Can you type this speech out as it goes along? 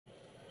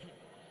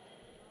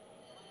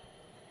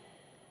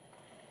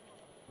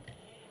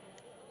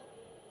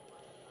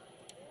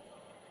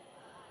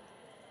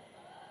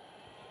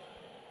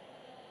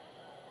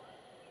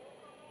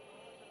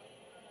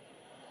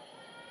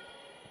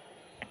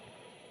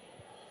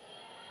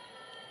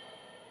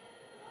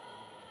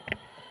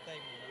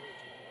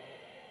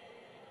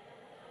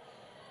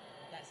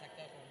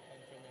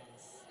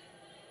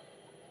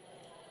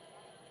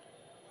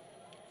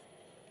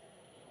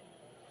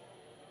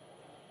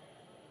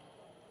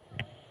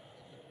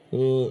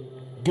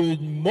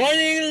Good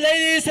morning,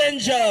 ladies and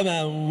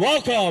gentlemen.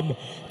 Welcome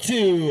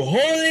to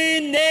Holy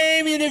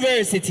Name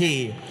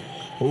University.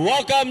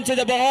 Welcome to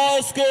the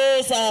Bohol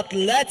Schools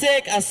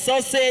Athletic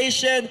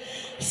Association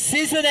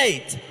Season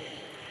 8.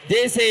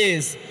 This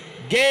is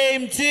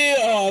Game 2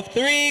 of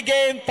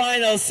 3-game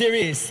final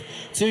series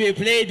to be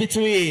played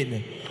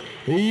between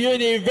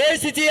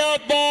University of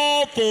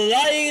Bohol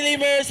Flying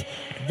Lemurs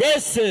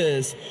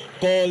versus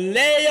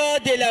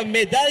Colegio de la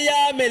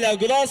Medalla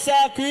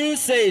Milagrosa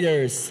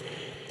Crusaders.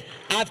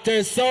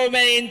 After so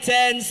many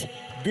intense,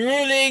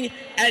 grueling,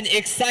 and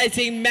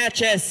exciting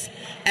matches,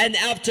 and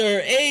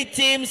after 8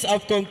 teams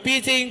of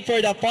competing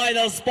for the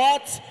final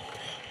spot,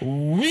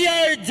 we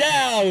are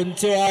down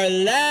to our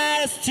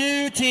last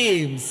 2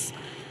 teams.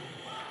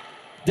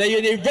 The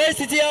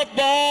University of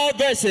Bohol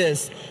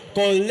versus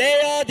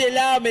Colegio de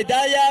la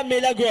Medalla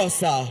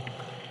Milagrosa.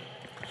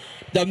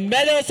 The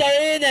medals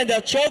are in and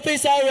the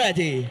trophies are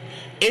ready.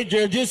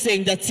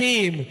 Introducing the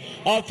team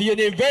of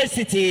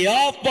University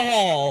of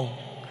Bohol.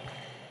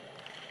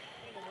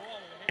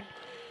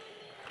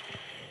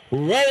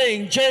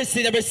 Wearing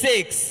jersey number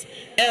 6,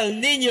 El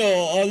Nino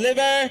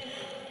Oliver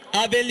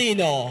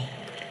Avelino.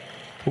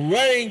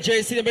 Wearing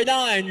jersey number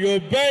 9,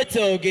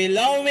 Roberto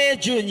Guillaume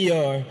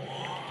Jr.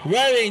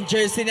 Wearing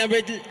jersey number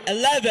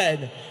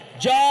 11,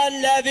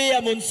 John Levy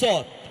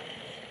Amunsot.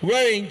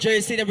 Wearing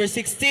jersey number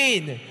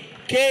 16,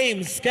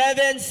 James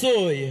Kevin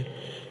Suy.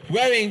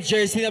 Wearing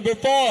jersey number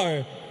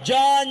 4,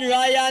 John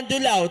Ryan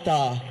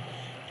Dulauta.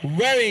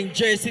 Wearing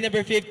jersey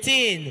number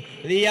 15,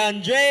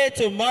 Leandre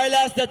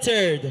Tumarlas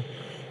III.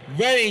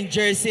 Wearing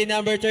jersey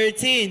number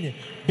 13,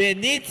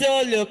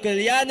 Benito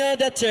Luciliano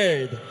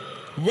III.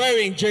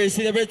 Wearing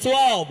jersey number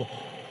 12,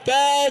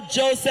 Fel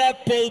Joseph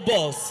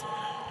Pulbos.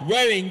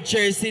 Wearing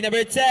jersey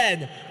number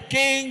 10,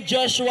 King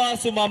Joshua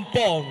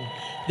Sumampong.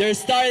 Their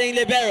starting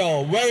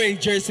libero, wearing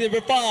jersey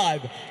number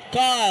 5,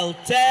 Kyle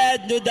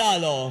Ted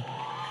Nudalo.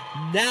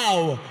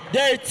 Now,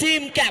 their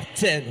team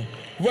captain,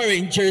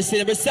 wearing jersey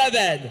number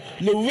 7,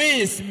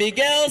 Luis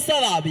Miguel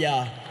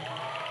Sarabia.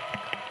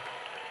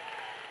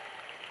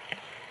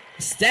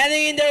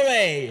 Standing in their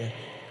way,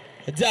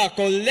 the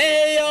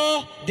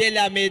Colegio de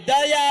la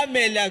Medalla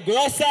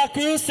Milagrosa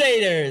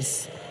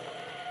Crusaders.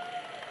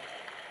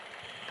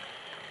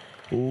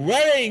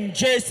 Wearing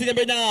jersey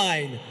number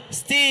 9,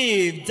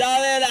 Steve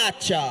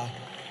Daleracha.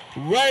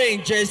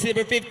 Wearing jersey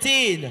number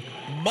 15,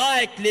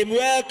 Mike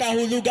Limuel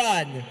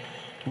Kahulugan.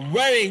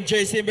 Wearing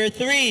jersey number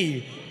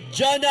 3,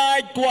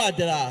 Jonard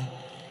Cuadra.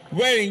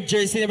 Wearing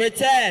jersey number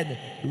 10,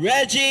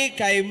 Reggie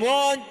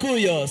Caimon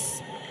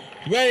Cuyos.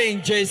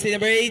 Wearing jersey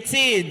number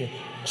 18,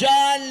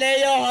 John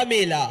Leo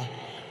Hamila.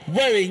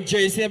 Wearing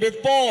jersey number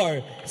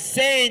 4,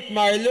 Saint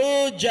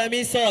Marlu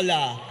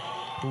Jamisola.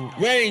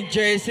 Wearing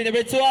jersey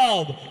number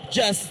 12,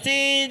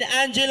 Justine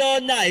Angelo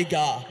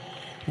Naiga.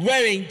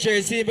 Wearing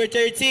jersey number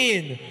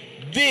 13,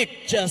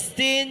 Vic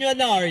Justine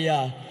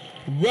Ranaria.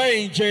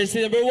 Wearing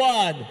jersey number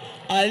 1,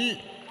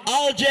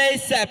 Aljay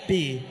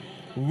Seppi.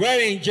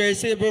 Wearing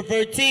jersey number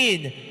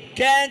 14,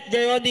 Kent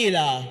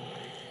Veronila.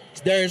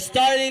 Their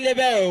starting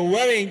libero,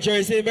 wearing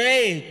jersey number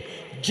 8,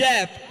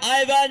 Jeff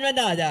Ivan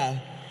Manada.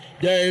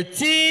 Their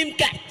team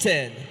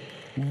captain,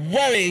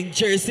 wearing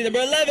jersey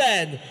number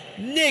 11,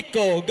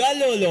 Nico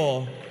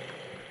Galolo.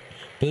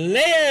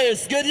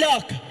 Players, good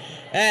luck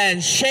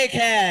and shake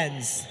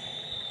hands.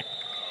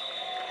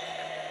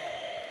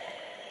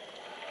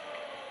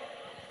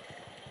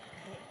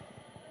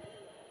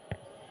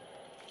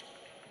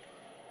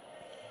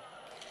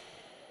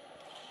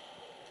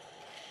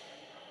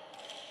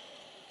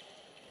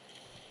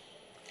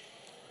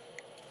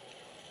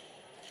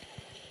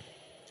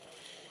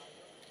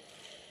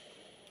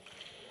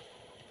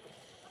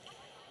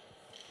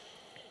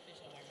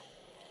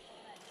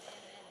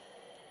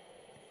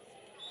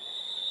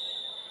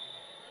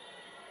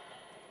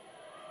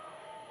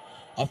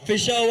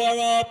 Official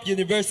warm-up,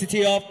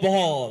 University of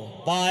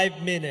Bohol,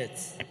 5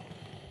 minutes.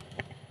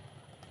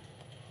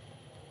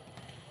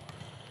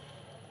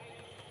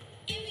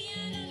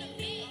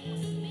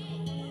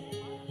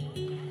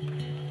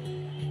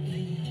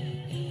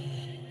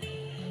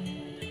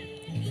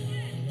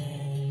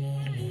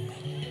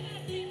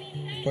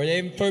 For the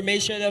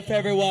information of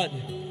everyone,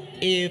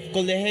 if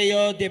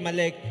Colegio de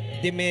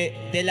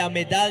la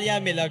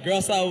Medalla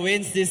Milagrosa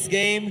wins this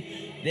game,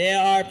 they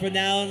are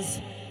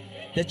pronounced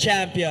the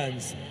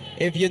champions.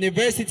 If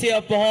University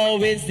of Bohol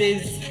wins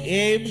this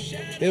game,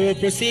 they will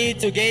proceed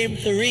to game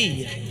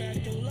 3.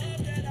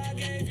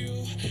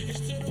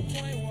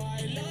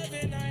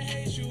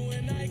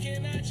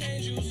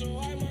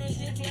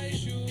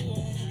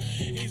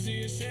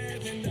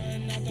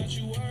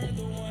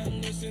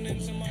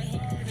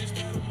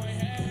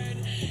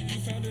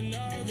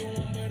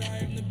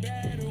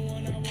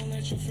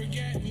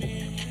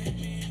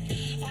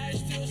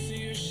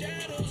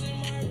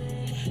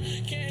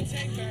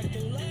 Take back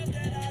the love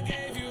that I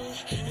gave you.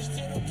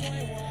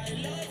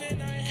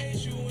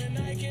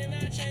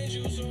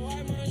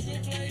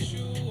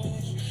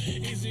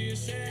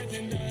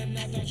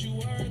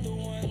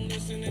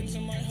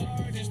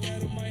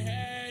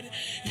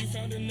 You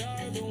found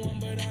another one,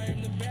 but I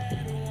am the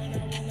better one. I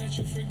won't let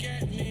you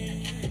forget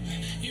me.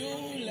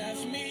 You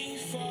left me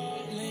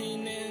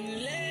falling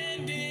and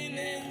landing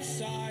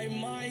inside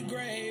my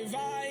grave.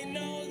 I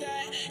know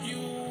that you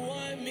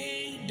want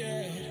me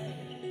dead.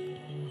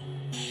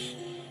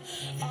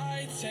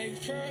 I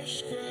take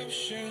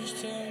prescriptions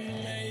to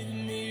make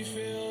me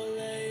feel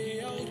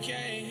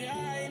okay.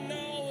 I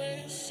know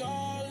it's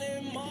all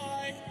in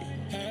my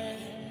head.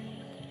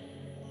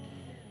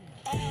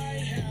 I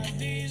have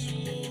these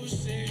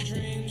lucid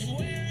dreams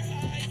where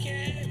I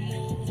can't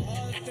move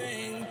a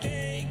thing,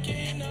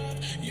 thinking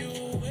of you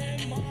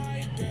in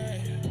my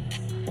bed.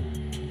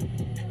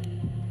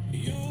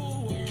 You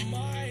were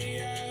my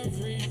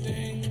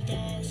everything,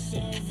 thoughts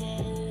of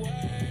a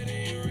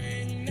wedding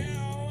ring.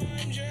 Now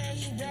I'm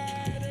just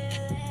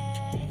better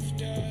off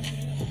dead.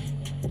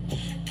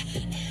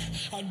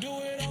 I'll do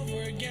it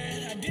over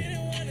again. I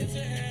didn't want it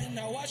to end.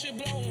 Now watch it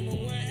blow in the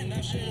wind.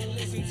 I should've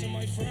listened to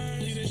my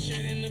friends. Leave this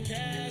shit in the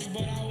past,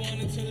 but I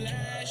wanted to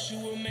last. You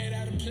were made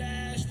out of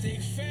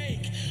plastic,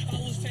 fake. I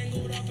was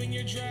tangled up in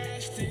your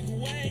drastic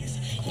ways.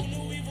 Who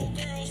knew evil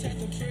girls had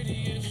the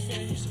prettiest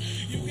face?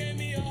 You gave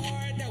me a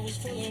heart that was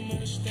full of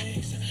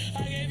mistakes.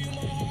 I gave you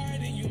my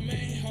heart and you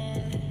made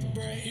heart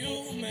break.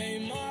 You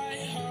made my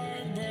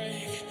heart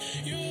break.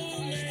 You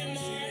made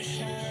my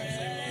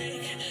heart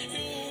ache.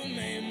 You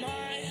made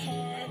my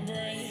heart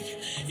break.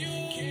 You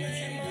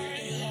made my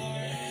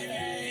heart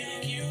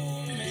ache. You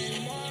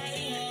made my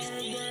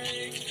heart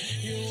break.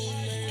 You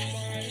made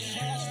my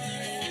heart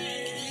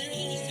ache.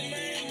 You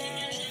made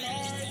my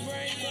heart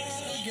break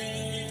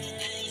again.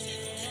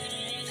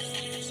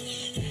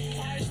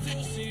 I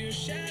still see your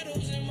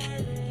shadows in my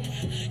room.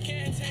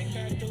 Can't take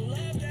back the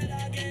love that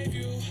I gave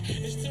you.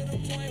 It's to the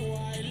point where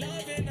I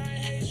love and I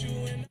hate you.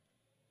 And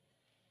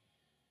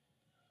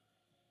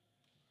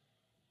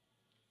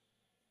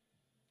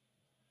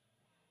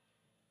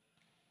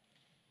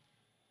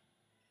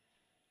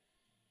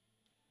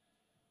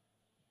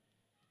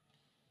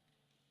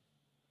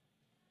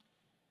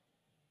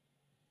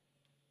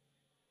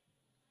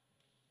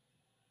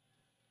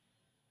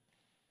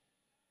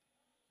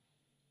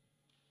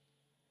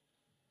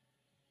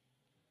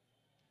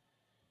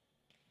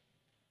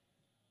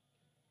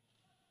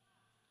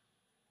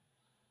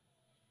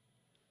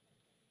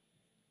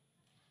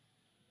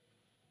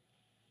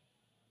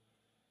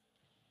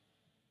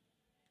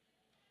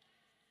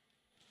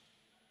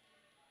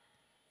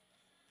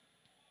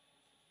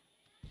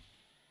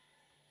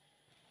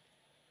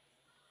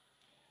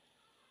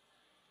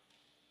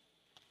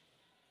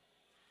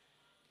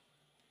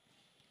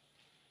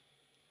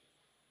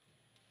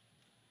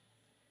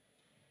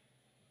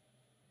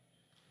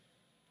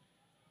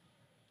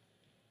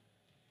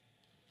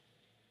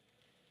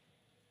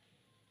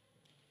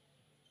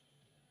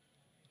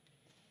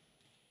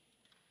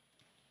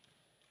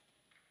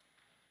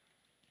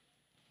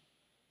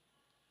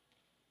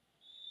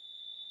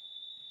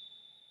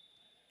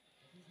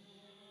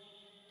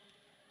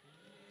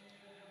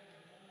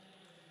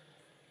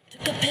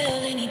took a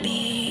pill in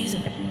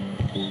Ibiza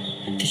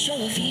to show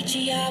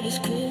Avicii I was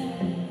cool.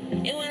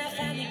 And when I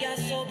finally got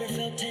sober,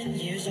 felt 10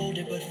 years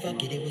older, but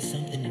fuck it, it was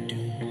something to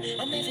do.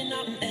 I'm living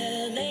out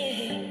in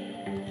LA.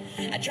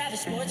 I drive a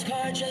sports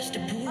car just to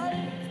prove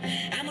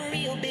I'm a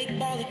real big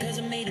baller, cause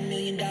I made $1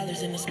 million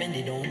and I spend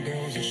it on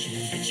girls and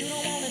shoes. But you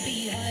don't wanna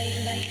be high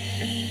like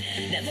me,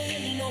 never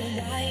really knowing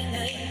why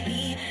like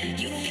me.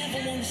 You don't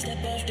ever wanna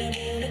step off that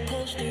roller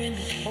coaster and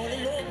be all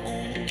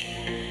alone.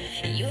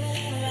 You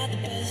don't wanna ride the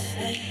bus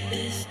like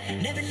this,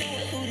 never know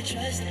who to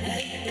trust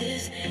like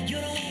this. You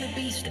don't wanna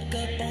be stuck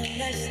up on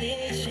that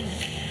station,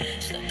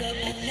 stuck up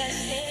on that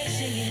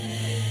station.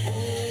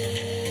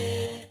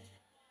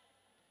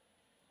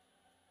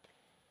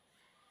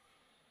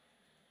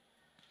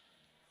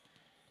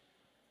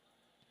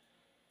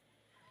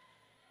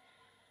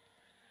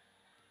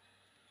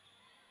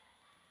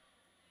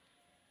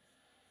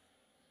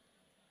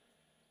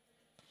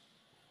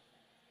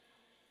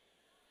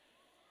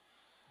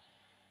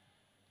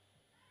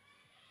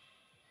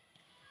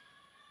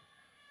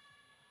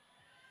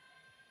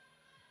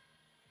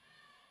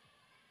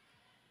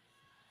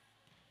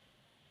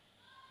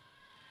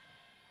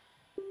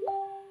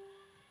 Oh.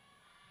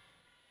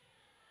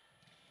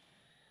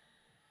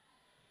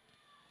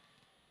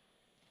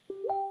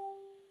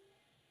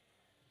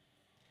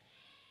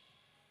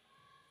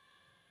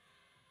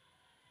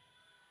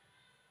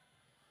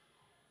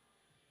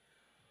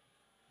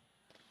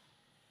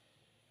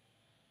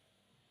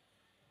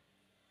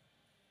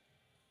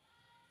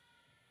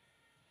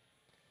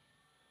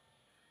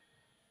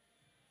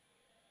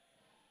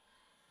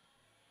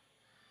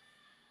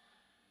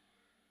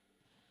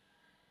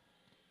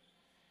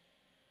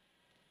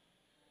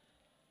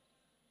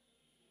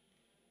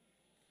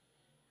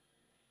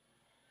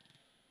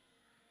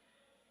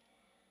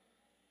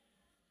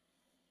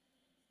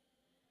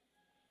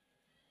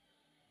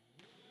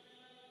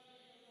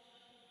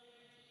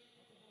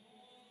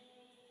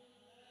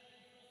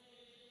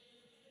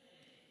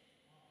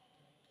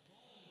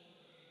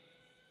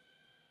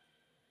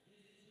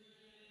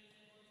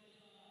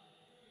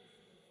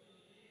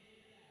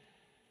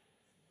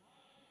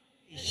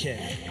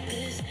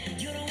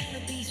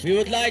 We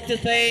would like to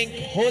thank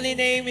Holy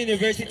Name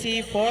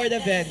University for the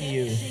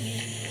venue.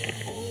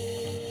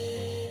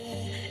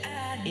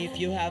 If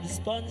you have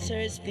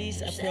sponsors,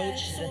 please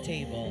approach the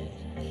table.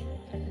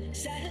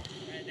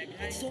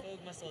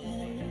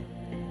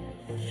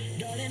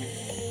 Darling,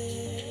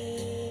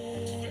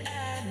 all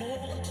I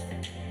know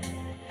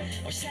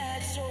are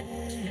sad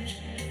songs,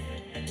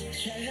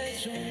 sad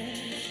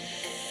songs.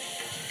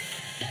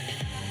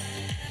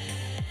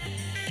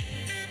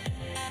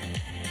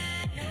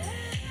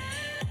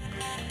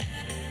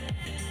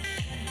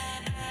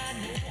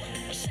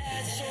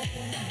 Sad songs.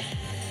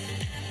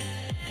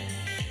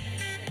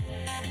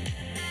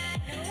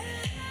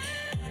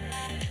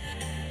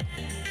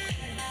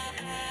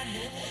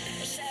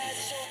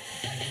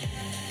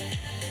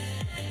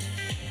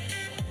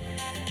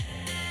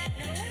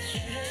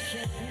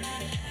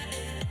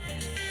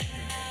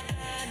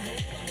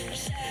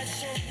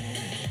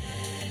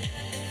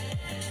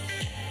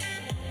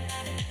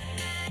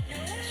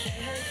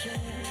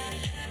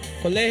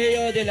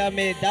 Colegio de la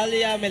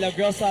Medalla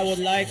Milagrosa would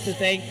like to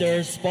thank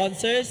their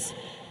sponsors,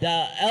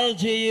 the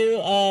LGU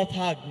of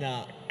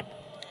Hagna.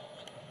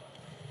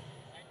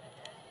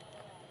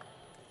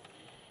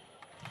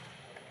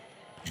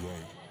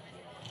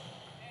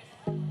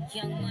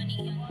 Young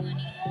money.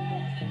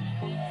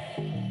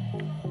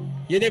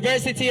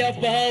 University of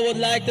Bohol would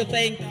like to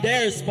thank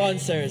their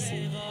sponsors,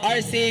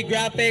 RC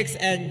Graphics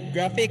and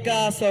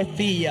Grafica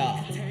Sofia.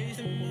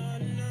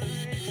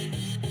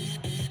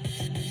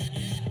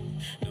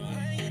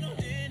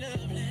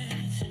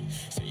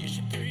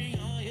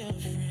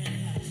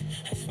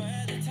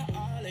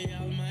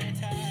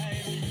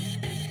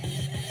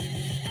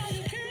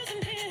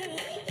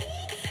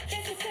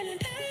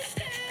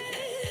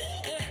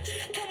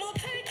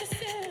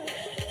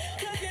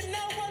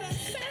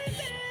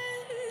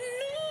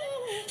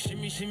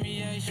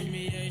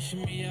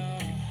 Shimmy,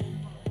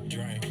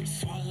 drink,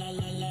 swalla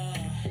la la,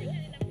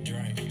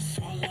 drink,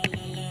 swalla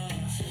la la,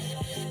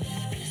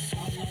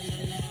 swalla la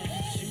la,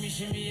 shimmy,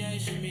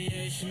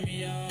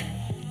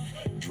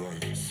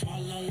 drink,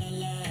 swalla la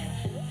la,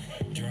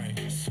 drink,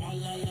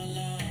 swalla la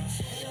la,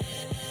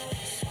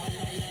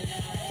 swalla la la.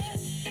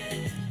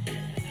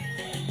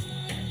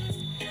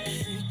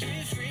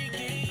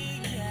 Freaky,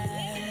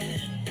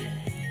 yeah.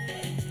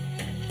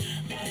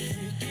 My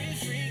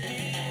freaky,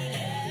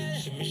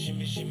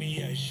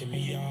 yeah.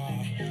 Shimmy,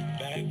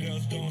 bad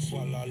girls don't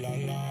swallow la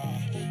la.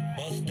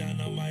 Bust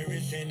down on my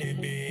wrist in it,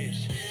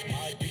 bitch.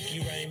 My pinky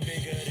ring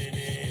bigger than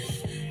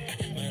this.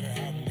 Matter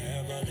how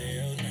Beverly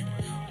Hills.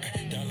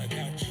 Dollar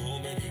got too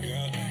many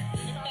girls.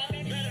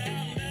 Matter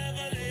how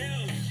Beverly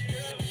Hills.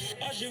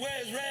 All she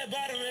wears red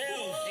bottom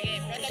heels.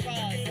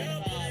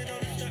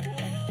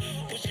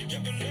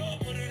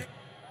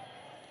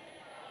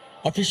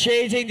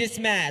 Officiating this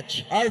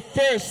match, our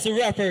first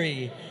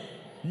referee,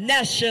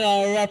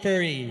 National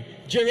Referee,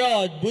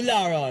 Gerard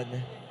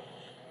Bularon.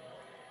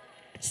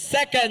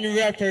 Second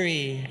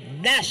referee,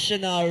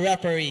 National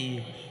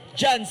Referee,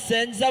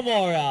 Johnson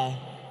Zamora.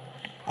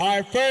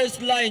 Our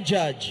first line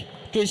judge,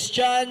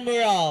 Christian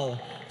Mural.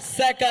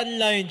 Second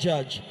line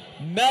judge,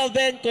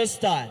 Melvin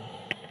Costan.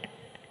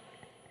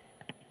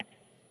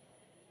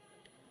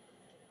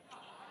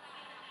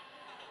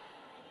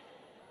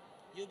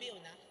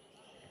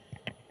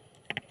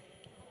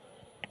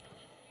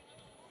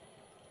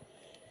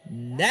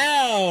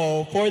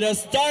 Now, for the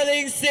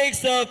starting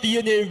six of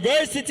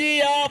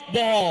University of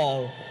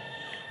Bohol.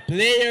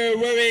 Player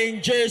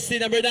wearing jersey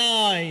number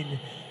 9,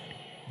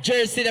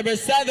 jersey number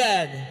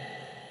 7,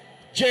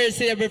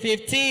 jersey number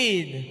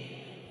 15,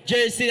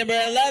 jersey number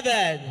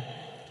 11,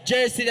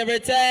 jersey number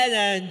 10,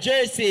 and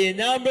jersey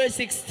number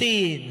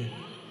 16.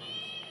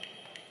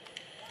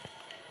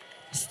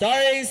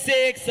 Starting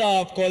six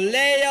of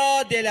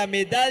Colegio de la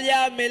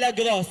Medalla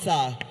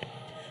Milagrosa.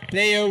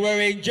 Player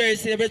wearing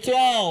jersey number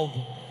 12,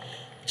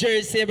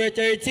 jersey number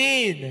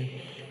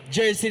 13,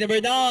 jersey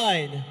number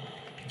 9,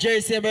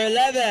 jersey number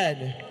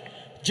 11,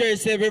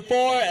 jersey number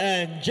 4,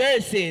 and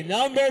jersey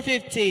number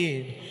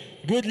 15.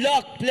 Good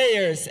luck,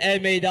 players,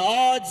 and may the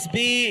odds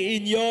be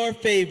in your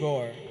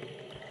favor.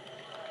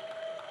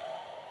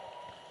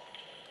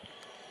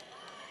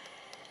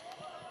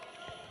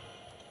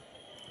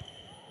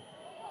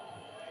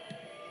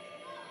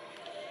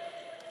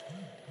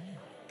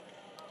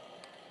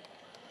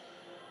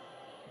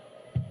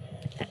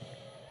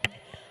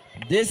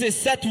 This is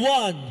set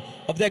 1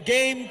 of the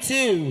Game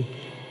 2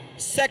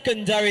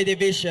 Secondary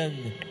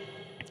Division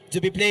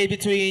to be played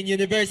between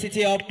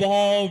University of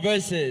Bohol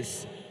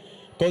versus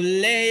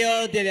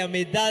Colegio de la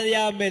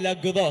Medalla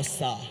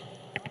Milagrosa.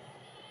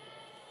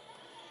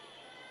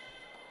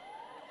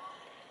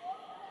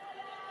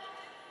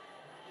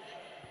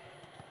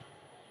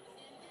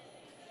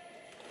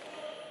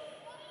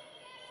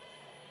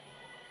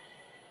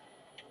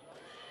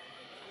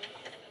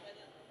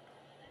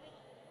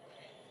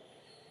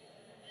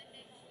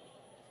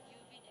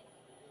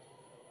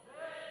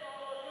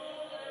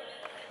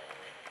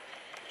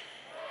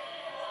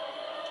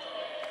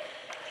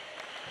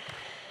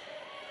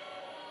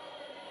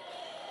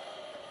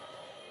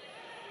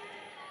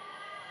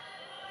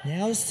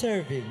 Now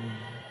serving,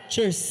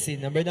 jersey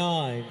number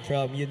 9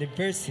 from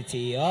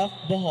University of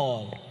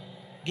Bohol,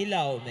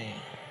 Gilaume.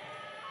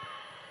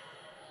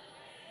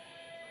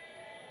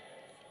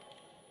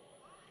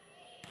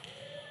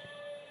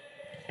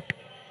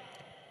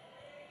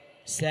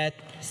 Set,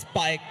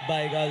 spike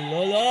by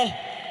Galolo.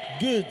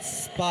 Good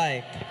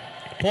spike.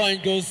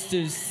 Point goes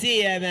to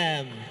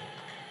CMM.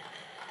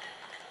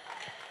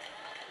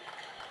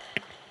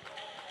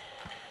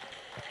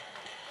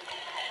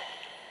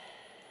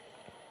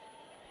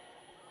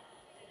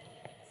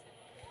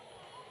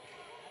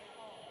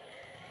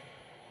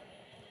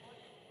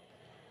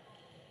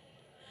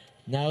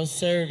 Now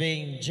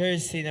serving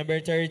jersey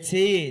number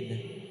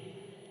 13,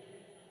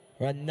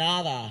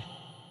 Ranada.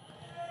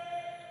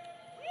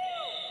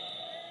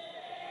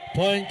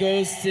 Point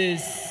goes to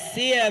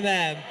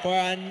CMM for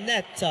a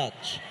net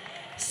touch.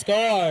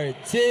 Score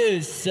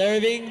 2,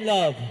 serving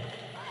Love.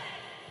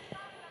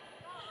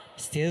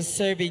 Still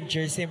serving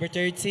jersey number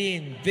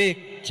 13,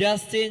 Vic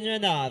Justin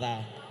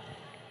Ranada.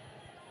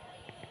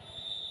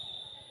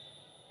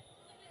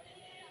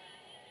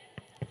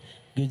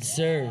 Good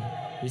serve.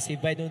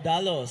 Received by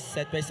Nudalos.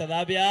 Set by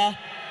Sarabia.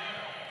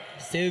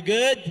 Still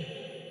good.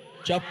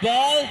 Drop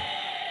ball.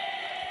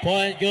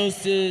 Point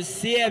goes to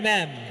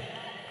CMM.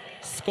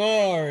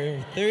 Score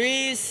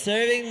 3,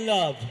 serving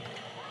Love.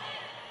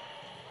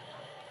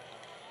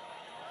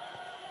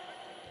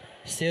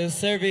 Still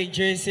serving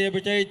jersey number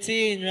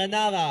 13,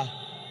 Ranada.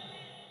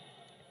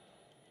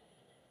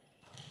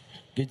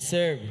 Good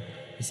serve.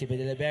 Received by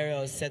the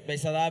libero. Set by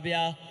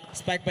Sarabia.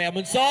 Spike by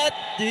Amunsot.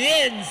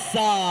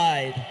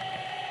 Inside.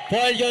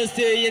 Point goes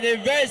to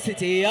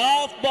University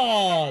of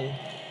Bohol.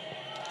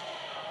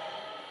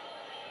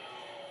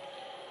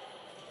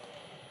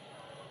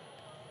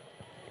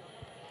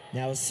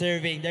 Now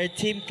serving their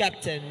team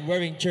captain,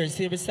 wearing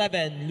jersey number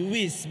 7,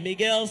 Luis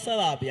Miguel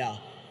Sarabia.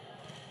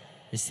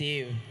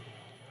 Receive.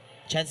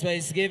 Chance ball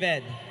is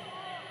given.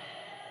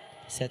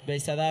 Set by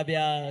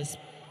Sarabia.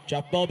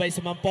 Drop ball by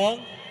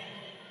Sumampong.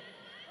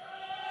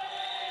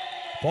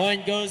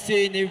 Point goes to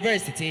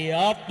University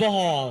of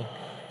Bohol.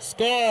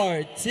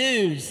 Score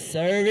 2,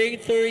 serving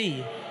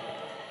 3.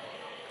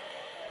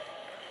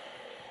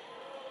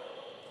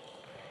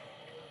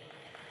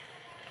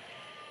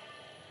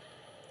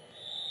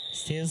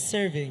 Still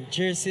serving,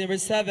 jersey number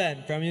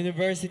 7 from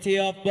University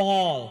of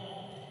Bohol.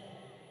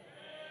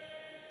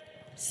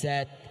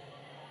 Set.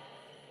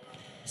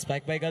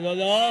 Spike by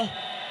Galolo.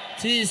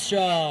 Too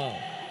strong.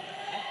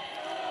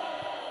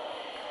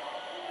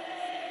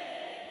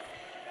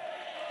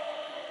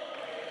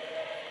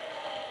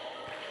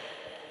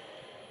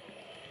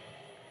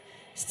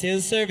 Still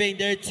serving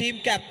their team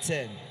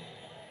captain,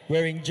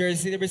 wearing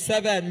jersey number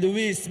 7,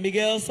 Luis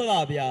Miguel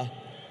Sarabia.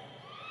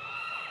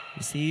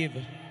 Receive.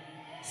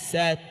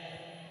 Set.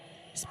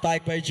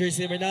 Spike by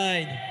jersey number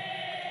 9.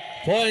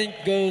 Point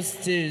goes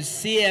to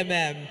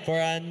CMM for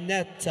a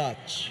net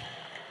touch.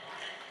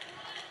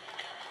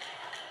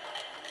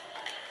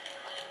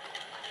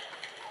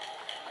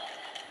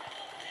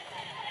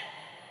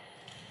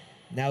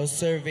 Now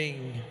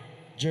serving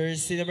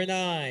jersey number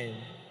 9,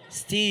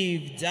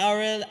 Steve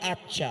Darrell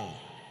Atcha.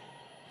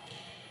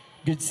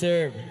 Good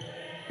serve.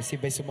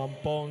 Received by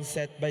Sumampong,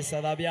 set by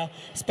Sarabia.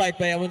 Spike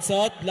by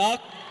Amunsot, block.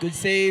 Good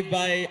save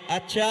by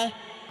Atcha.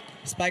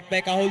 Spike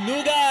by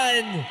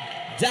Kahulugan.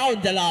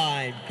 Down the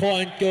line.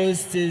 Point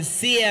goes to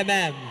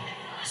CMM.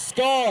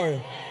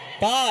 Score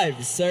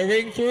 5,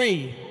 serving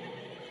 3.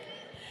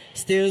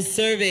 Still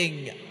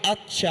serving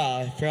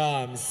Atcha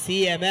from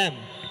CMM.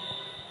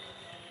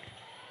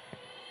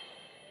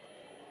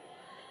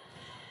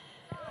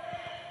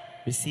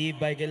 Received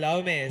by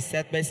Gilaume,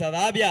 set by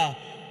Sarabia.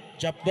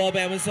 Drop ball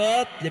by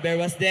Amunsot, libero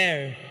was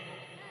there.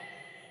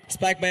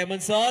 Spike by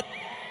Amunsot.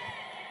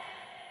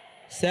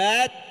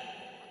 Set.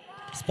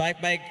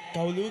 Spike by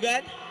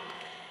Kahulugan.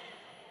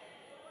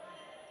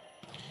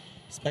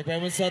 Spike by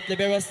Amunsot,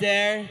 libero was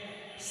there.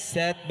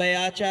 Set by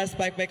Atcha,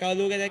 spike by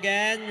Kahulugan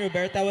again.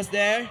 Roberta was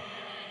there.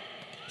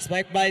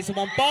 Spike by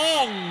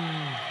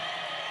Sumampong.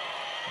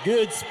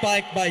 Good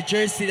spike by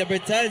jersey number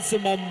 10,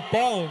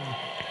 Sumampong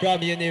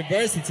from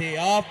University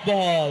of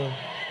Bohol.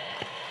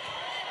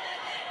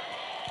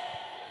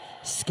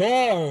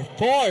 Score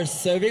 4,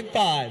 serving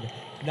 5.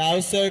 Now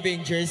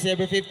serving jersey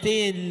number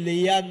 15,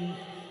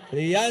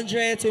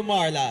 Leandre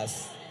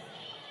Tumarlas.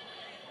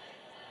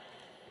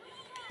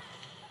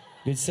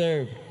 Good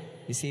serve.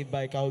 Received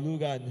by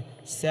Kahulugan.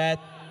 Set.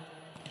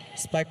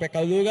 Spike by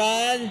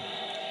Kahulugan.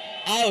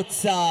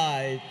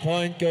 Outside.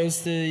 Point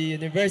goes to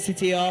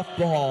University of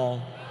Bohol.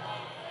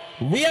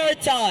 We are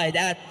tied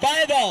at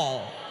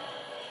 5-all.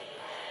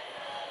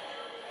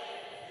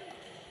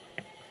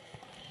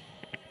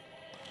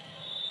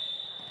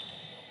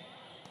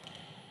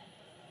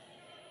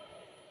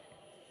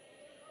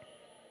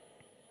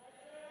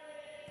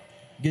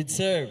 Good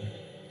serve.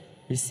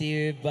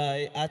 Received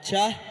by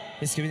Atcha.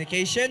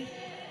 Miscommunication.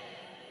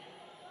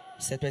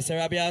 Set by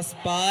Sarabia.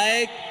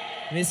 Spike.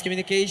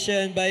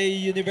 Miscommunication by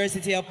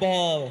University of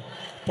Bohol.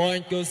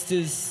 Point goes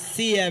to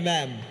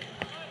CMM.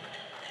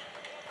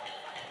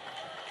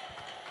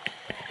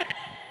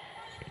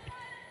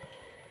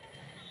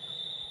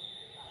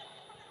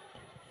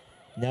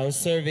 Now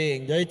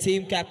serving their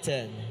team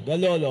captain,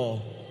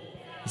 Galolo.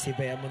 Receive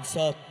by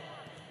Amunsot.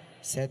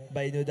 Set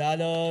by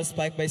Nudalo.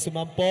 Spike by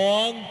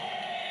Sumampong.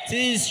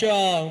 Too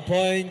strong.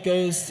 Point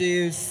goes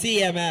to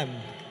CMM.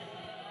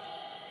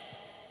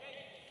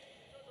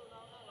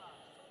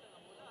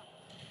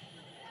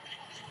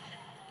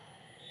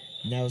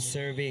 Now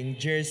serving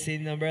jersey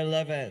number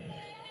 11,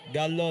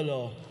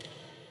 Galolo.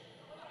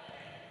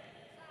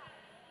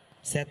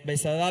 Set by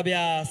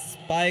Sarabia.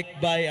 Spike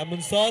by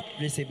Amunsot.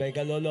 Receive by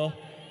Galolo.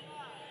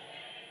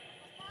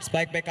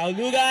 Spike by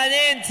Kahulugan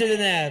into the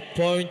net.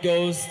 Point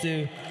goes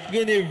to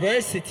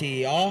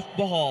University of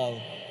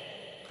Bohol.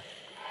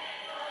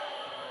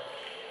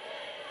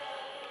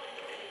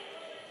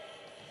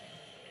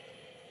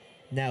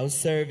 Now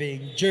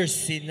serving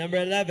jersey number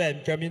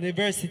 11 from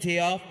University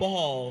of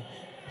Bohol,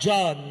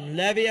 John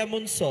Levy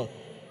Amunsot.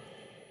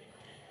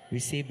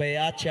 Received by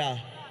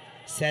Acha.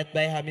 Set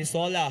by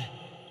Hamisola.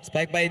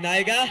 Spike by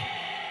Naiga.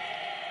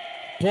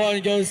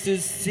 Point goes to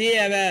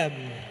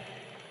CMM.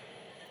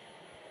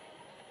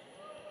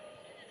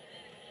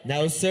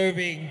 Now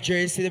serving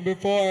jersey number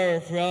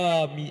 4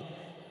 from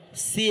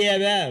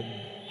CMM,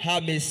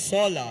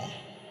 Hamisola.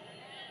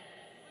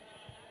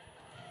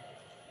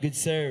 Good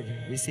serve.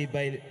 Received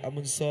by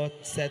Amunsot.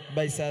 Set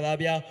by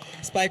Sarabia.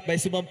 Spike by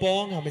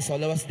Sumampong.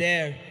 Hamisola was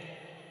there.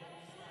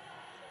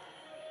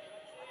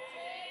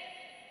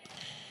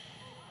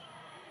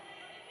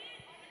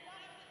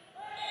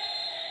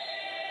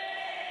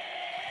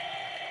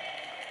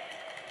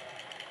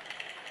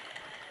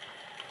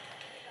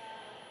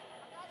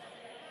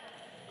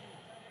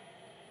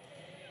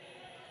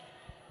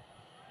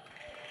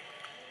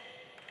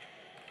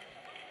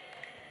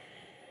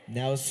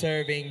 Now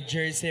serving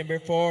jersey number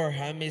 4,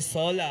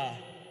 Hamisola.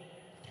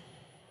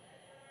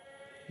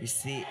 We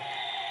see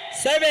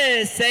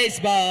service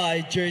saved by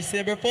jersey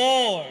number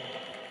 4.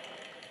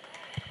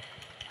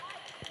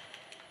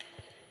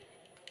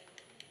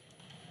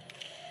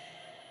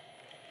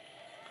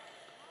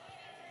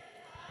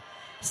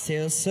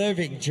 Still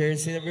serving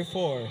jersey number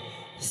 4,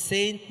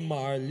 Saint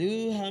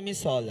Marlu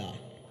Hamisola.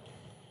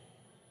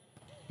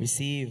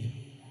 Receive.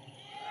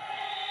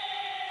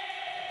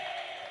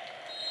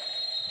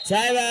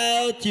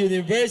 Timeout,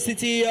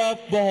 University of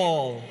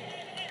Bohol.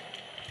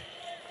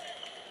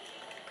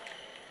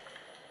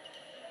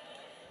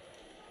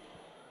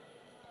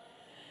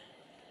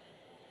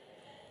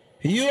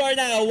 You are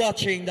now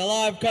watching the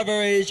live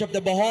coverage of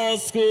the Bohol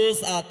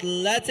Schools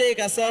Athletic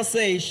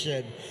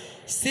Association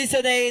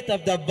Season 8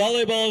 of the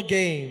Volleyball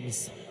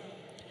Games.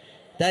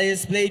 That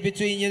is played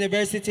between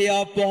University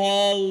of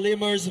Bohol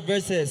Lemurs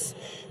versus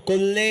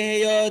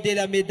Colegio de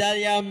la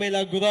Medalla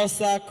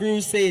Milagrosa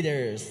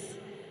Crusaders.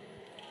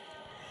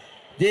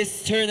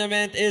 This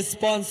tournament is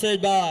sponsored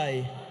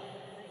by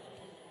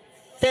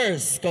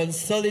First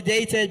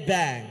Consolidated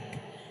Bank,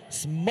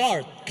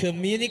 Smart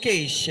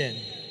Communication,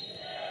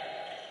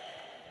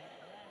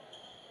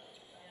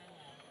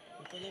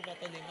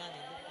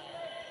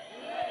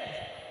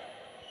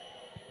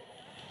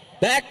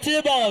 back to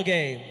the ball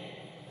game.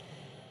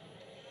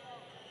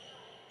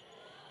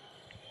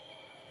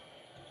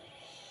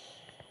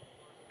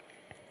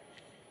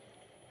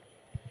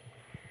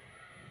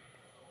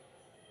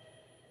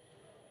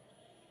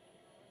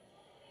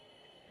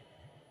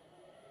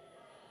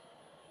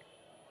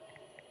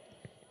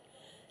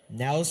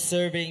 Now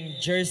serving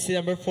jersey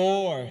number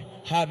 4,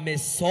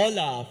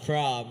 Hamisola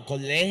from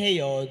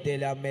Colegio de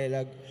la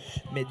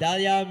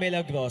Medalla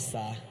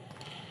Milagrosa.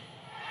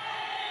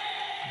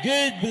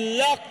 Good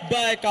block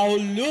by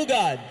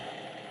Kahulugan.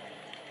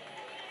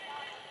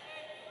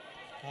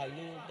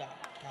 Kahulugan.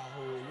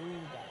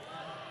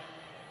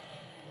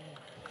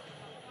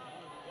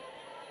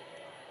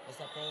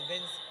 Basta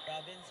province.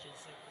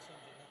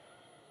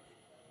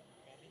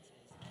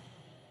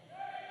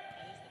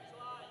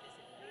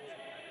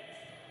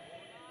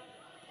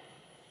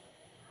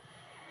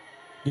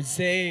 Good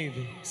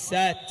save.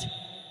 Set.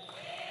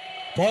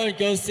 Point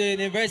goes to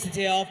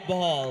University of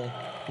Bohol.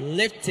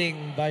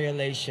 Lifting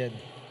violation.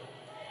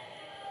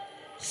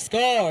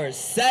 Score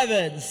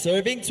 7,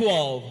 serving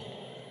 12.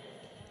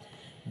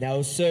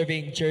 Now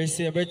serving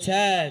jersey number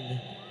 10,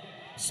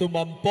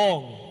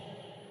 Sumampong.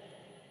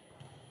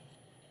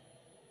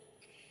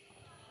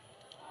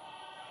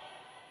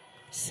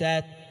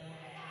 Set.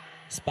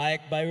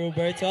 Spike by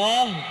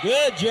Roberto.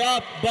 Good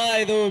drop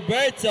by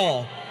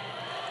Roberto.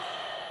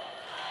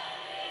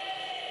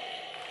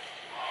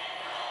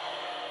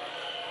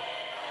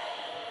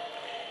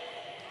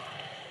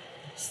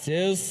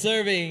 Still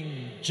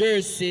serving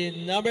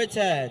jersey number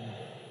 10,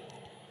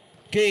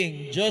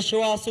 King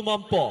Joshua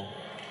Sumampong.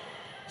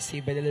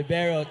 Received by the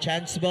libero,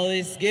 chance ball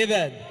is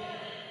given.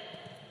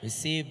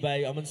 Received by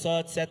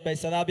Amunsot, set by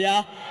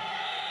Sarabia.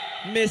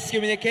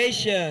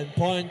 Miscommunication,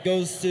 point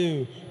goes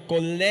to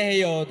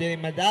Colegio de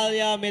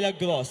Medalla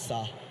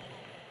Milagrosa.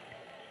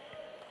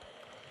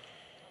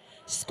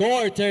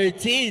 Score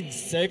 13,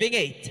 serving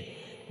 8.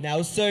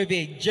 Now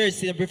serving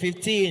jersey number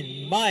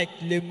 15, Mike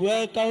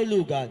Lemuel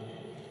Kahulugan.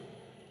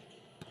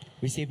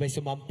 Received by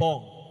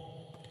Sumampong.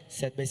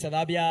 Set by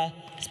Sarabia.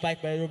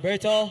 Spike by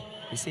Roberto.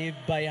 Received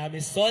by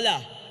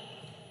Hamisola.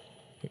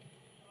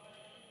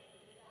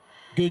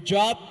 Good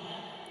drop.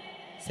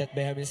 Set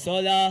by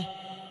Hamisola.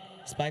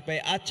 Spike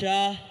by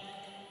Acha.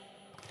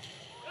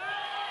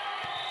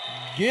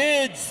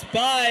 Good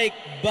spike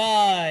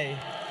by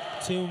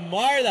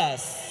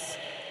Tumarlas.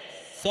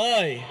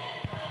 Soy.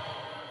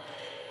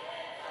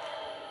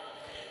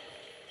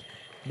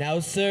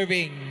 Now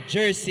serving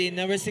jersey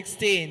number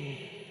 16.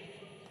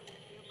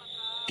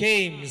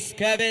 Games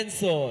Kevin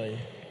Soy.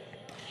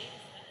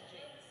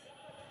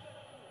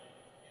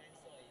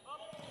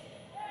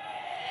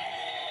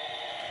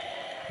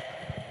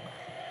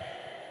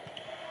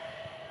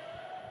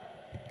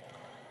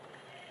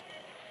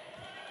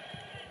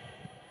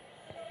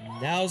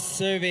 Now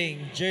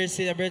serving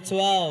jersey number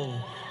 12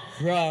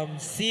 from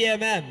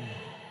CMM,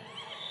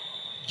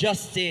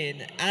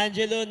 Justin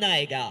Angelo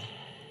Naiga.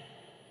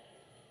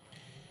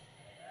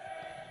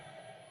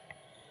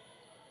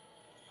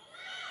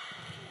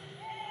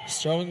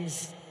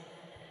 Strong's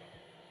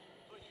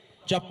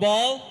jump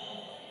ball.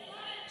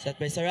 Set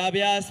by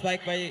Sarabia.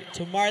 Spike by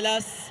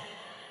Tumarlas.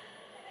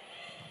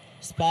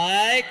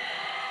 Spike.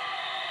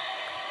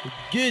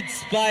 Good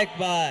spike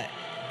by.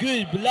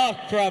 Good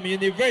block from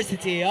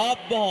University of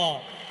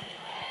Bohol.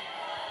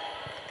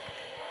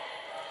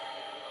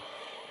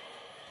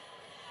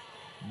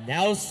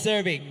 Now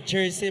serving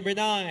jersey number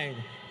 9,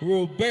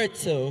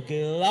 Roberto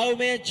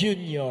Guilaume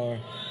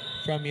Jr.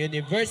 from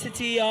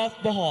University of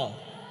Bohol.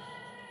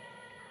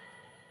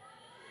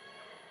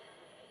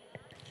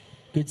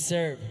 Good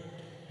serve.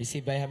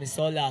 Received by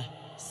Hamisola.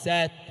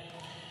 Set.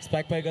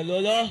 Spike by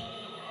Galolo.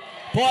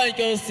 Point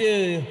goes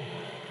to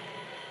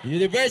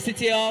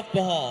University of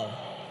Bohol.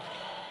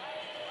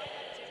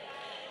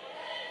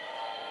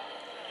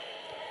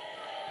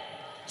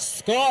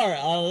 Score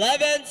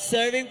 11,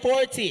 serving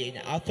 14.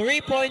 A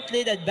 3-point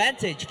lead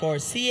advantage for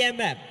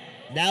CMM.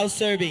 Now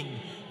serving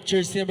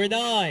jersey number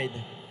 9,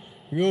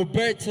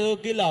 Roberto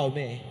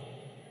Guilaume.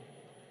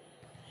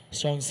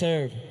 Strong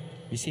serve.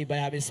 Received by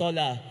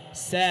Hamisola.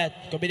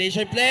 Set.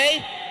 Combination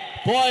play.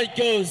 Point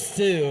goes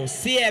to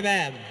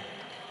CMM.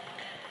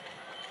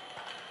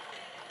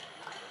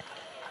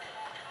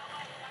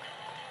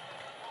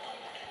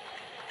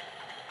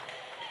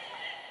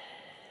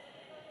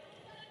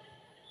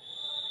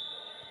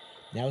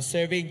 Now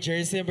serving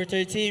jersey number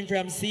 13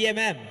 from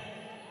CMM.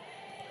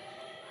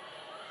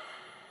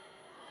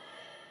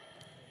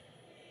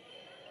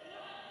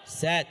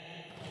 Set.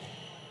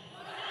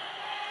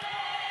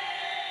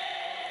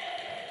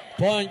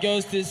 Point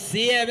goes to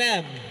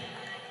CMM.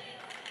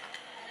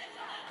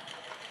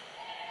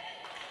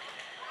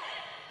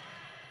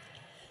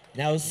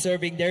 Now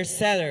serving their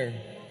setter,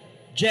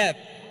 Jeff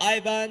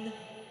Ivan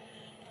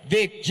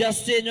Vic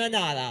Justin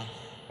Ranala.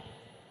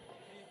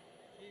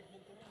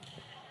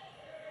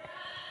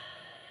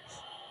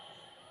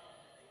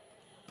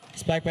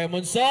 Spike by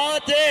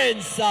Monsot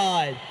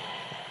inside.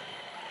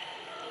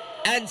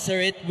 Answer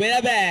it with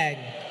a bang.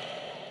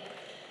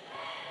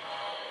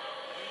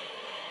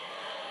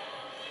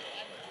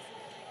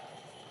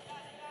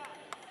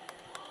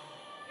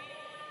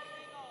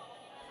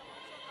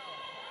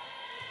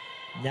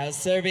 Now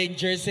serving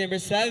jersey number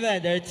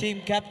 7, their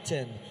team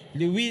captain,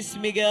 Luis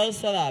Miguel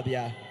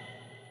Sarabia.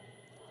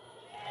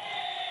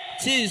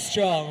 Too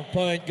strong.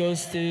 Point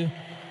goes to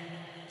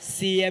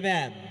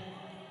CMM.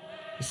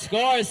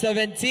 Score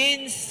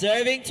 17,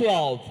 serving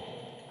 12.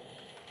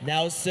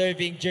 Now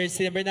serving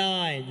jersey number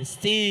 9,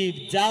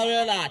 Steve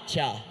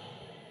Dauralacha.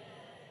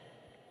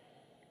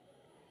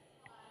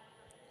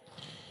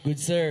 Good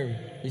serve.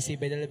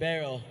 Received by the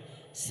libero.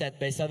 Set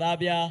by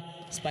Sarabia.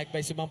 Spike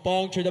by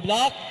Sumampong through the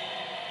block.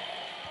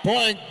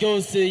 Point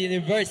goes to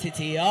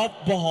University of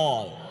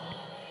Bohol.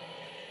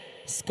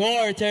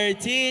 Score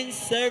 13,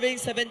 serving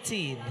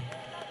 17.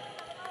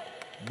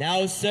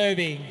 Now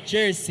serving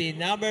jersey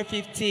number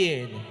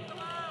 15,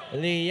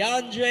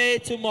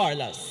 Leandre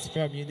Tumarlas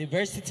from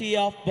University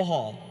of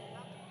Bohol.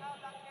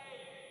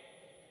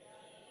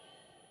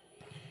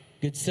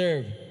 Good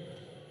serve.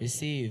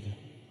 Receive.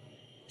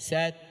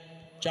 Set.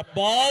 Chop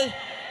ball.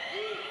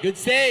 Good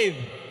save.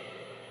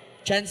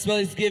 Chance ball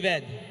is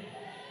given.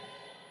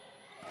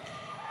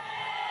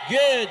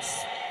 Good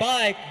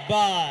spike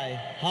by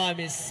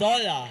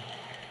Hamisola.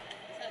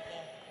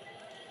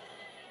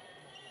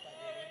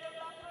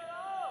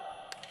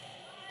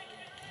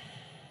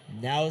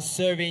 Now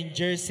serving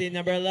jersey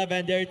number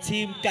 11, their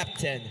team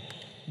captain,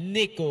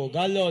 Nico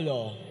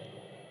Galolo.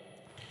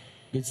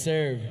 Good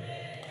serve.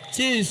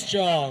 Too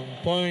strong.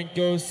 Point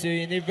goes to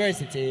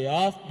University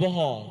of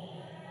Bohol.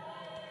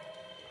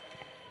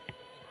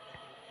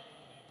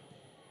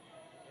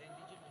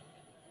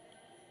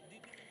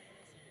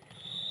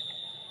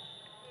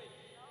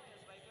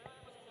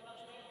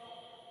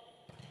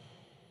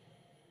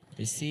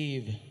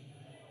 Receive.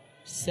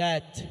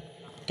 Set.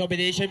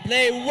 Combination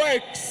play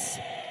works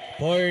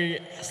for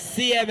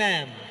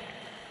CMM.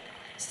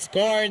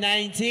 Score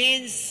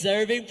 19,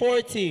 serving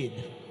 14.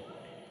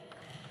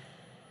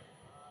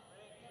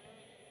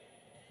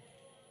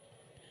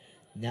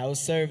 Now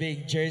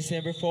serving jersey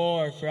number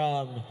 4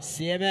 from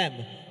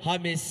CMM,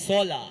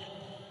 Hamisola.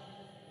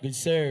 Good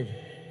serve.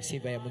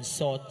 Received by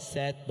Amunsot.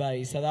 Set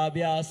by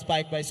Sarabia.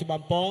 Spike by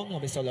Sumampong.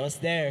 Hamisola was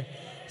there.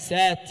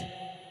 Set.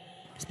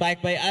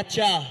 Spike by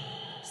Acha.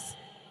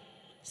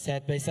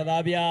 Set by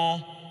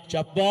Sarabia.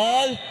 Drop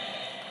ball.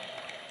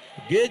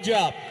 Good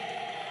drop.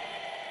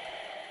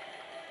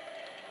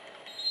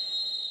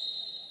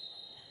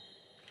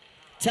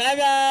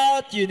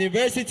 Timeout,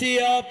 University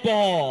of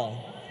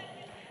Bohol.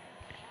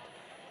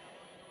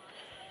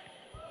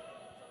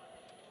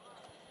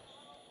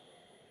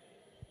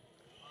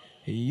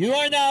 You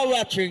are now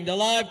watching the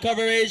live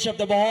coverage of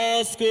the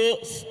Bohol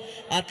Schools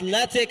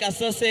Athletic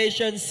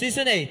Association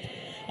Season 8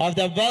 of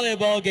the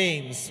volleyball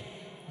games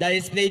that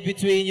is played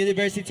between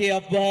University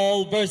of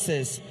Bohol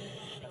versus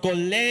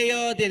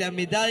Colegio de la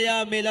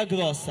Medalla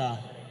Milagrosa.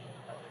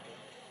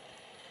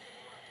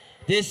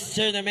 This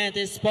tournament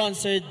is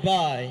sponsored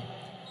by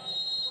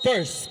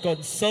First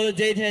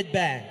Consolidated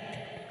Bank,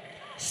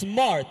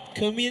 Smart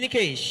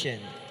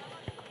Communication,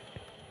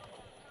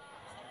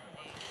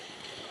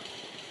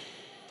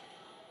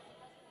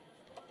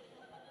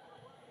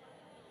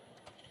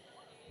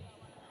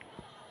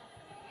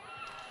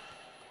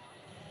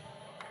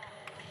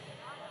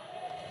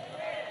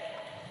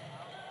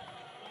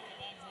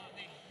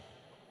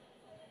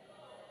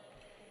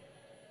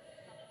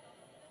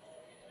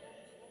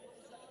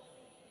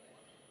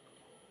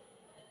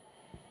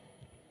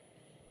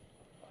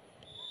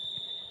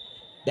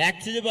 back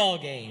to the ball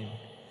game.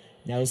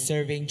 Now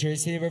serving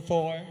jersey number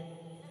 4.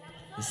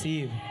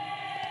 Receive.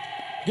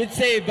 Good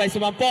save by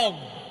Sumampong.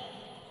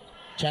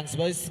 Chance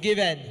ball is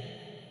given.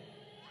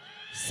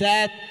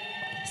 Set.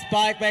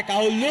 Spike by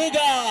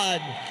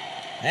Kahulugan.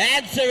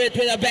 Answer it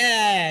with a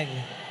bang.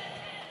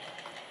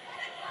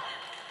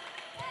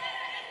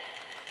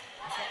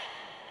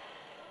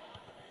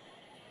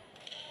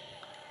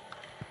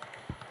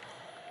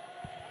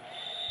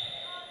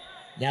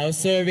 Now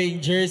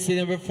serving jersey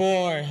number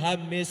 4,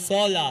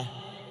 Hamisola.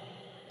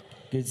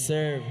 Good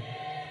serve.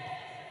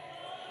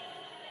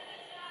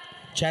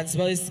 Chance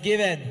ball is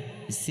given.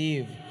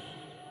 Receive.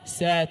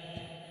 Set.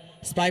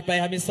 Spike by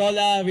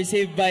Hamisola.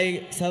 Received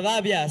by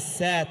Sarabia.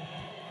 Set.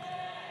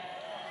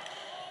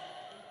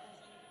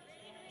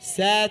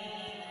 Set.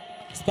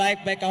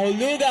 Spike by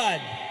Kahulugan.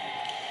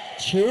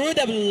 Through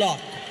the block.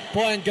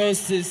 Point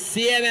goes to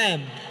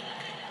CMM.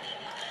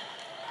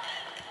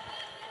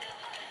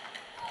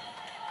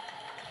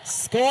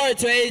 Score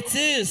to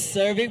 82,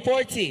 serving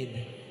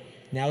 14.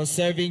 Now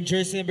serving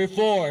jersey number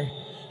 4,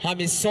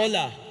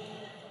 Hamisola.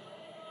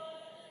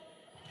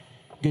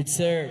 Good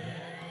serve.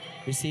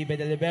 Received by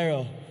the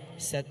libero.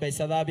 Set by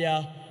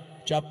Sarabia.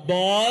 Drop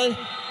ball.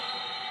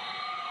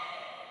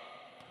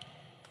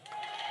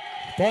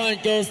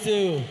 Point goes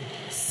to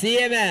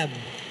CMM.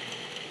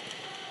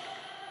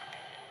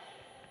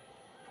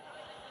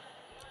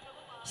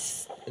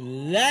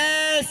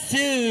 Last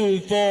 2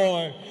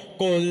 for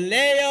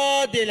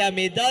Colegio de la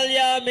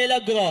Medalla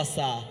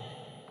Milagrosa.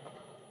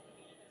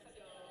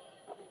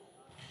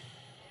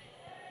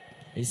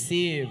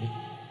 Receive.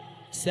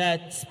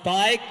 Set.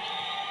 Spike.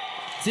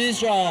 Too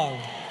strong.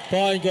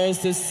 Point goes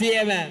to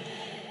CMM.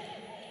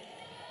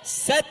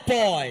 Set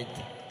point.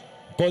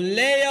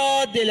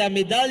 Colegio de la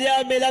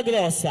Medalla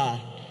Milagrosa.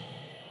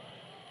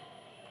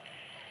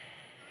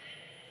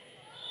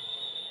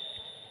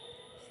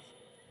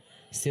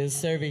 Still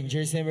serving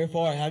jersey number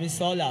 4,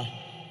 Hamisola.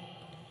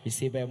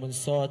 Received by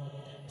Munsot.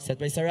 Set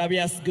by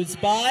Sarabias. Good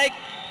spike.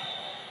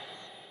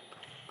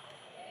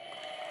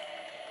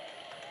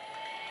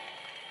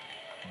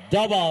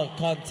 Double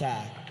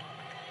contact.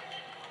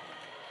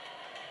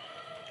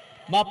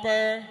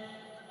 Mupper.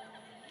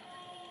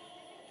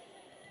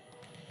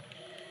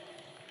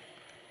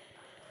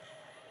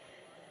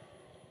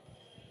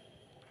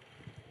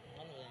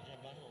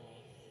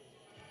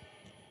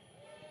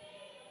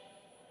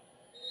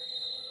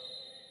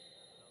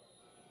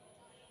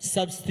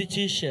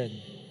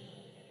 Substitution.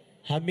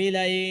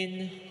 Hamila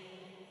in.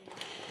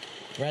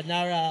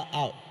 Ranara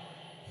out.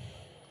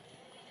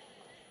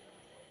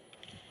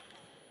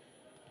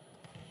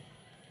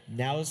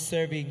 Now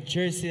serving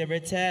jersey number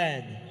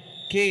 10,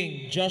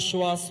 King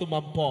Joshua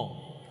Sumampong.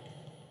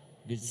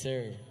 Good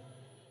serve.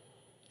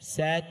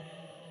 Set.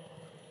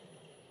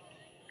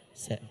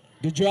 Set.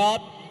 Good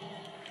drop.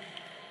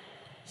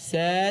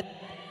 Set.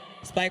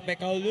 Spike by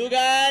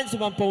Kahulugan.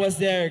 Sumampong was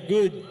there.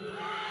 Good.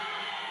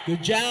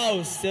 Good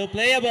joust. Still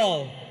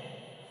playable.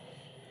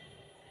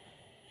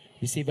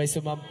 Received by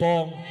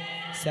Sumampong.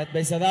 Set by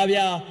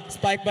Sarabia.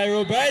 Spike by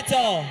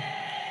Roberto.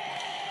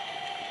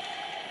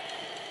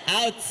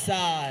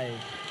 Outside.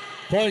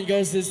 Point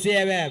goes to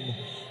CMM.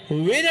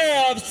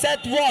 Winner of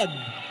set 1,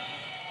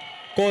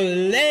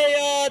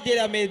 Colegio de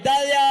la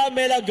Medalla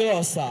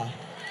Milagrosa.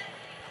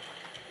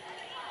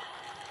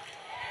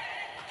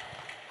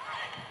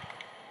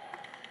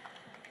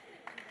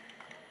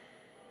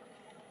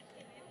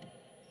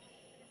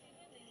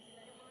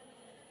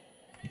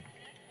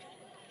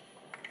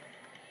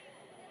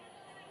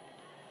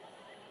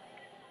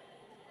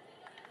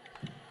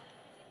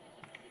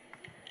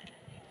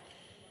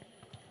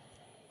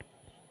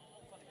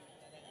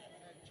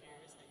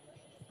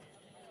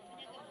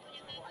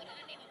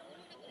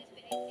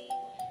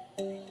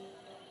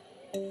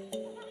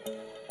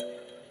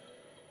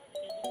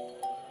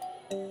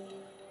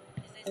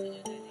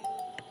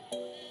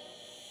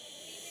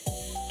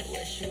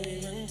 Where should we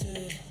run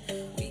to?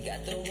 We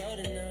got the road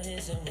in our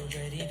hands and we're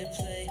ready to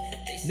play.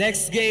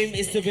 Next game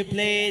is to be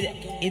played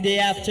in the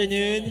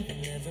afternoon.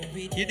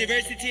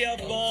 University of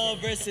Ball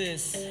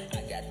versus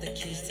I got the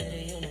keys to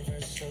the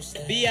universe, so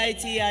stay.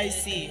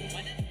 BITIC.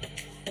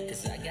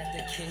 Cause I got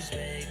the keys,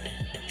 babe.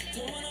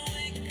 Don't wanna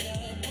wake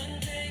up one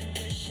day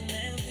wishing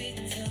that we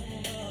done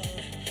more.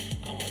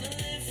 I wanna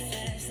live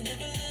fast and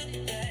never look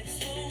back.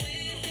 That's what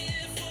we're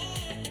here for.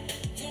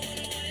 Don't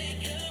wanna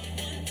wake up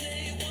one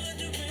day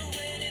wondering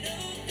where it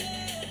all go.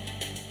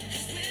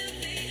 Cause we'll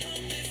be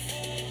home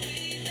before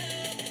we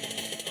know.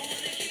 I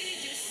wanna hear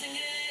you sing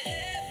it.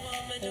 Hey,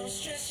 mama, don't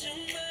stress your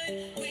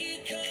mind.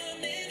 We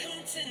coming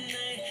home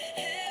tonight.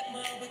 Hey,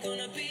 mama, we're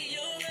gonna be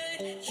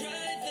alright.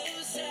 Dry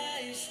those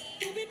eyes.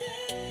 We'll be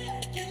back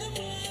in the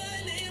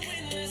morning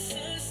when the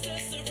sun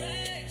starts to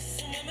rise.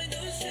 So mama,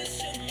 don't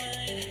stress your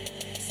mind.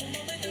 So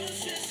mama, don't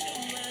stress your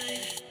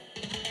mind.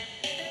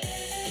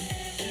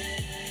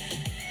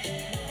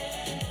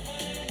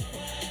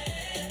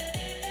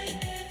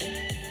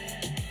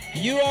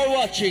 You are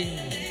watching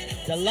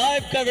the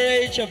live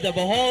coverage of the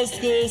Bohol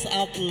Schools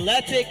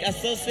Athletic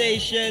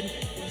Association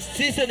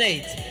Season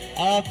 8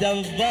 of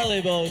the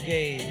volleyball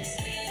games.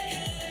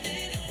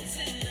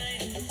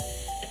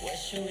 Where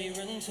should we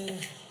run to?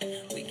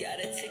 We got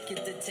a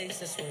ticket that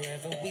takes us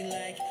wherever we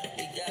like.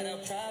 We got our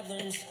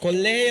problems.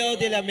 Colegio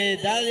de la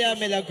Medalla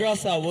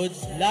Milagrosa would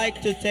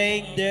like to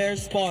thank their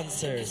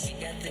sponsors.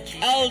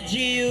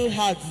 LGU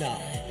Hagna.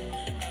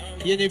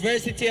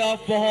 University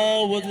of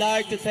Bohol would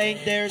like to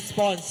thank their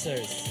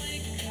sponsors.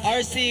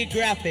 RC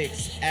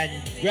Graphics and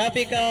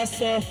Grafica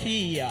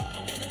Sofia.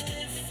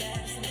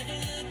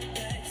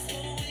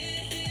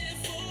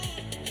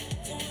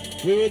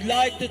 We would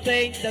like to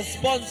thank the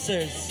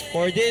sponsors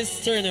for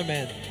this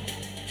tournament.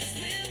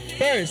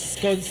 First,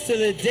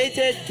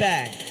 Consolidated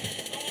Bank,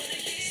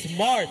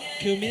 Smart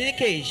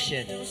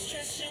Communication.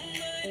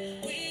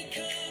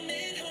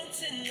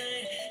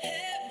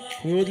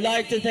 We would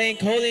like to thank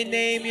Holy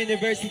Name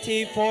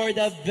University for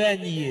the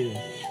venue.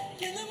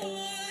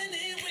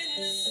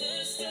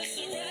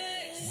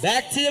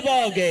 Back to the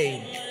ball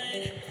game.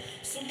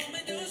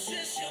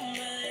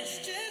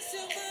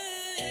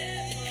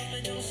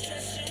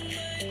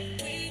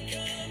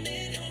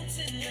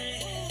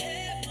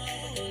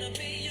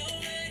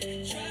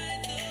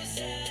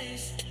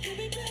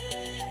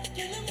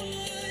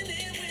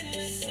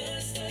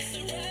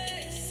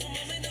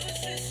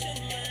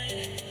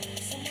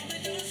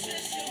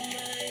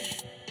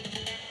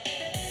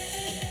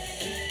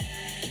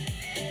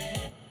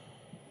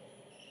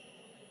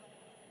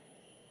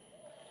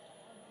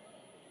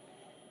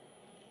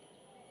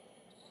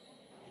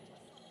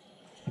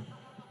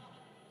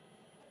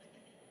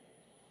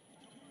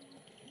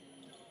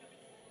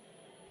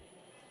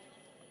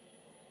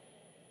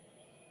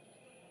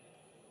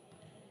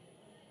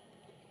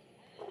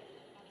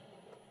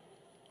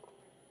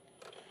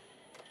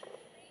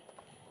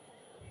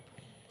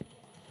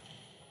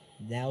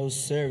 Now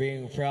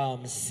serving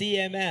from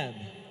CMM,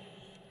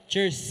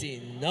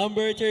 jersey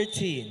number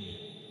 13,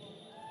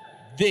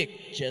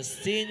 Vic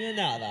Justin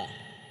Renata.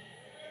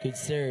 Good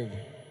serve.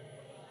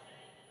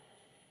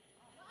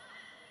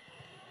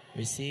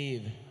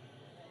 Receive.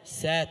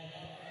 Set.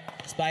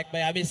 Spike by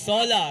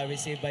Amisola.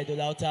 Received by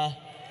Dulauta.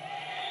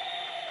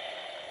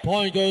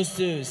 Point goes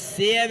to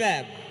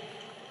CMM.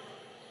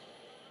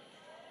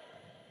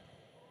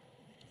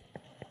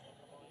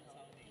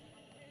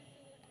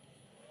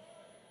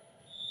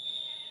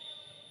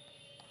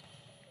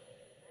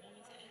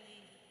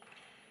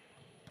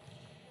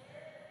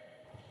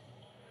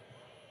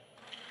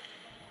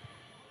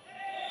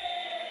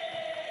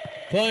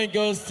 Point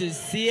goes to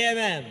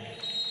CMM.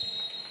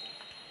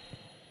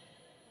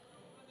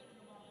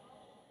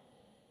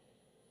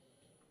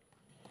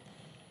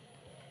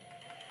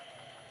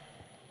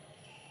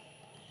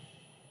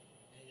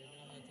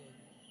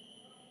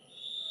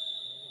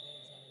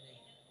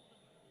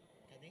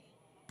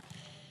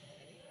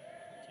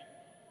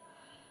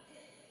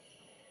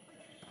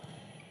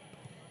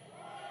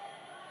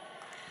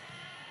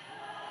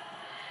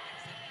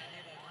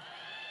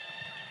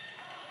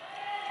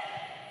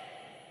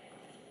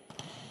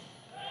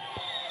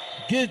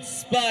 Good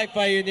spike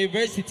by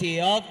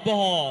University of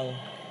Bohol.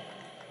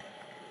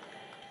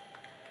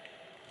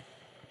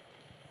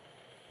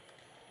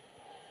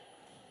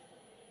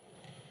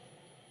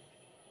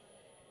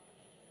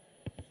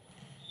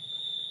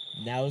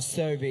 Now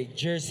serving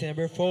jersey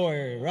number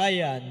 4,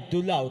 Ryan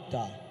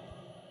Dulauta.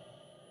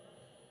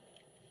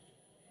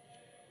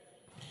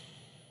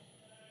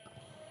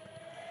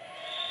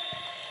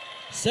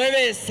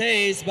 Service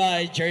saved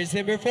by jersey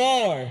number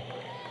 4.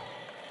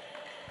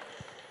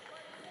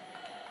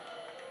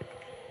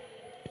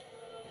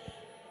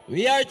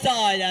 We are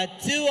tied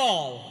at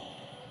 2-all.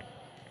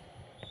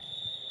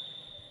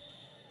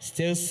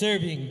 Still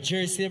serving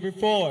jersey number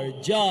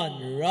 4,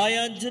 John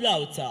Ryan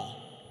Dulauta.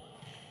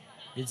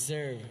 Good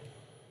serve.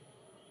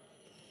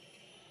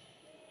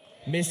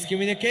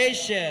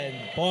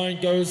 Miscommunication.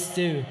 Point goes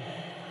to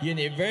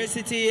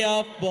University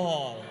of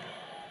Bohol.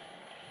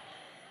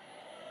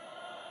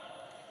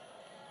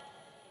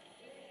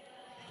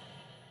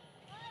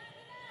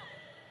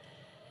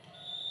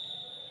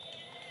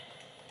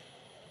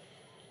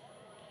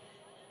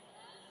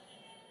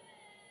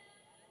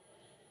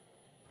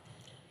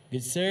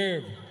 Good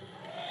serve.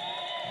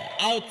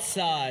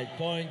 Outside.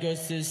 Point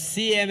goes to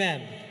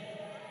CMM.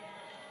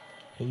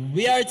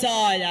 We are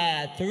tied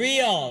at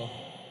 3-all.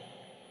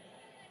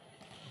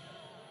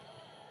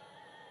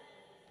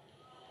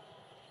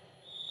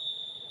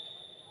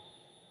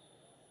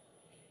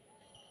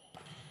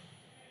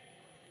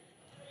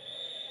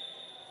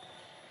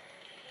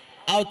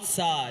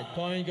 Outside.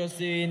 Point goes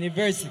to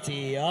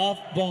University of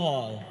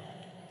Bohol.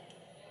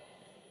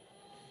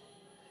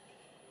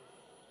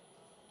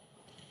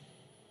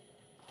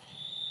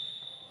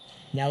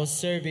 Now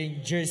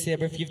serving jersey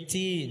number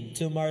 15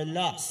 to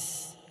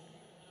Marlas.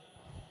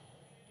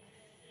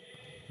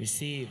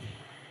 Receive.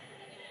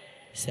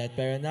 Set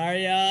by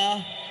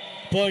Renaria.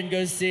 Point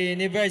goes to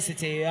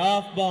University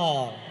of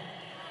Bohol.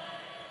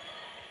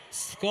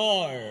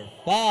 Score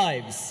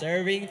 5,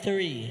 serving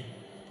 3.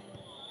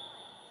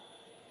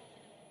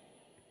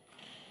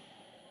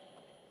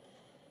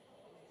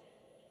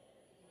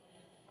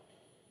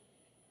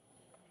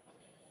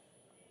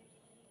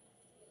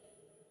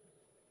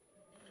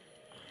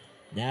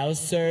 Now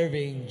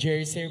serving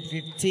jersey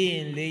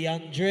 15,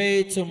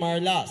 Leandre to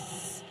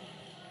Marlas.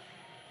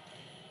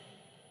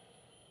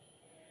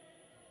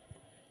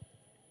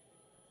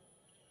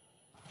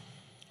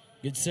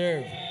 Good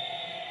serve.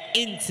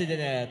 Into the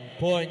net.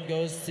 Point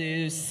goes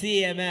to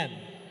CMM.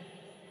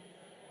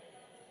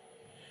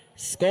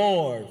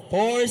 Score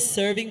 4,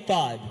 serving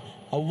 5.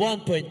 A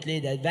 1-point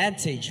lead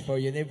advantage for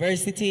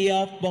University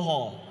of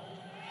Bohol.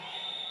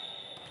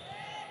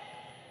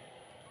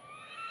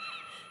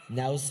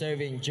 Now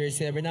serving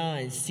jersey number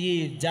 9,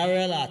 Steve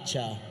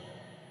Daralacha.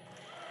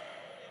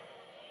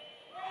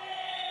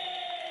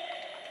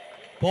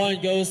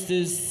 Point goes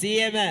to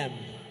CMM.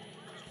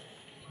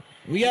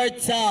 We are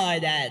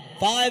tied at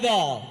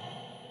 5-all.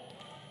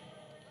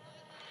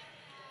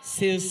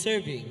 Still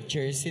serving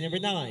jersey number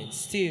 9,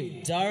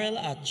 Steve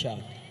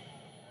Daralacha.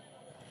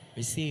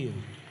 Receive.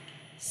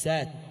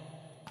 Set.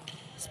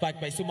 Spike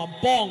by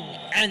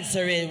Sumampong.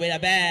 Answer it with a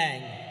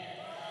bang.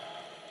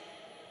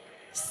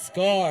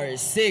 Score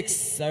 6,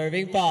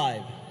 serving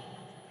 5.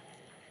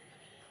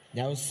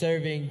 Now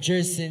serving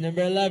jersey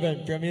number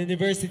 11 from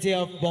University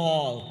of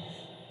Bohol,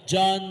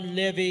 John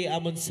Levy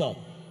Amunso.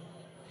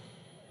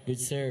 Good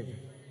serve.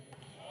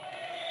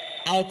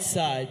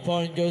 Outside,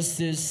 point goes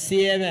to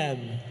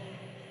CMM.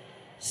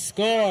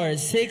 Score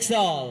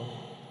 6-all.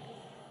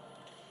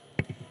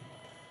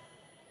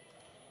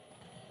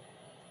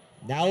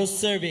 Now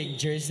serving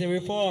jersey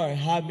number 4,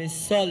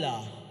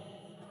 Hamisola.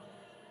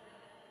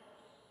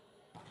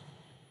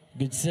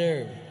 Good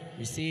serve.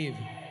 Receive.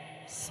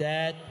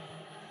 Set.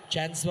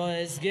 Chance ball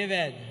is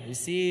given.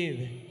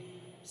 Receive.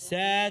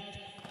 Set.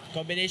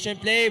 Combination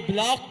play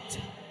blocked.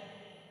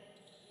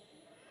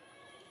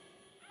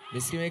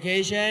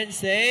 Miscommunication.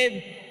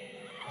 Save.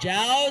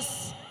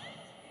 Joust.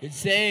 Good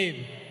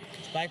save.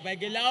 Spike by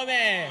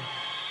Guillaume.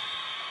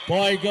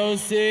 Point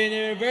goes to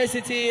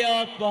University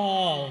of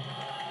Bohol.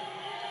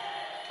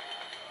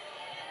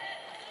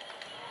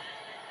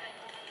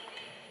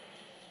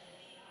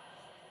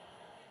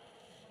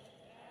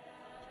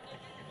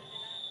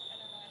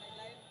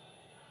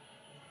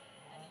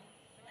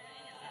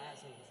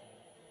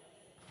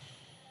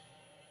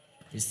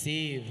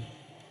 Receive.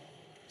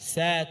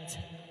 Set.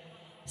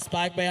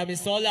 Spike by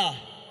Amisola.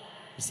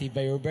 Received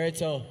by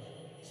Roberto.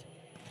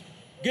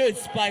 Good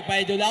spike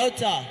by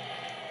Dulauta.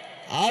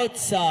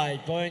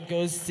 Outside. Point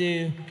goes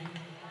to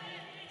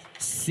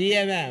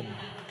CMM.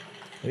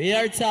 We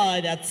are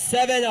tied at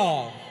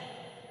 7-all.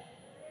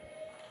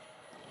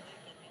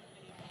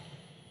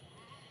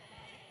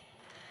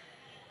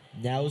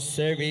 Now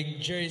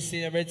serving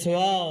jersey number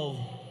 12,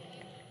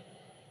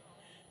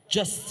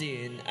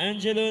 Justin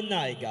Angelo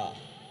Naiga.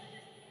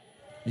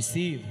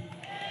 Receive.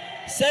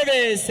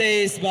 Service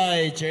ace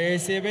by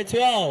jersey number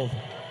 12.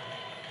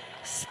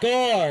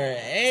 Score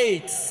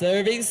 8,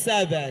 serving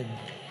 7.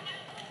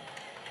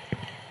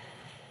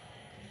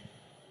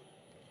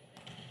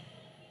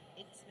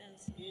 It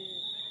smells good.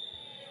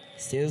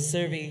 Still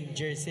serving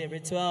jersey number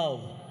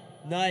 12,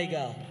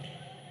 Naiga.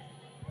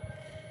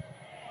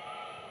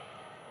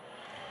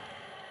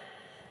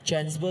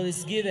 Chance ball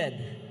is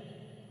given.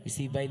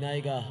 Received by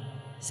Naiga.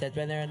 Set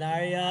by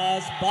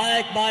Naranarias.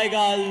 Spike by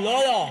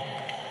Galolo.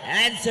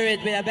 Answer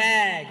it with a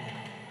bang.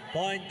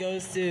 Point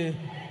goes to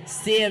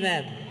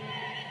CMM.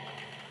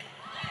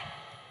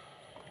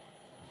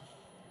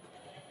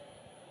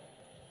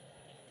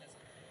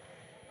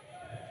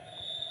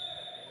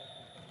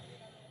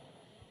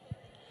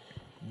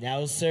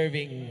 Now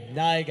serving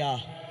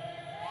Naiga.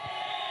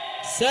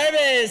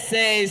 Service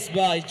saves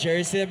by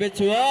jersey number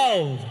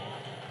 12.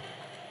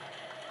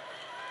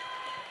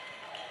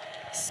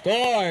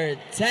 Score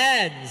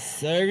 10,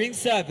 serving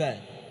 7.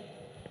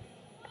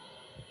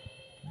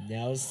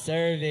 Now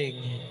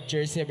serving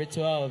jersey number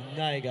 12,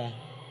 Naiga.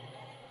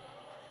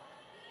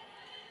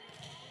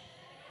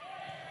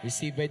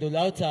 Received by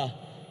Dulauta.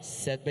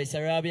 Set by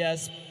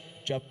Sarabias.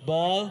 Drop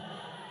ball.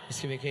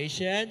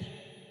 Miscommunication.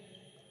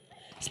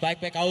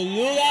 Spike back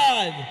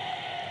Kahulugan.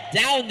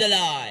 Down the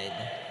line.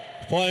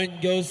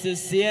 Point goes to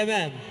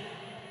CMM.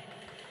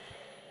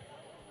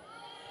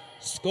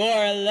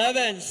 Score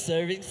 11,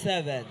 serving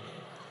 7.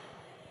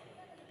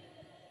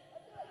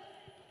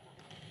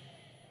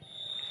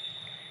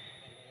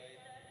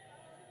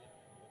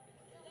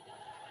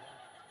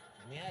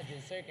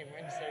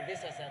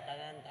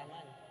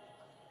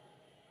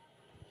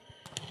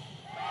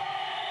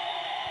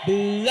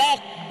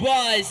 Blocked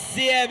by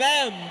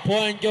CMM.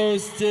 Point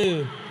goes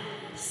to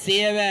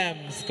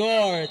CMM.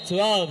 Score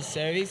 12,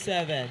 serving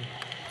 7.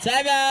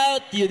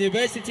 Timeout,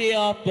 University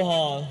of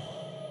Bohol.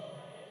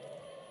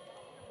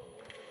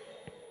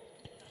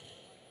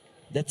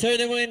 The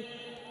tournament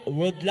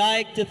would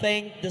like to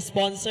thank the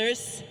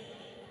sponsors.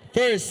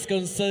 First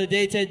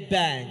Consolidated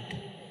Bank,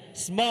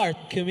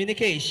 Smart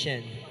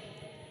Communication.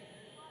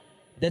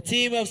 The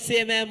team of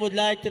CMM would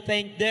like to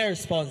thank their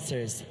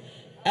sponsors.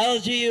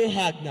 LGU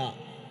Hagna.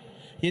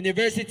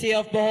 University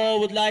of Bohol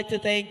would like to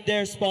thank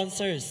their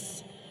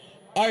sponsors.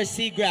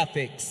 RC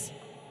Graphics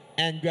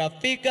and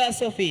Grafica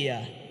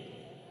Sofia.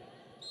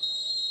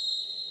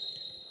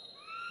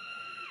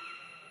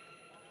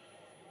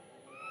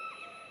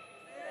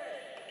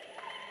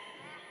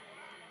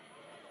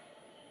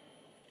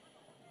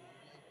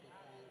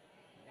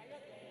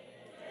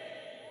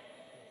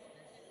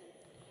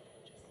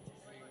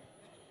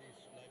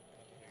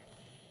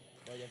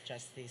 Board of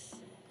Trustees.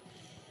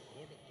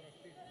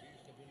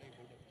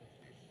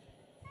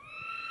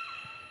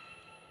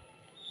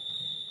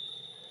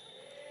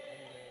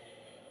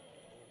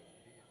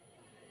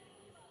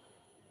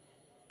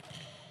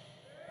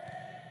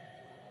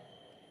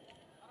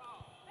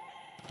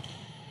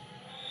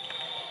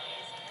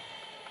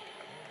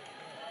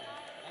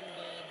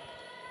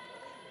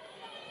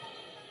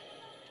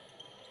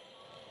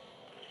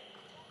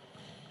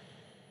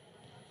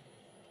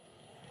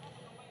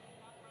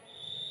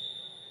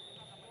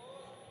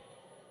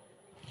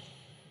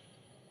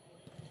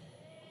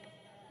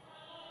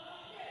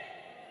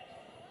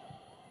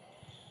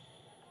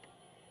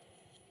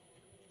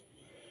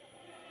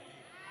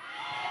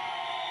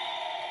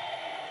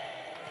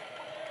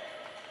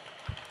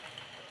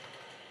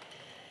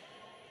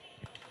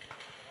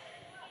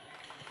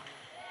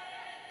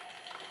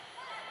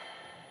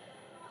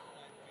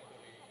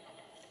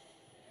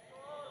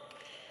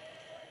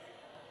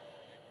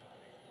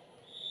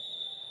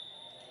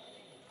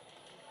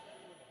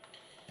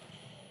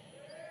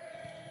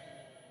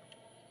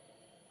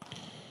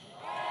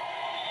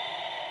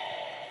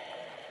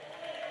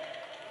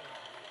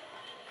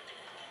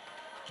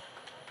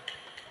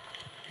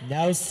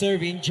 Now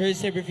serving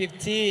jersey number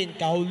 15,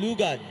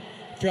 Kahulugan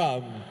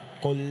from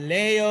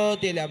Colegio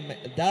de la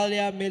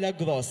Medalla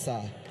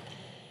Milagrosa.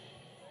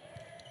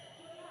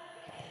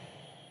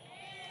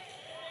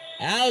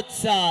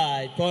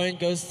 Outside, point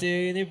goes to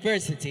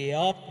University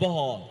of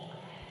Bohol.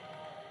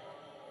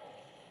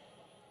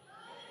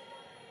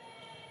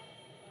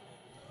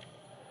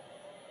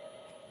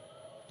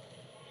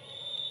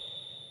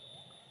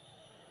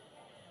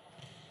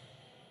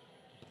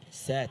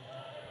 Set.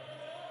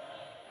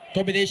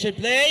 Combination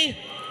play.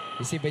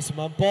 Received by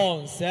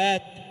Sumampong.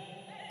 Set.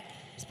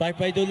 Spike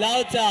by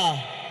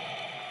Dulauta.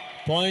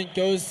 Point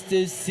goes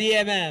to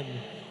CMM.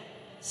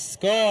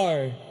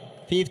 Score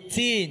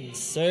 15,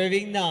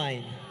 serving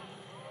 9.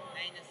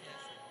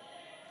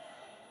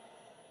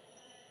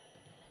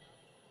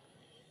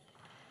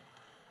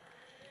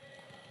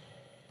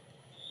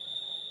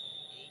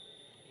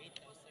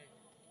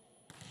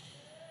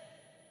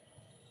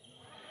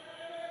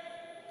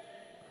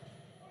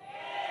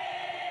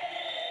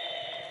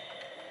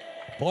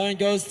 Point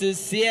goes to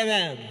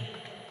CMM.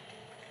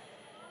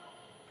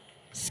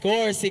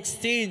 Score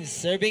 16,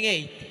 serving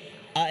 8.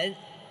 An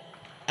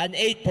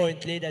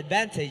 8-point lead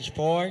advantage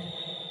for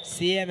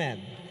CMM.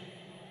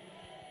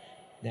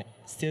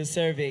 Still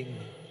serving.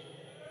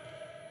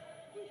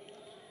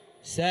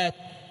 Set.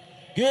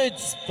 Good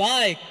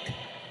spike.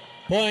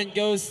 Point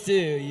goes to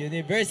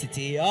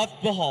University of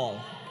Bohol.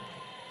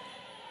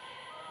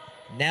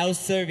 Now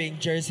serving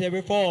jersey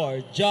number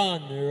 4,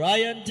 John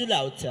Ryan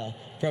Dulauta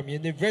from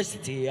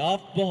University of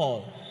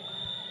Bohol.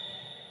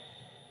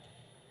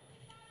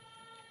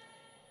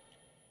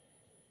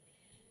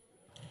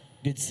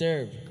 Good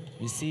serve.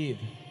 Receive.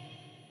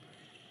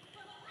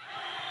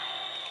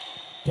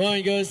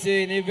 Point goes to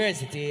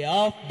University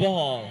of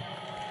Bohol.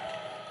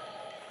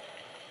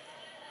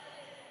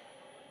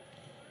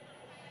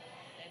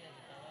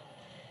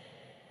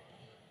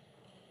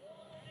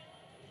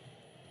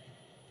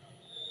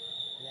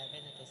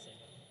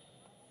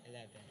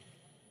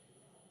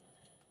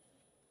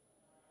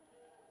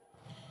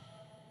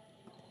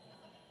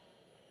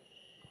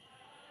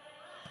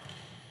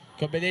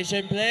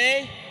 Combination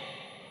play.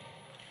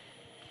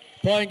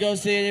 Point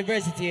goes to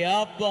University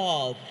of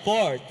Bohol.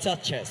 4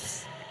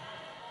 touches.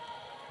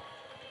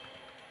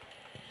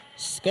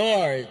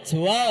 Score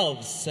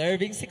 12,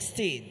 serving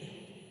 16.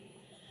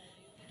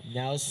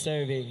 Now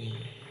serving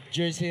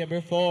Jersey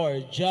number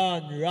 4,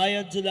 John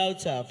Ryan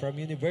Dulauta from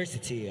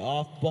University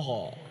of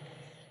Bohol.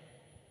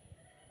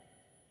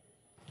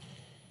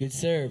 Good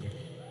serve.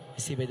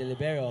 Received by the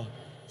libero.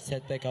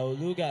 Set by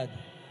Kaulugan.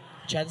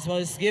 Chance ball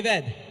is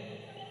given.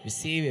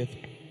 Receive.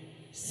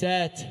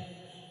 Set.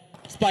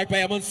 Spike by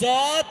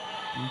Amonsot.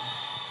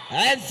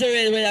 Answer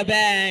it with a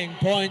bang.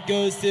 Point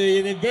goes to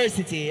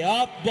University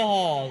of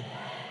Bohol.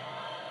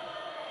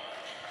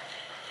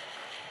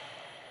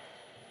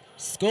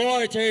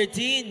 Score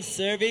 13,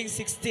 serving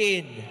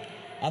 16.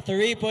 A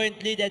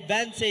 3-point lead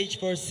advantage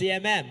for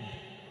CMM.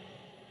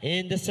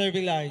 In the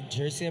serving line,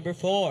 jersey number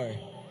 4.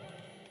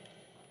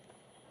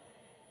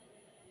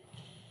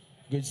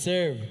 Good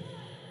serve.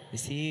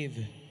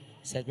 Receive.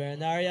 Set by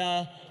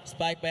Anaria.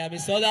 Spike by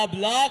Amisola.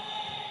 Block.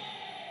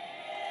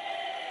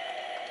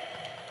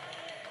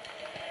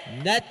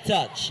 Net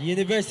touch.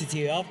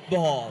 University of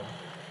Bohol.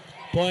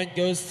 Point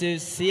goes to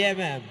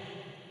CMM.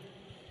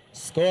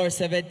 Score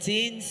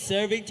 17,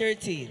 serving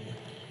 13.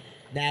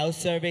 Now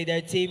serving their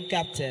team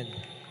captain,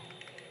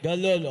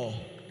 Galolo.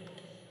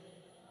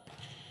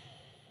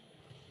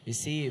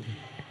 Receive.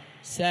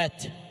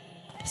 Set.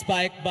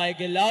 Spike by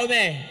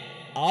Guillaume.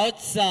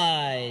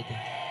 Outside.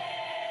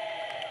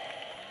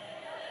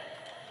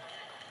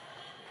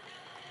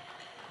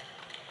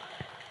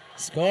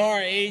 Score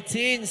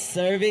 18,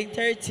 serving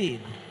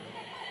 13.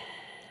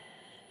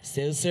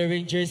 Still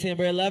serving jersey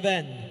number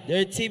 11,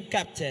 their team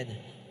captain,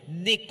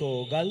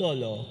 Nico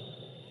Galolo.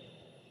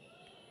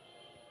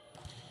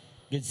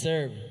 Good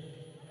serve.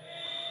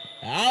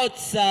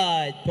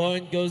 Outside.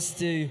 Point goes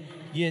to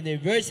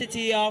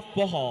University of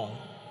Bohol.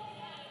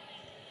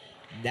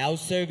 Now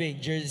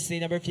serving jersey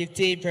number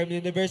 15 from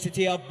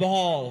University of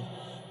Bohol,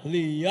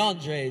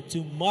 Leandre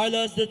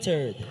Tumarlos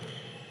III.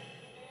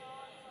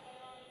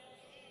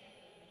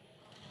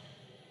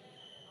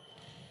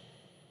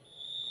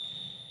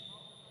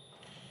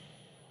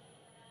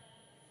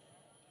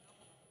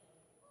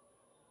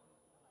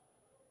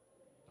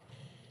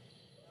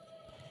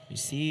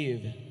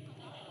 Receive.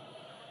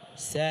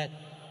 Set.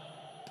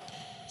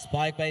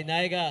 Spike by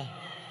Naiga.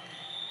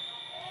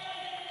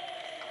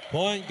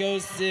 Point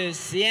goes to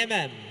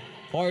CMM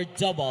for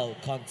double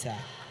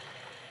contact.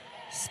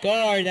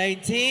 Score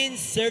 19,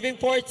 serving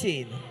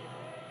 14.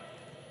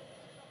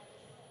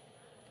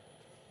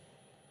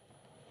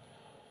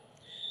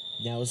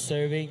 Now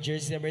serving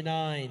jersey number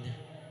 9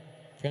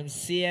 from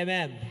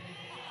CMM.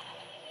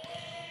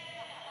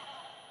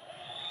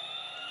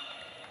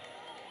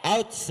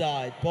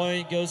 Outside,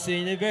 point goes to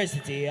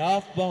University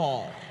of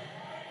Bohol.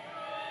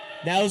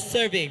 Now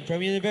serving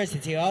from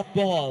University of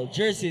Bohol,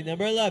 jersey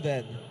number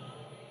 11,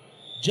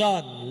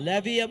 John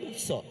Levy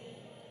Amunso.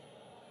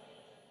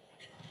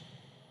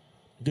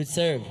 Good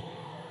serve.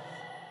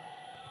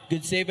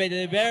 Good save by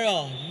the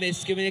libero.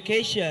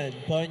 Miscommunication.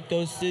 Point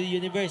goes to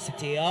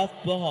University of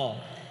Bohol.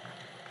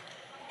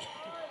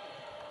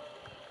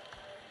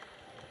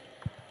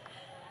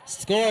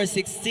 Score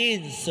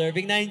 16,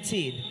 serving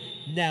 19.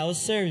 Now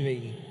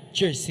serving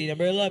jersey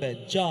number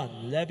 11,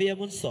 John Levy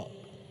Amunso.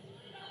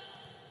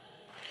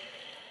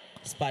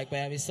 Spike by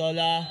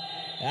Amisola.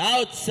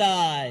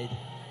 Outside.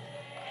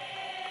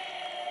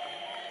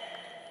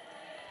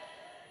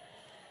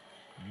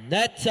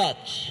 Net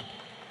touch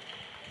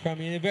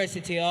from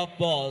University of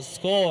Bohol.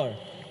 Score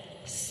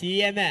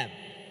CMM.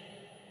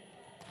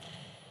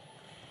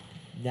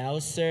 Now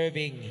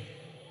serving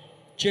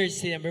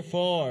jersey number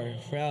 4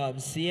 from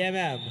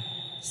CMM,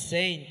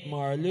 Saint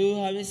Marlu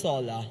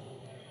Amisola.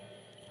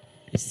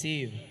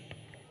 Receive.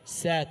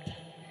 Set.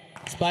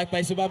 Spike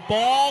by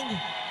Subampong.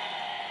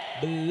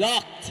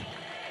 Blocked.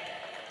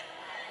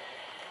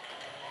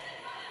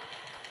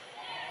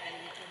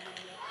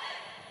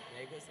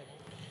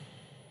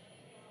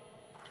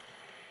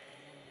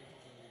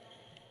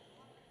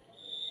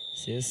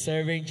 Still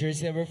serving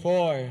jersey number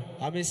 4,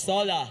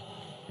 Amisola.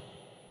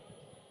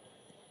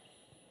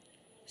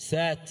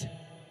 Set.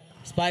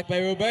 Spike by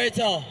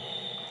Roberto.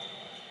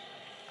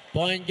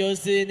 Point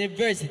goes to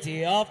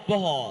University of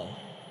Bohol.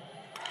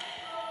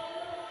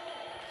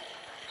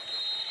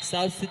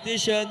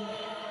 Substitution.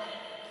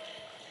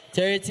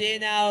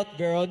 13 out,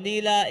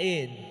 Veronila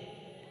in.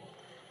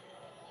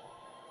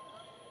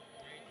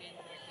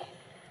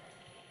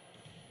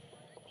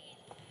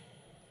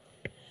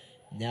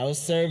 Now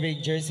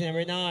serving jersey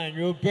number 9,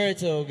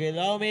 Roberto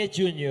Guillaume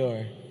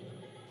Jr.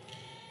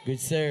 Good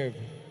serve.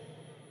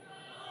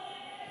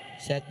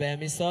 Set by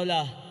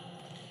Amisola.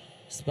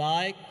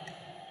 Spike.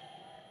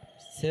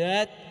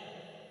 Set.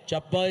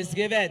 Chop ball is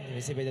given.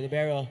 Received by the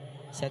libero.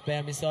 Set by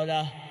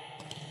Amisola.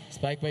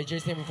 Spike by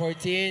jersey number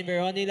 14,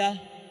 Veronila.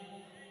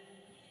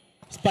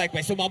 Spike by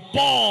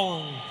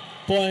Sumampong.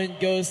 Point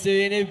goes to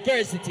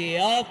University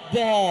of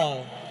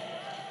Bohol.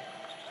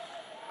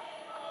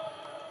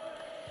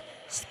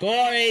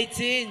 Score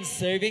 18,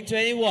 serving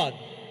 21.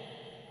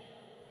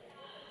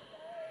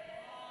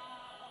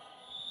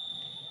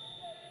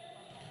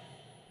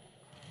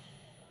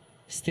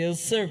 Still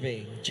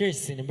serving,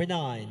 jersey number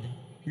 9,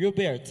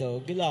 Roberto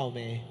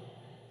Guillaume.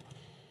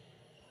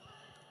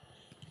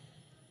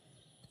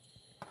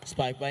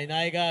 Spike by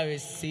Naiga,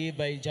 received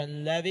by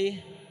John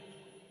Levy.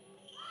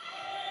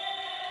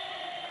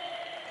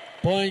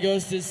 Point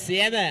goes to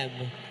CMM.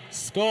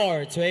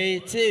 Score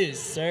 22,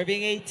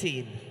 serving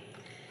 18.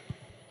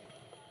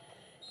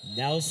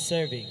 Now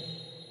serving.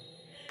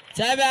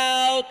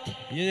 Timeout,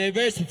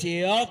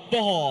 University of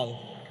Bohol.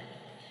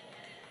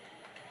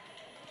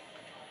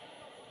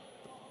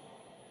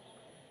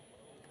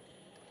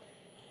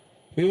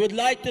 We would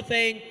like to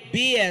thank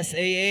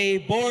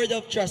BSAA Board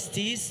of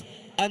Trustees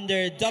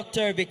under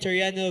Dr.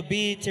 Victoriano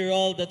B.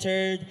 Tirol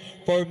III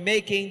for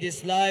making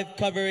this live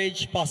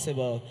coverage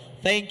possible.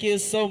 Thank you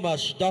so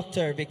much,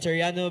 Dr.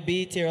 Victoriano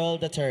B. Tirol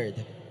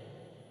III.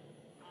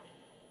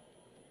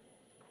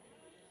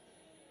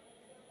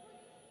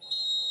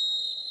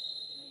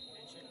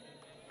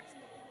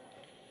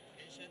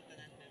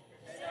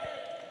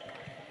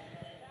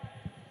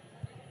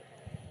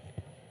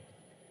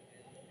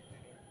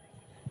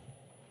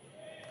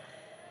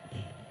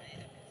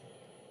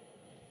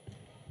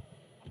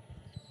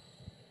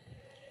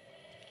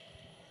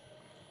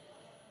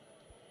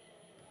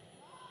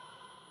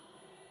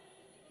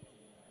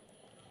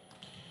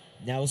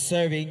 Now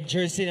serving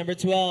jersey number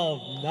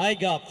 12,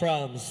 Naiga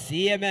from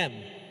CMM.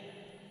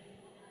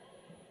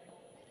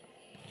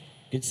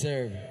 Good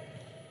serve.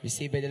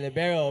 Received by the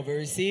libero, over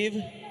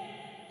receive.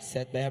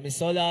 Set by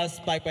Hamisola,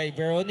 spike by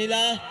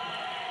Veronila.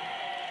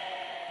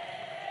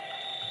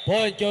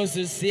 Point goes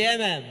to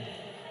CMM.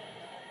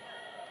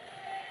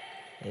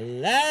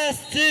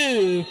 Last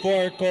two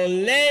for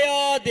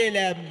Colegio de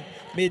la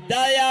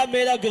Medalla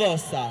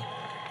Milagrosa.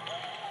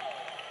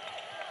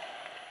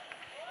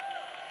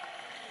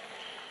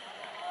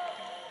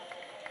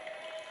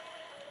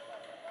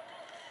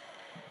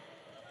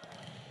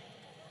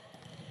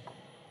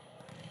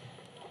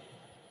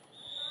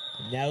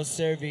 Now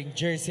serving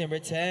jersey number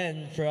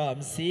 10 from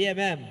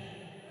CMM.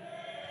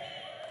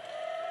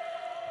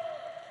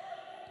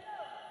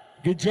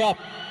 Good drop.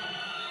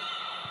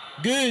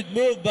 Good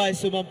move by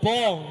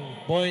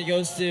Sumampong. Point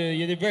goes to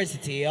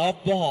University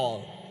of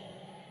Bohol.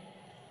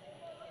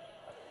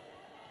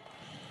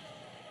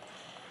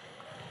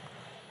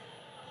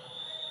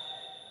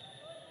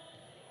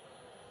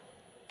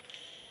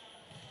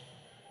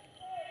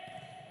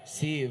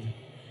 Sieve.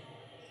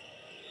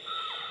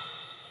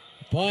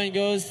 Point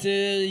goes to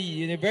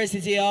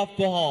University of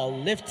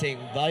Bohol, lifting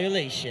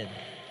violation.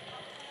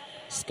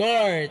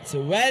 Score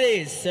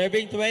 20,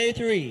 serving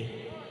 23.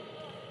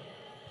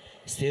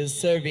 Still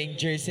serving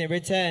jersey number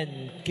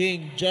 10,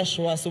 King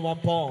Joshua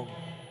Sumampong.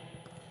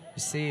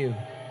 Receive.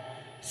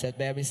 Set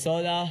by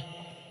Amisola.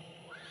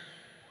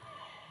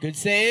 Good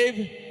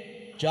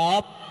save.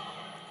 Drop.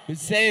 Good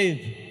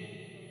save.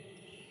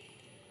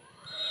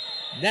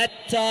 Net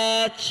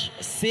touch,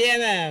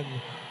 CMM.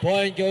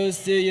 Point goes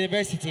to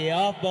University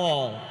of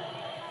Bohol.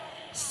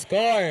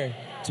 Score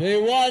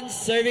 21,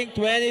 serving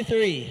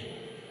 23.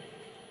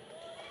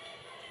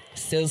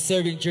 Still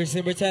serving jersey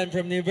number 10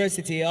 from the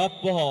University of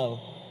Bohol.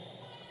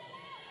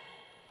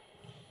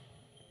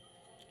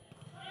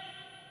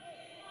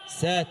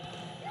 Set.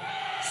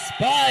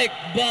 Spike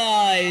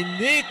by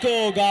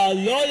Nico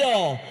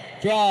Galolo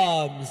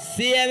from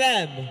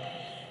CMM.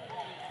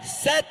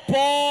 Set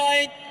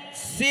point,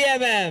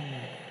 CMM.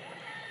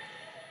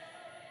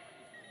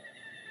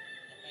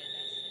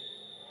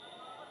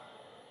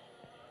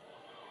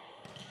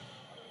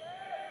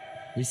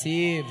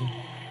 Receive.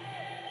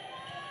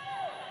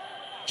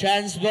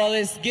 Chance ball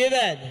is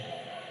given.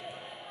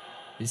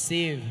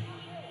 Receive.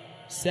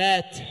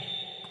 Set.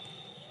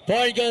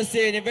 Point goes to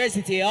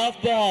University of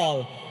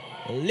Bohol.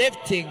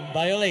 Lifting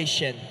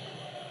violation.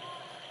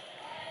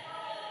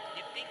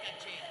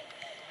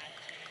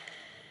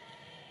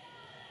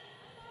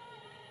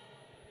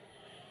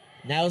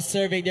 Now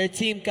serving their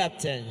team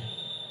captain,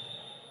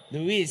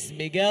 Luis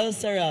Miguel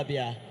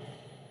Sarabia.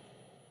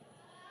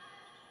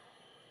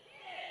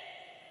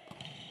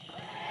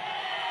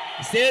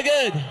 Still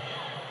good.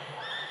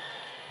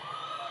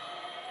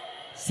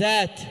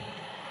 Set.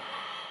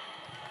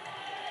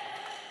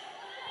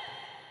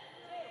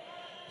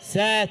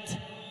 Set.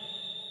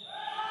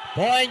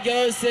 Point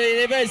goes to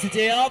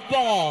University of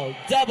Bohol.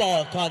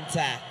 Double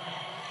contact.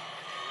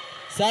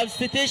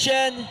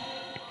 Substitution.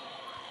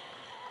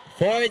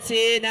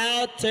 14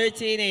 out,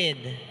 13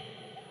 in.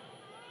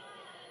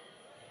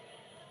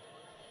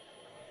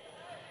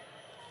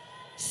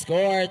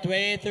 Score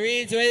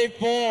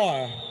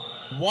 23-24.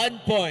 1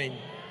 point.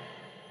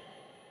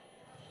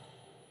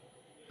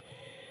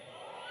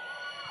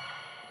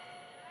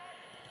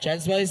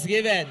 Chance ball is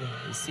given.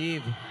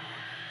 Receive.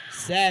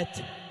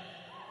 Set.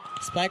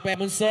 Spike by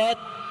Munsot.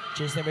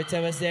 Jersey number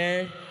 10 was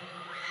there.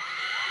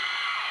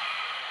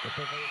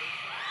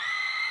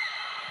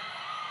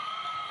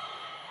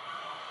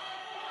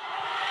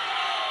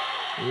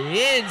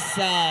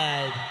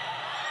 Inside.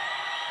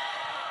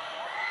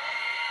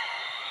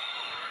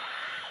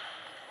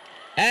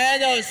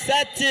 And a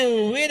set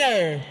to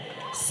winner,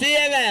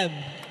 CMM.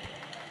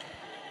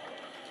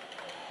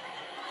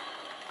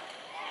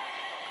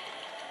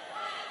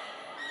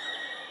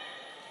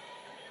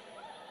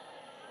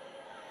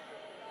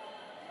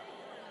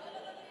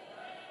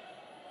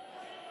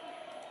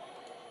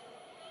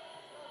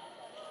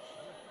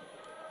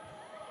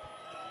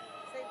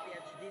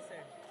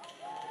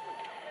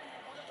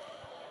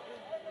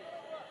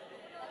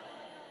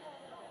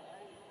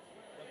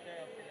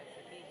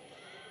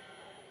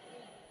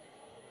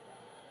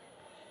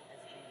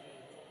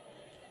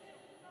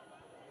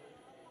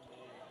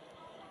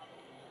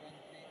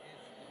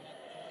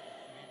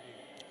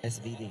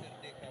 SVD.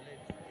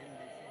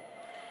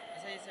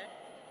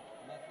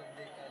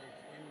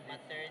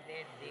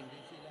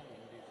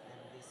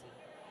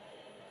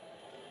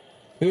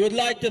 We would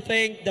like to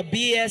thank the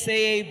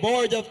BSAA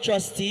Board of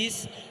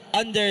Trustees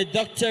under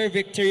Dr.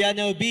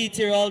 Victoriano B.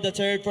 Tirol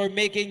III for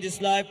making this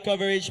live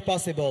coverage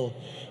possible.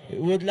 We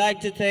would like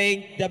to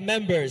thank the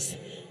members,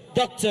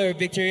 Dr.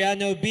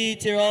 Victoriano B.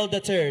 Tirol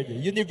III,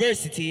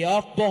 University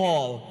of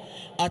Bohol,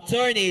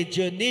 Attorney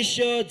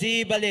Dionisio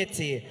D.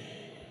 Baletti,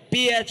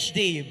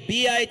 PhD,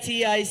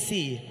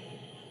 BITIC,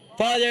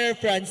 Father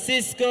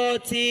Francisco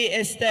T.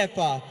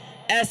 Estefa,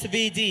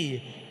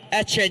 SVD,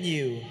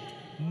 HNU,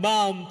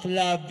 Ma'am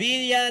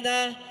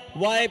Flaviana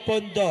Y.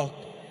 Pondok,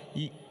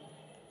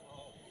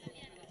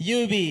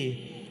 UB,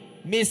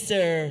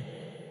 Mr.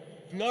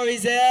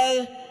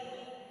 Florizel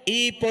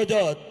E.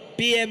 Podot,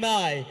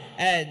 PMI,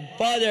 and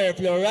Father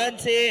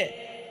Florante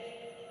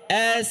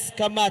S.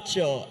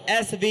 Camacho,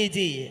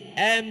 SVD,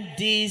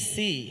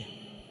 MDC.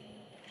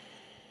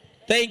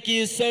 Thank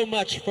you so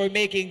much for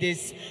making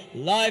this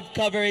live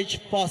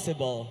coverage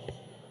possible.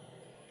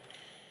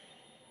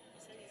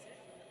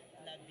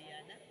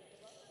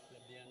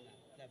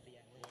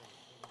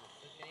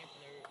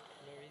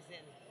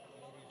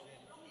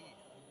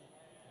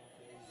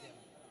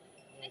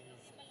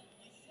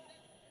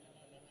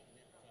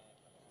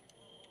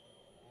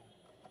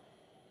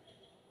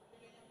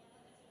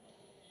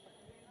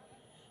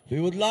 We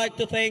would like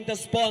to thank the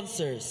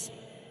sponsors.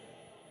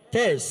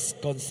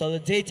 First,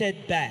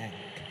 Consolidated Bank,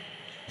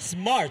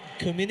 Smart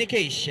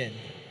Communication.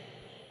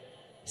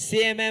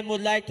 CMM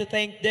would like to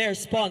thank their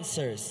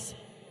sponsors.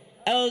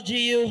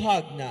 LGU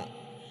Hagna.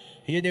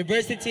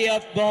 University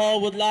of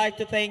Bohol would like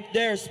to thank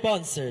their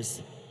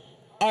sponsors.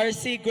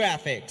 RC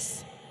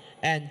Graphics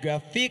and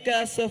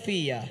Grafica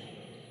Sofia.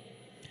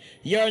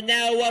 You're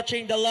now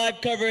watching the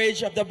live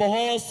coverage of the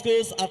Bohol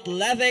Schools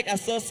Athletic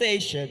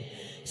Association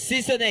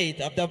Season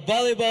 8 of the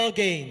Volleyball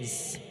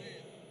Games.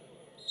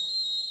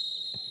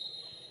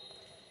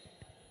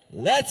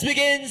 Let's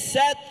begin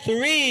set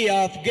 3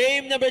 of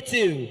game number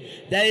 2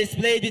 that is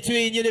played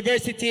between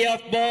University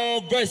of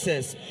Bohol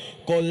versus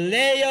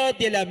Colegio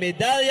de la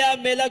Medalla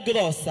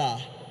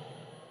Milagrosa.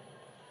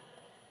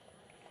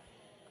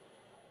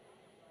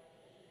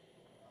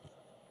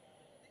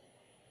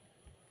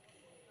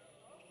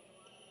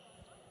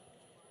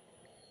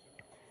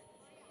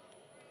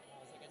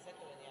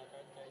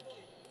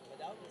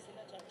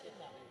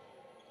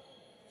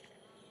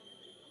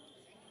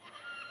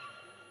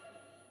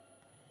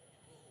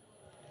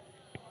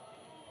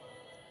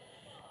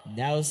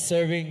 Now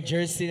serving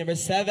jersey number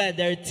 7,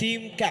 their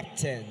team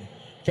captain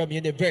from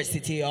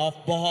University of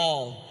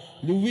Bohol,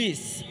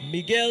 Luis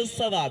Miguel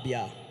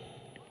Sarabia.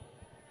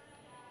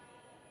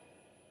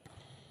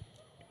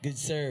 Good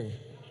serve.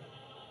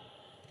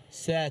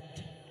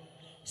 Set.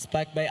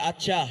 Spike by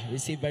Acha,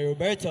 received by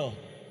Roberto.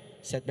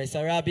 Set by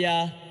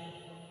Sarabia.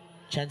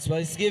 Chance ball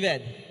is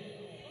given.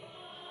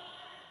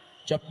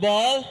 Drop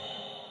ball.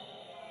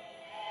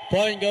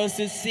 Point goes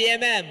to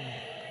CMM.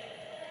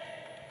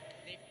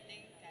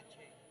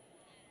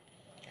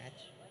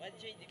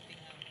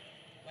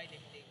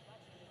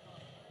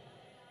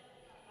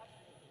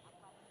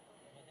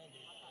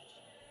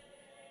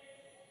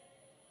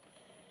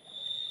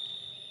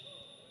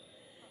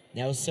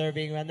 Now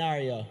serving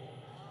Ranario.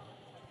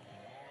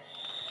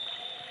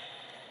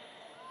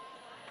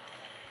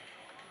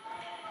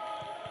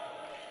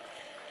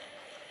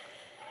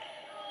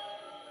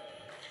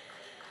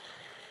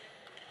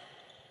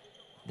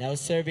 Now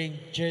serving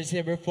jersey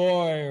number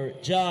 4,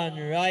 John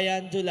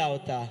Ryan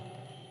Dulauta.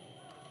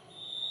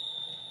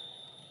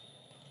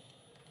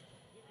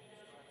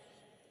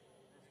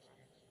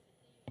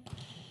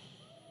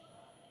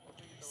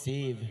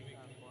 Receive.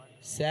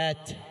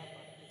 Set.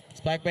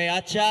 Spike by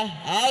Acha,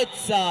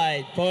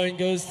 outside. Point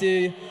goes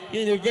to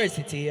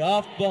University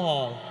of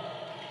Bohol.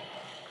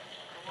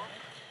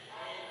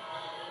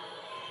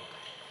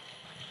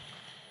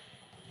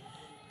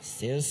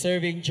 Still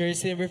serving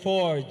jersey number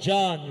 4,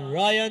 John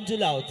Ryan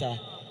Dulauta.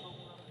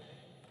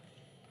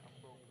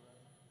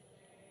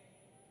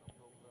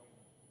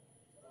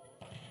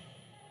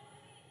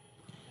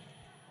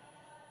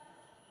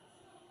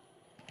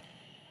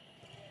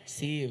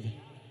 Steve.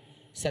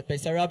 Set by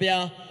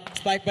Sarabia.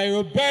 Spike by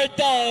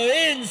Roberto,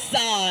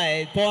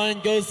 inside.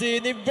 Point goes to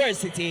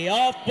University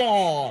of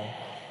Bohol.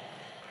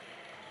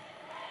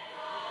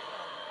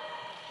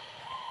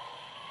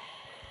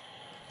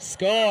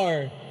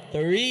 Score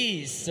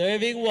 3,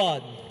 serving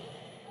 1.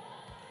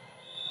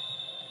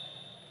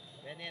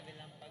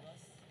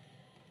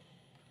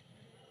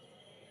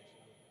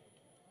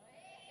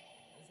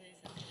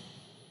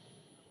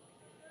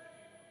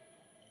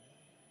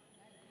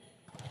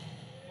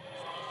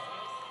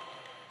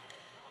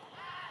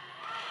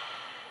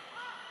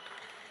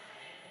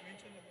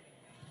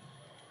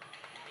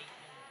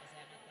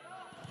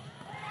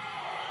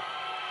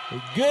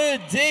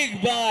 Good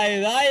dig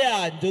by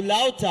Ryan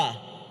Dulauta.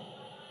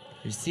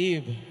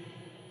 Receive.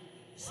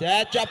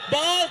 Set, drop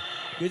ball.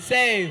 Good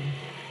save.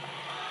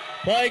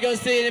 Point goes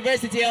to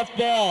University of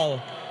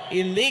Bohol.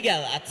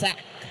 Illegal attack.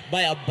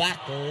 by a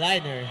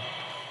backliner.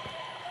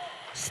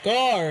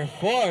 Score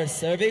 4,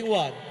 serving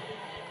 1.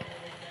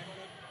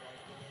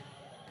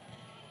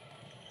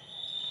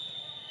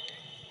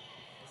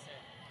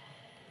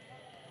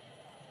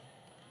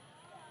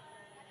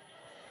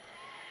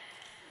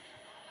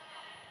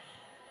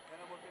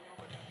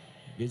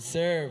 Good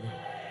serve.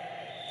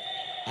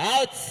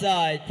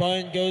 Outside,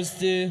 point goes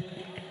to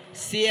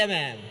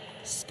CMM.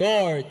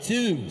 Score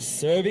 2,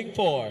 serving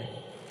 4.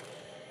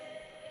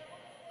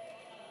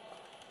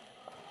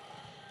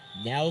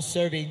 Now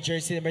serving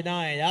jersey number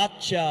 9,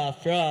 Acha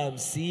from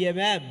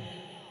CMM.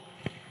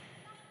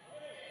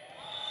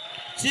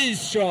 Too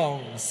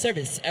strong.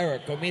 Service error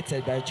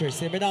committed by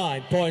jersey number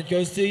 9. Point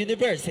goes to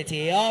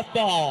University of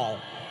Bohol.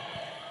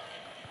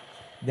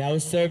 Now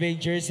serving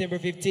jersey number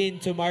 15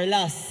 to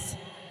Marlas.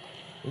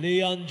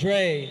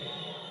 Leandre.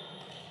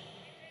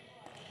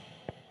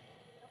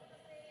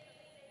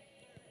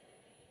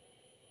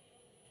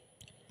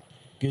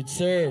 Good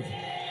serve.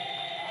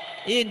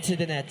 Into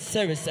the net.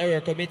 Service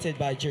error committed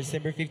by jersey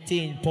number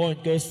 15.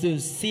 Point goes to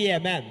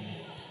CMM.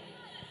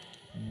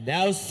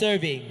 Now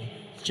serving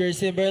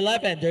jersey number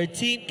 11, their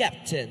team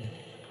captain,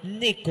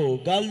 Nico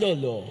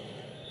Galolo.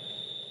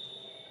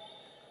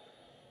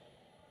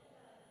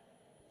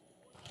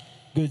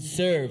 Good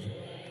serve.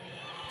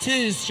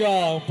 Too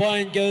strong.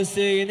 Point goes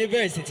to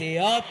University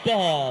of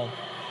Bohol.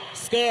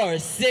 Score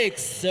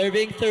 6,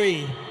 serving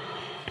 3.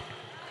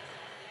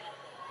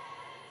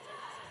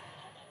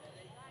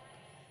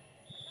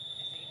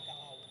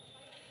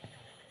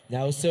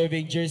 Now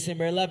serving jersey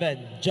number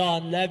 11,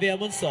 John Levy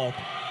Amunsot.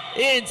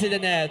 Into the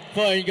net.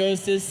 Point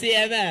goes to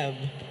CMM.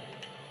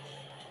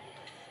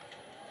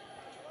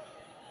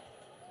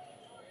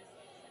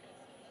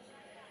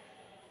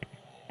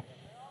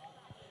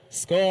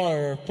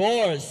 Score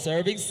 4,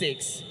 serving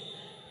 6.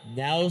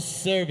 Now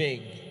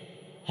serving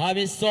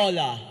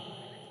Hamisola.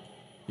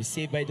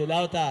 Received by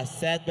Dulauta.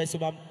 Set by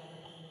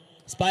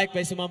Spike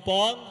by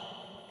Sumampong.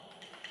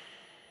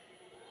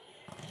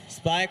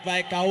 Spike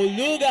by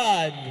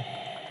Kahulugan.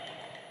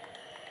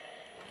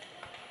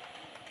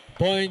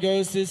 Point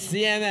goes to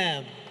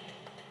CMM.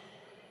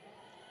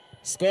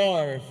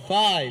 Score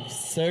 5,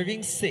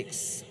 serving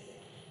 6.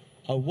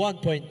 A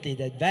 1-point lead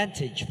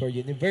advantage for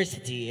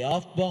University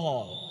of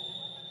Bohol.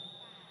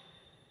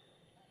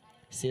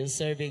 Still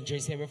serving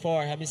jersey number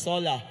 4,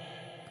 Hamisola.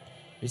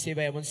 Received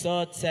by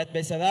Amunsot, set by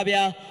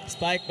Sarabia.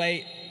 Spike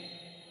by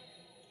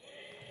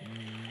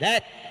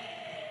net.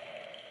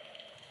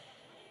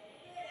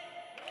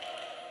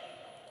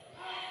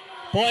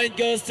 Point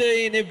goes to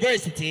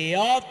University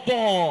of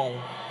Bohol.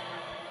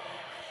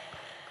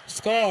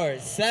 Score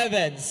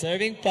 7,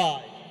 serving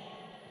 5.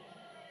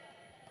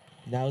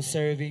 Now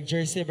serving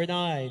jersey number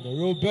 9,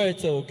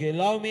 Roberto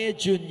Guilaume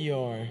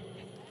Jr.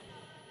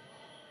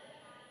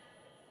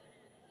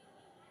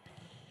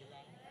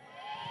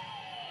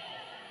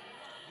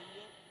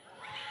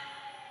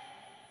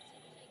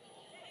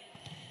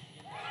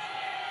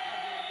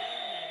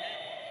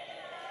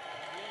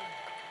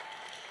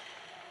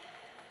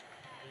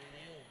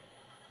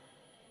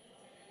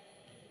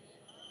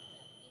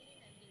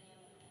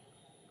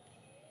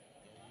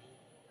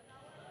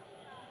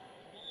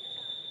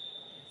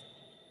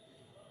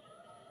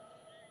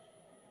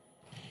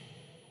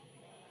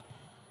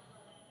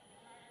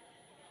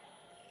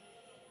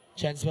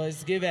 Chance ball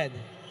is given.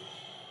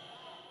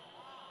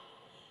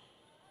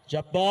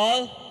 Drop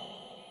ball.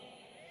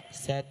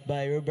 Set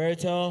by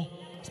Roberto.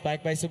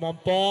 Spike by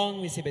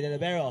Sumampong. Received by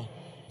Delabero.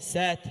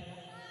 Set.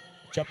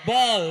 Drop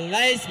ball.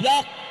 Nice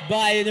block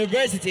by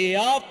University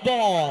of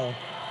Bohol.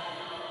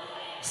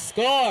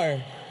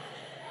 Score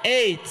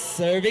 8,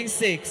 serving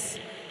 6.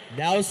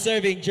 Now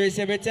serving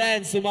jersey number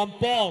 10,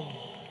 Sumampong.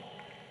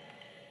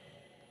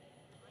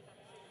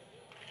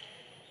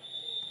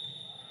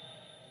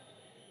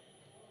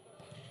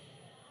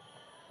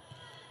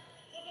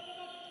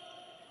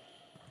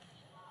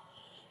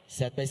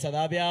 Set by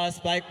Sarabia,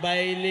 spike by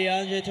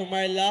Leandre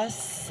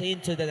Tomarlas,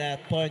 into the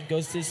net. Point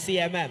goes to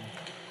CMM.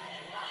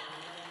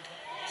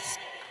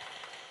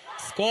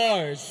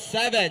 Score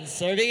 7,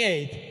 serving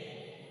 8.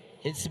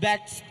 It's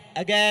back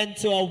again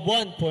to a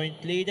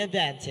 1-point lead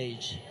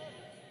advantage.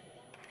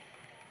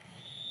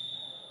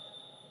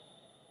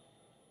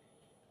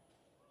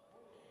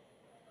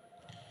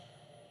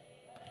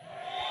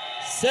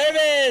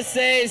 Service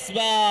ace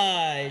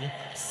by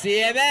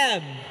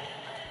CMM.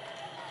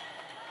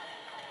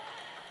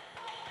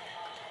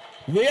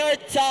 We are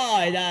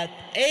tied at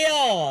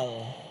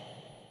all.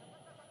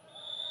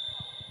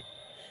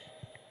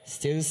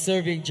 Still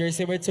serving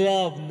jersey number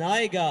 12,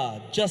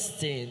 Naiga,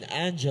 Justin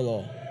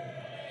Angelo.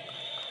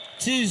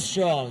 Too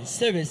strong.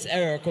 Service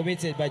error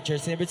committed by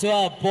jersey number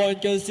 12.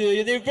 Point goes to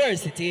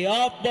University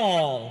of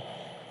Bohol.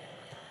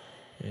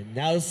 And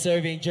now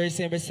serving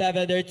jersey number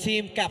 7, their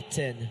team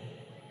captain,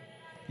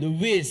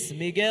 Luis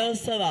Miguel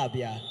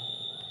Sarabia.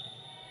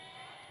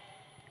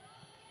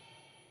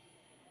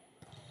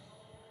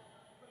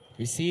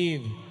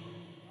 Receive.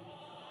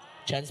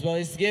 Chance ball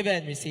is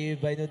given.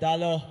 Received by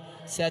Nodalo.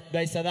 Set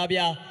by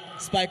Sarabia.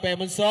 Spike by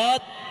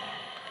Monsot.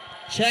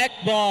 Check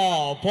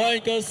ball.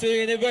 Point goes to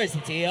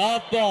University.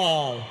 Off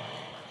ball.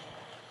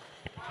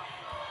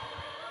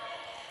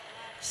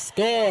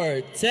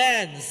 Score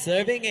 10,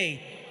 serving 8.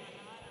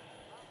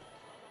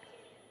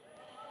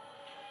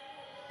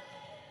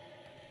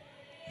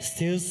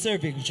 Still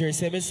serving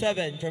jersey number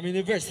 7 from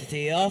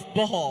University of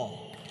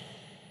Bohol.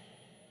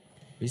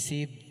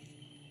 Receive,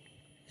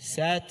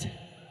 set,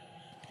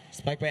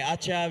 spike by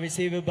Acha,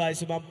 received by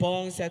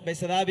Sumampong, set by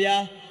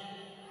Sarabia.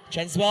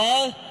 Chance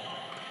ball,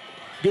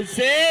 good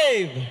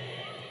save.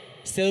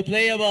 Still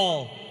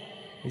playable.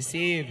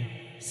 Receive,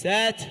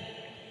 set,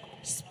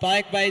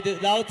 spike by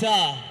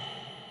Lauta.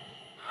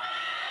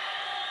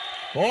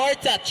 4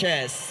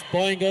 touches.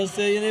 Point goes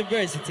to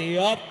University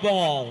of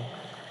Bohol.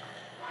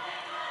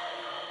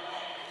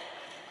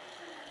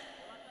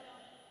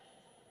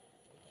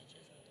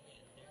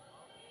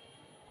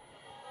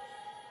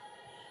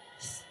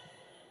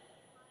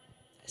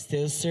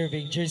 Still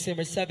serving jersey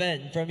number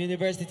 7 from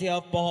University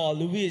of Bohol,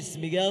 Luis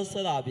Miguel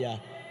Sarabia.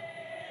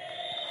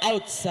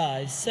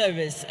 Outside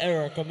service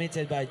error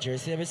committed by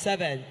jersey number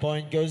 7.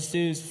 Point goes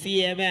to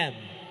CMM.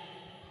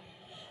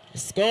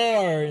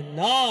 Score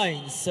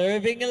 9,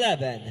 serving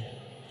 11.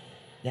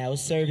 Now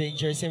serving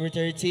jersey number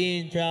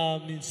 13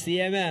 from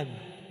CMM.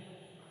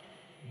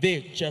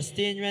 Vic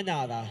Justin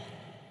Renata.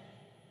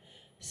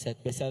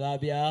 Set by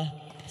Sarabia.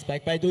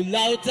 Spike by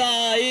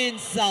Dulauta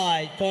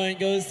inside. Point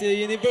goes to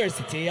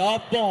University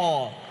of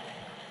Bohol.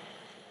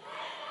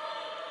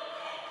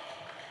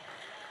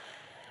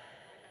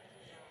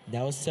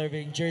 Now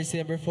serving jersey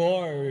number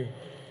 4,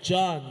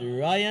 John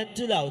Ryan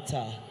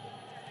Dulauta.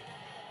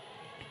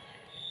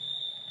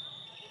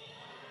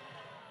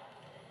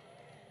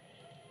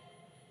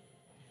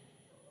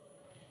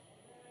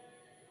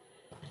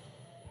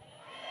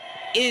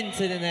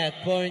 Into the net.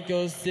 Point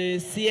goes to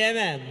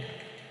CMM.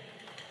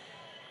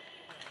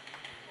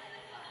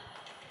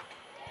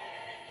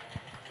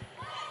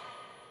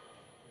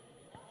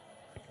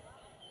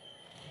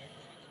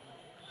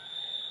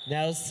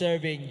 Now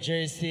serving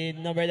jersey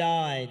number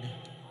 9,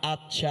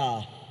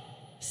 Acha,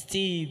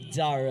 Steve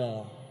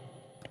Darrell.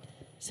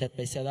 Set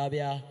by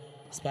Sarabia,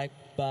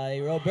 spiked by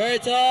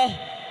Roberto.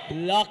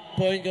 Block,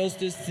 point goes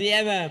to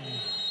CMM.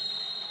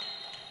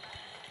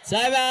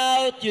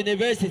 Timeout,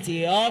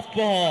 University of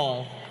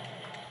Bohol.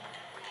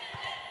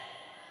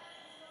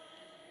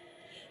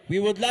 We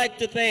would like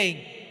to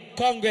thank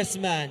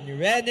Congressman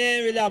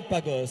Rene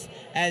Relampagos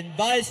and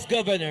Vice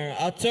Governor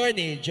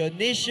Attorney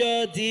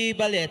Dionisio D.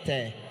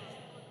 Balete.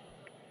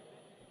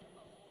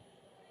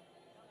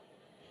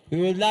 We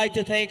would like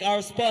to thank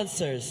our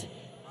sponsors.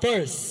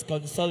 First,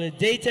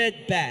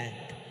 Consolidated Bank,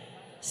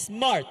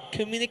 Smart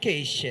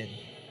Communication.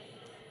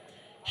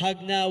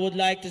 Hagna would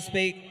like to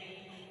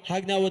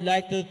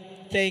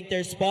thank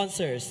their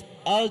sponsors.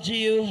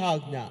 LGU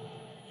Hagna.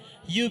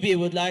 UB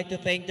would like to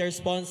thank their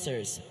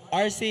sponsors.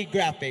 RC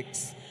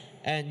Graphics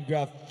and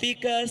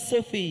Grafica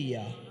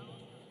Sofia.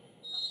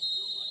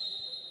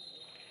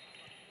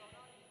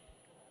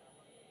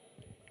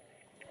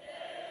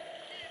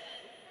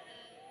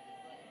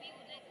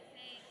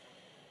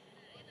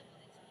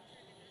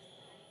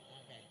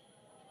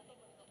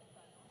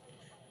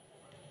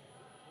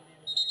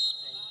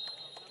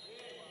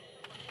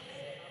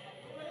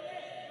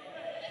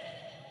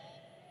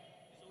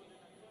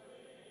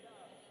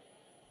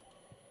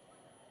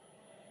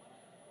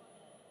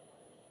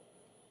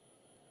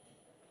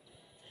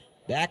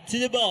 Back to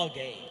the ball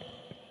game.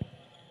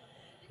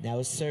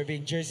 Now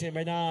serving jersey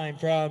number 9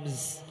 from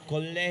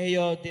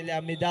Colegio de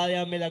la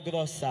Medalla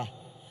Milagrosa,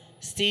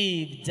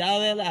 Steve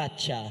Darrell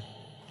Acha.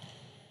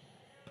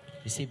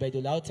 Received by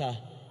Dulauta.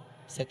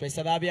 Set by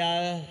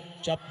Sarabia.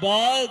 Chop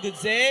ball. Good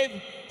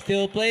save.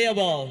 Still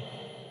playable.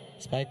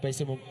 Spike by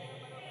Sumum.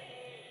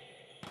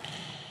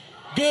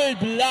 Good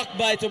block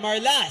by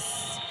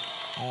Tomarlas.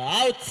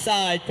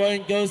 Outside.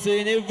 Point goes to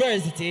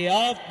University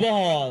of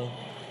Bohol.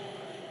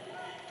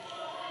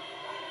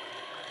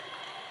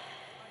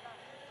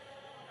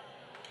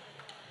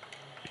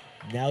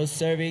 Now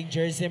serving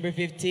jersey number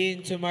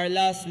 15 to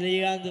Marlas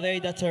Leandre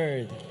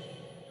III.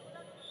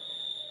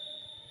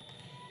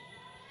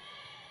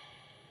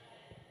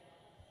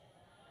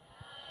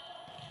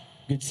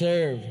 Good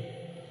serve.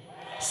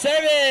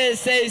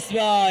 Service saved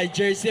by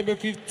jersey number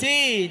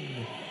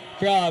 15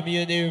 from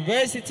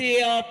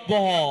University of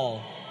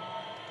Bohol.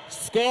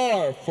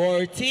 Score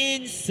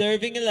 14,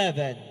 serving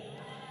 11.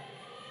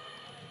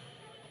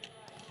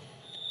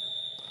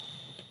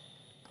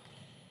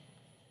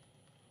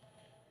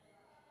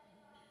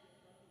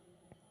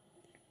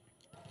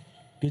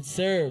 Good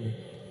serve.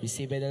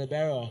 Received by the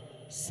libero.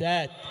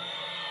 Set.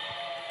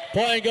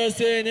 Point goes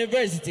to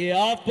University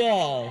of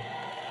Bohol.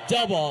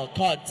 Double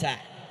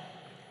contact.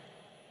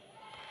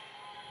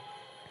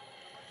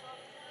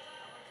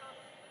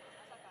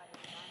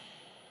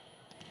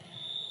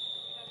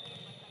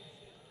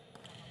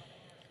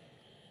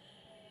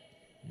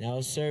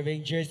 Now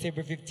serving jersey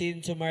number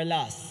 15 to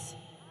Marlas.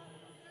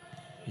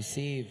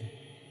 Receive.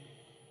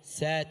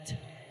 Set.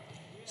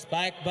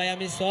 Spike by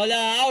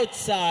Amisola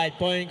outside.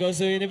 Point goes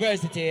to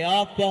University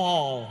of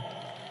Bohol.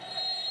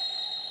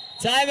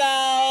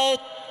 Timeout,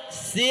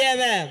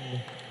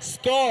 CMM.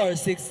 Score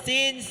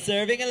 16,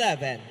 serving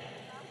 11.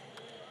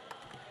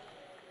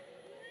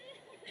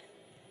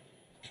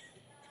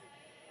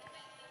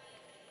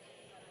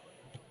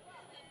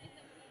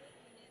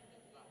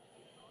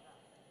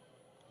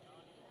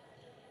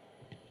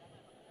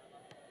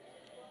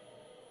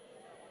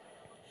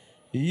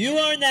 You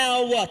are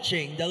now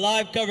watching the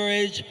live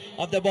coverage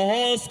of the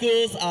Bohol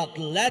Schools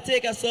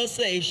Athletic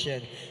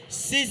Association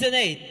Season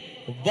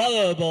 8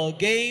 Volleyball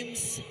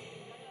Games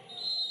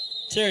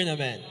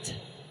Tournament.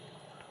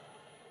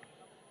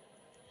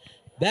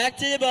 Back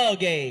to the ball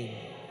game.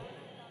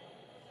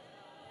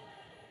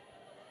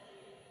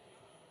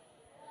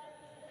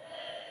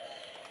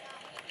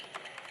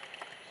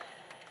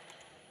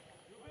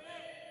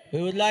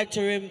 We would like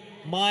to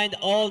remind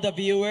all the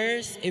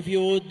viewers, if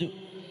you would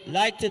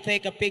like to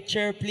take a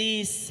picture,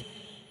 please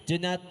do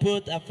not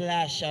put a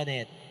flash on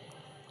it.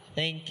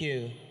 Thank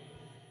you.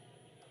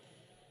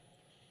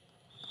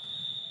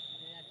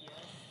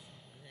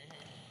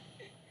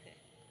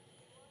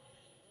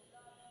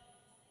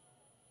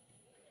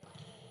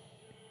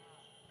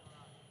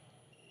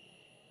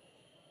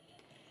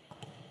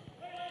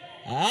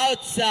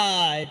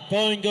 Outside,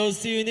 point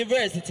goes to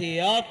University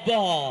of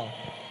Bohol.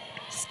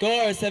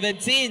 Score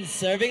 17,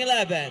 serving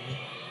 11.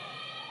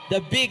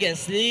 The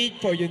biggest lead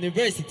for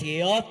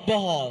University of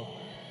Bohol.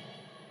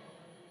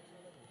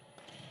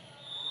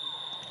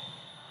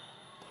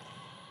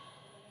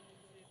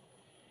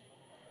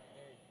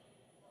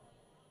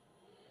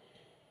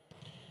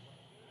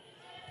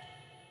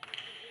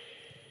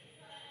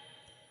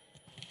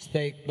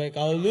 Spike by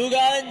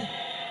Kaulugan.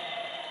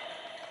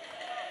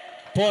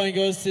 Point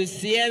goes to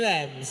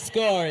CMM.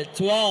 Score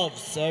 12,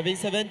 serving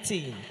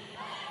 17.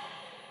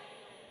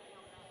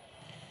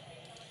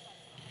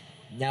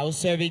 Now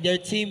serving their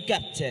team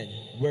captain,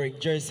 wearing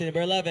jersey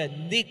number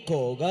 11,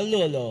 Nico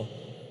Galolo.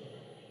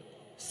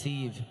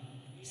 Receive.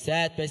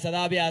 Set by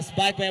Sarabia.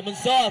 Spike by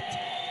Monsot.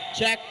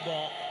 Check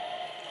ball.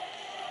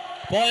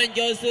 Point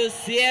goes to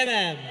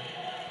CMM.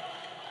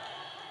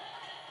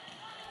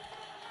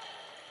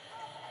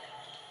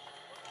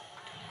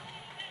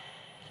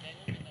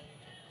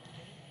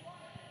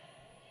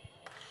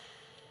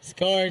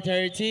 Score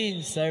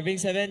 13, serving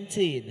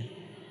 17.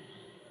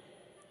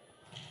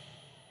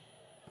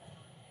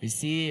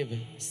 Receive.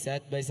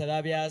 Set by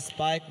Sarabia.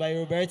 Spike by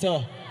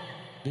Roberto.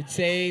 Good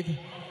save.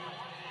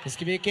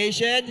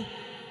 Miscommunication.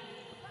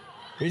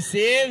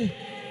 Receive.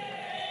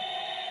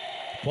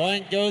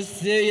 Point goes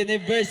to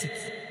University.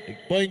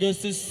 Point goes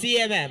to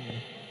CMM.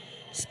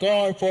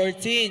 Score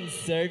 14,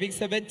 serving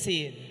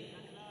 17.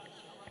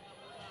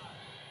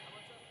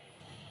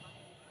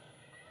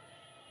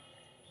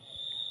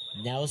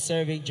 Now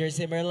serving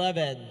jersey number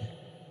 11,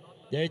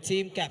 their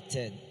team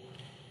captain.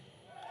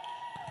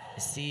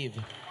 Receive.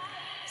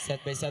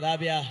 Set by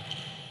Sarabia.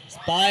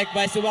 Spike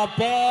by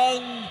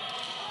Sumampong.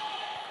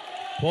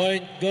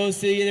 Point goes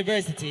to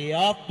University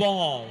of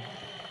Bohol.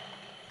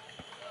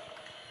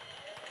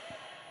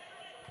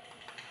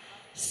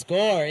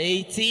 Score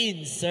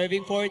 18,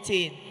 serving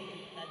 14.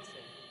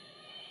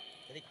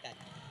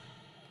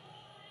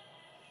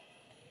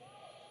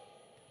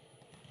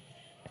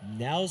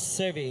 Now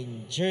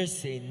serving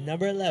jersey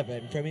number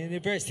 11 from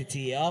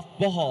University of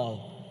Bohol,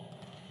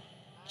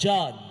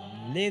 John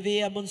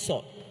Levi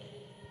Amonso.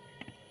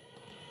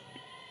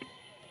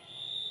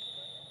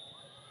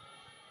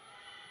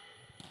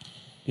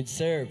 Good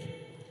serve.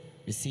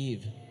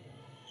 Receive.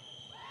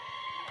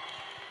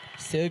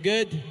 Still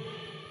good.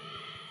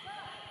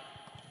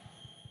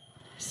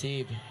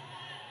 Receive.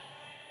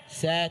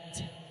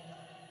 Set.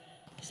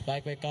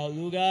 Spike by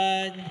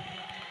Kaulugan.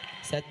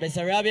 Set by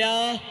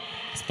Sarabia.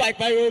 Spike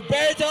by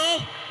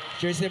Roberto.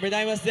 Jersey number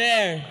 9 was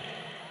there.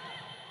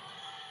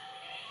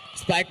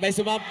 Spike by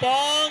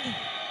Sumampong.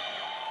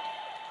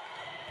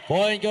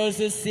 Point goes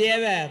to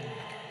CMM.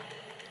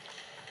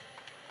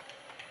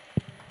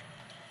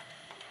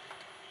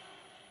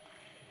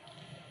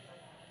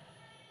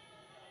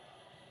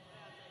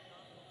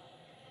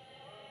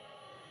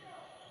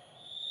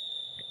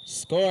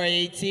 Score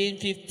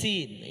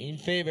 18-15 in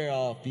favor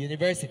of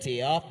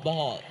University of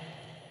Bohol.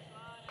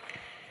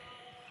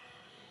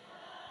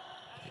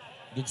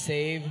 Good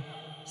save.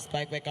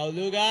 Spike by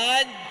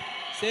Kaulugan.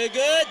 Still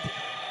good.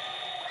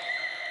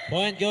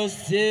 Point goes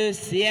to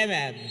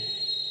CMM.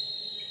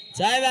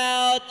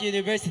 Timeout,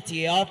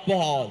 University of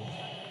Bohol.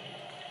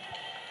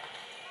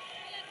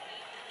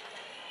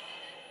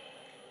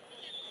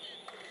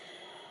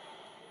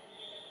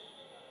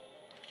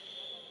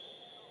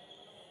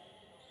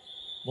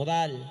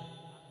 Moral.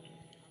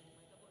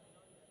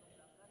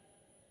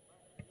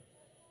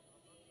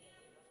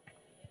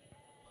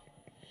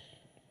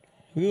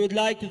 We would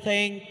like to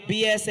thank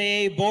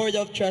BSAA Board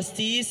of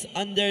Trustees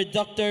under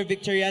Dr.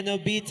 Victoriano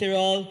B.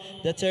 Tirol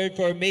III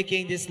for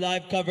making this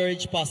live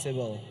coverage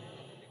possible.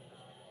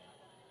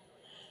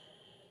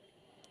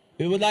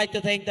 We would like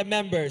to thank the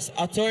members,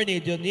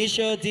 Attorney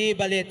Dionisio D.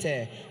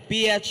 Balete,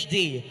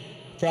 PhD,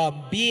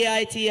 from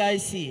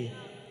BITIC,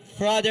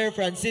 Father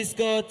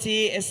Francisco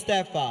T.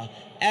 Estefa,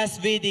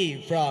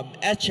 SVD from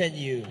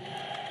HNU.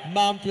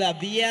 Ma'am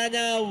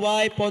Flaviana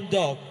Y.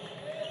 Pondok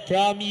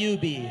from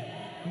UB.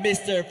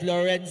 Mr.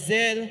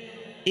 Florenzel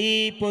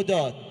E.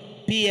 Podot,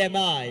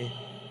 PMI.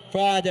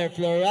 Father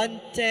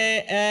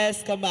Florante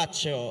S.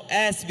 Camacho,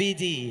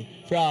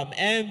 SVD from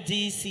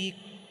MDC.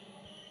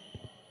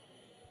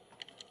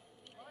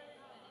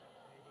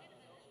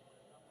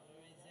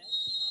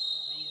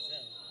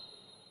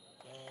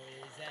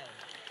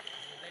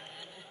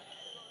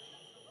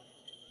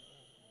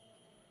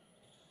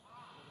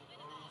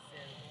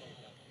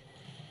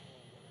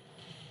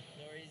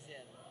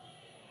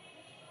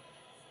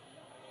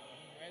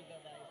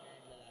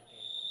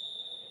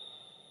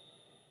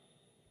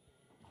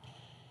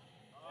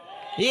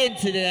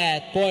 Into the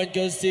net, point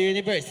goes to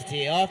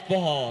University of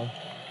Bohol.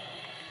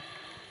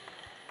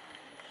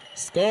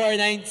 Score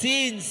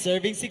 19,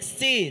 serving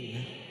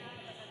 16.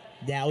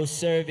 Now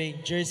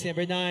serving jersey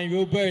number 9,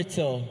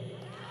 Roberto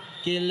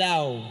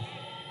Gilao.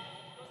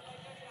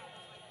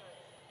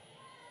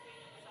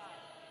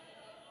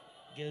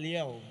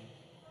 Guillaume.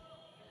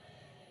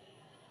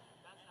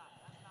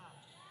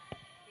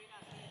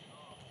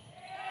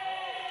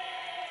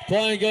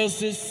 Point goes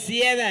to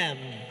CMM.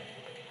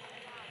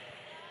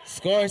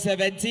 Score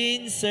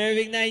 17,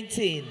 serving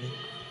 19.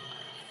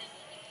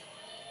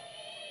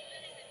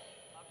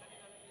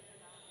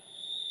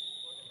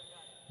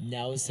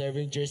 Now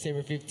serving jersey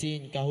number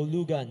 15,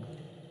 Kahulugan.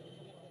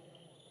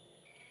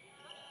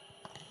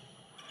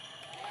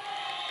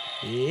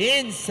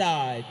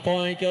 Inside,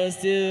 point goes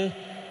to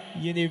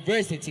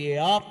University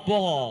of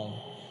Bohol.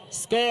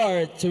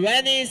 Score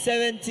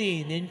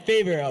 20-17 in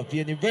favor of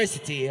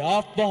University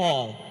of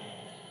Bohol.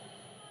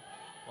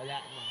 Wala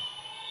na.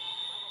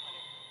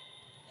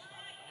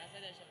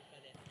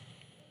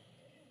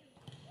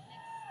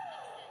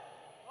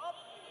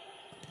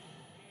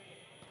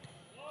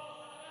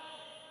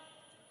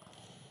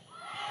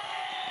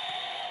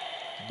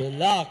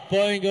 Block,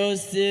 point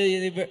goes to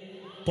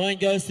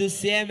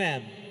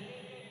CMM.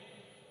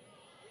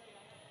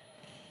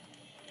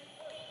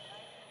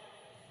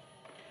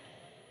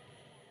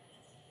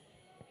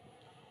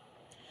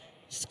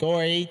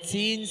 Score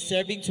 18,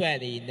 serving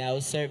 20. Now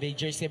serving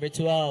jersey number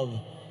 12,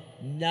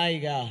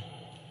 Naiga.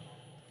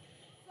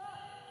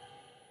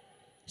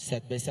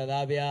 Set by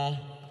Sarabia.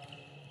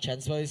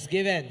 Chance ball is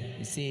given.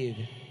 Receive.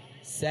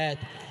 Set.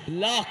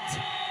 Blocked.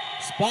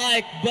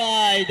 Spike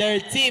by their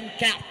team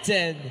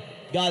captain,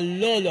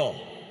 Galolo.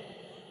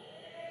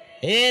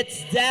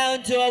 It's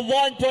down to a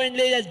 1-point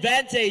lead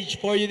advantage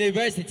for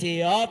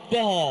University of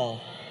Bohol.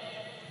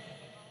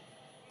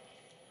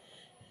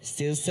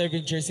 Still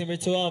serving jersey number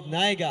 12,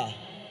 Naiga.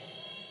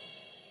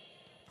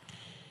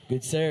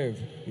 Good serve.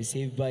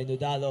 Received by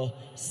Nudalo.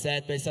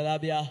 Set by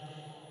Sarabia.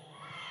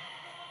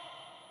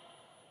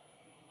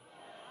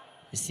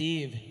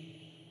 Receive.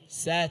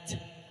 Set.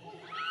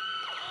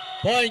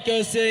 Point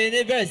goes to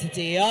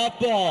University of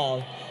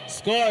Bohol.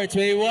 Score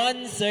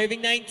 21,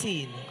 serving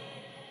 19.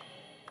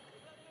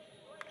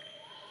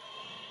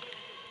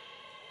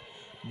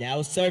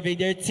 Now serving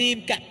their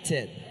team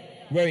captain,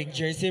 wearing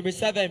jersey number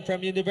 7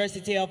 from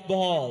University of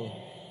Bohol,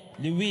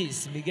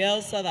 Luis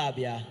Miguel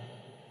Sarabia.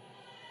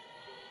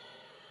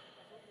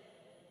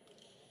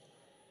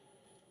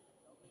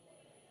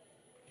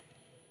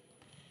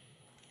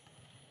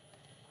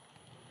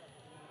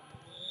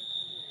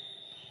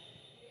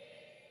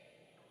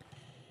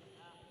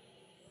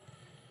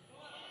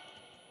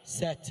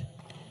 Set.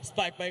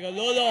 Spike by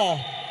Galolo.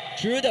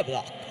 Through the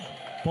block.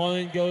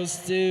 Point goes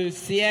to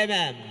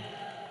CMM.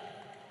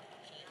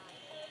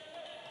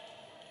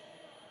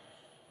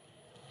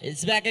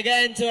 It's back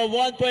again to a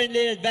 1-point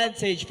lead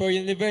advantage for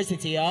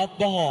University of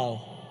Bohol.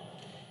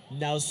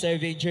 Now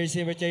serving jersey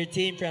number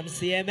 13 from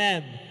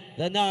CMM,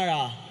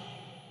 Lanara.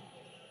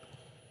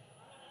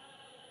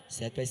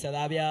 Set by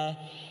Sarabia.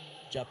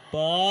 Drop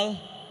ball.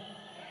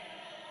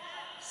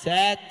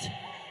 Set.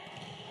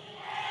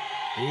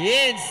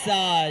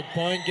 Inside,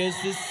 point goes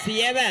to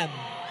CMM.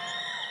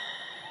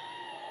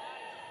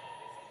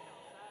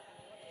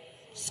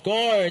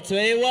 Score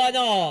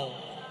 21-all.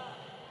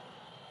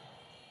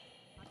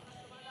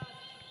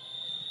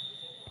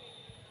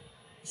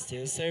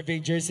 Still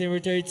serving jersey number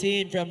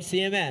 13 from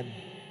CMM.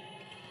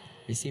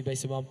 Received by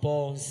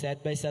Sumampong,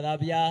 set by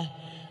Sarabia.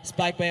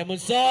 Spike by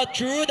Amonso,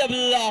 through the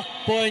block.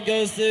 Point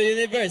goes to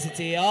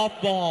University of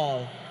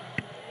Bohol.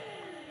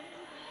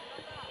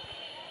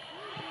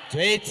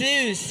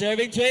 22,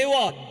 serving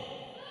 21.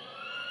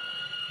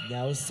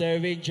 Now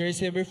serving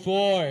jersey number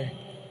 4,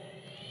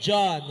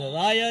 John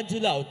Ryan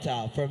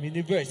Tulauta from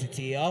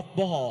University of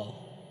Bohol.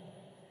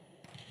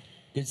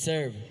 Good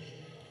serve.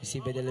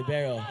 Received by the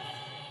libero.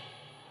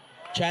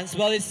 Chance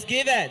ball is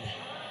given.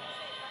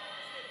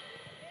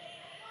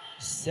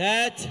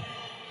 Set.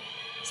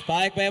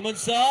 Spike by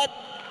Amonsot.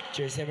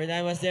 Jersey number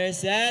 9 was there.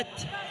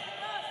 Set.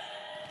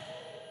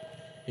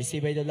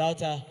 Received by the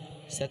Lauta.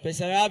 Set by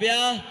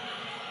Sarabia.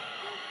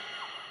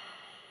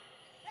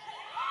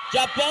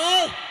 Drop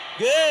ball.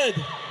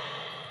 Good.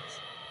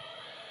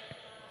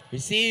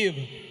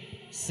 Receive.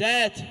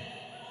 Set.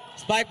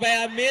 Spike by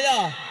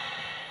Amila.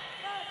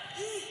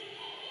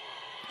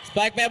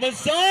 Spike by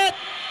Monsot.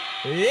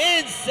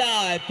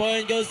 Inside.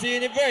 Point goes to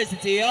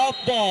University. Off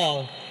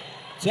ball.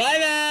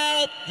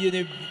 Timeout.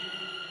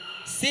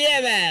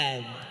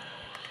 CMM.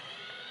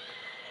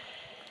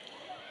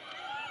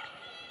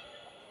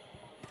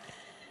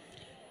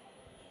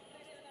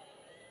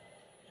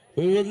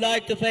 We would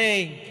like to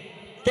thank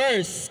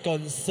First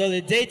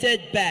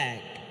Consolidated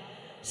Bank,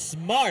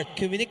 Smart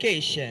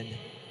Communication.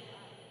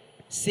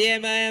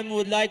 CMM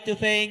would like to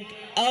thank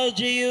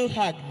LGU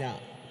Hagna.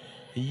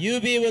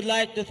 UB would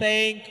like to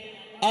thank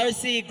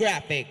RC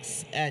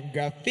Graphics and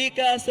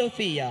Grafica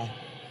Sofia.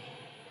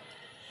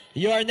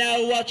 You are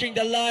now watching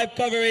the live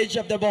coverage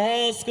of the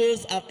Bohol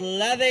Schools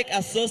Athletic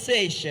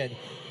Association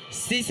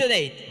Season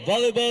 8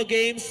 Volleyball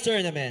Games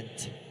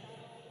Tournament.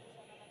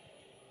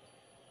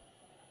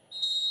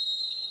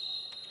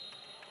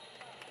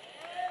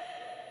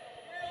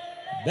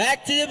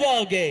 Back to the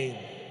ball game.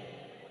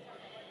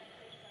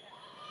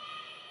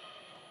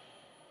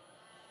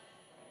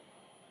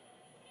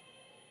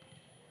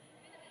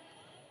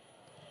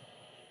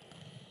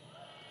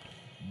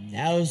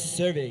 Now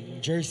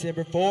serving, jersey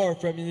number 4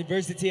 from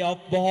University of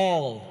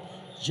Bohol,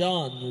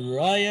 John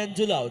Ryan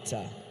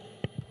Dulauta.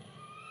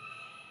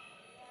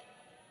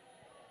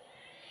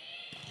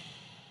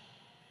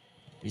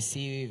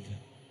 Receive,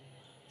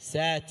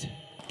 set,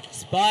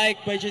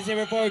 spike by jersey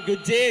number 4,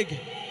 good dig.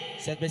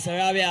 Set by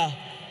Sarabia,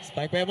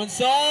 spike by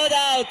Monsod,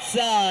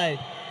 outside.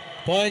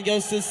 Point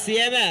goes to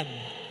CMM.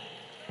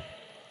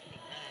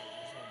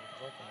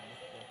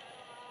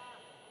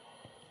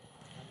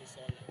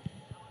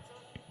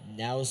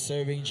 Now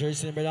serving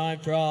jersey number 9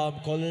 from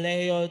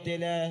Colegio de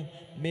la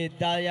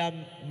Medalla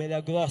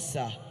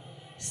Milagrosa,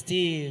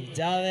 Steve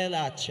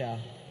Dalelacha.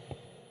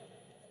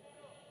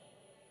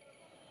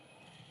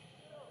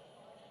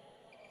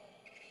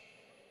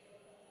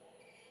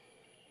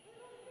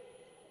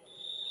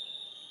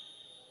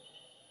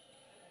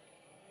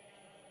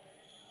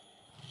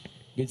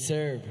 Good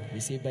serve,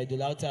 received by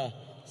Dulauta,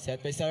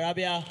 set by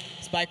Sarabia,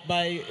 spiked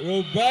by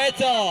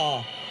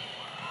Roberto.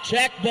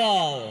 Check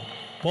ball.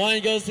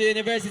 Point goes to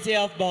University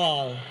of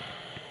Bohol.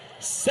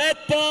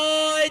 Set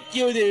point,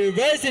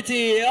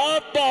 University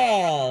of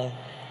Bohol.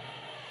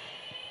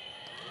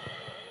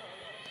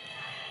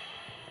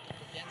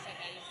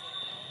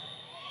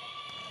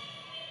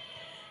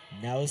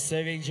 Now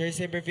serving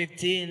jersey number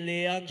 15,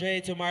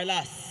 Leandre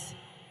Tumarlas.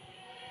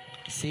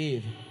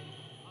 Receive,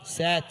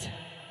 set,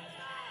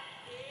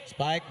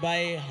 spike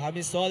by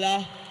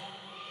Hamisola,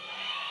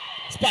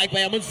 spike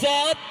by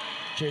Amunsot.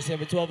 Jersey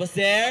number 12 was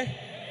there.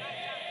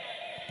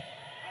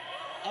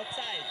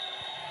 Outside.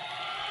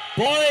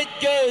 Point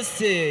goes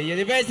to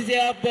University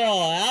of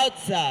Bohol,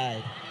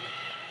 outside.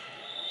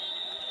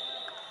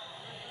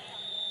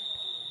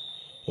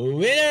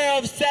 Winner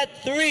of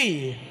set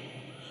 3,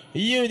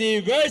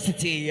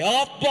 University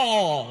of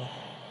Bohol.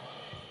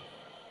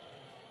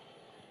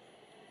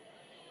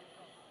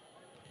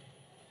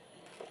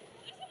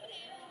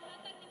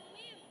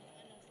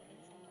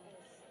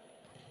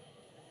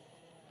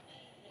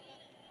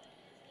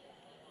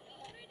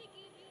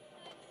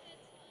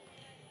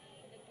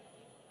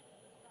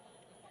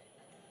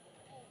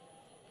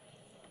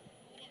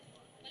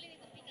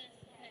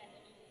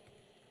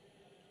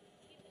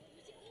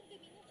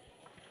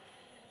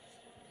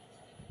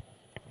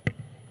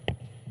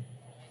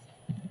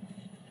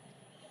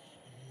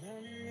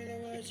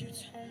 You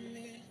told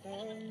me,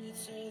 love me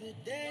till the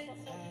day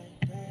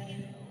I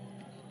die.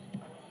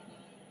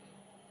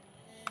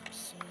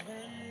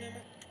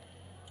 Surrender.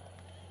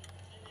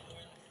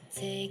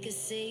 Take a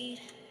seat,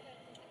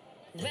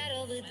 right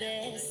over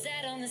there,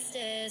 sat on the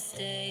stairs,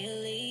 stay or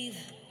leave.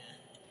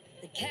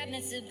 The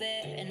cabinets are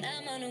bare and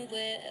I'm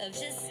unaware of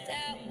just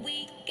how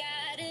we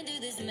got into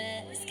this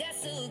mess. Got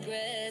so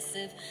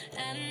aggressive,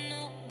 I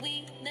know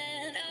we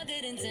meant all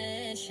good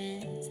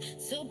intentions.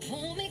 So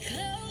pull me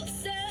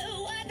closer,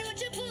 why don't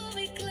you pull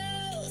me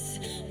close?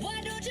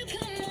 Why don't you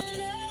come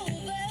on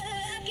over,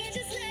 I can't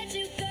just let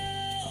you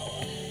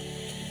go.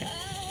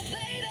 Oh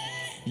baby.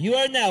 You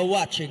are now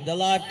watching the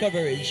live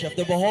coverage of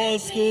the Bohol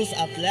Schools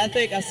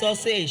Athletic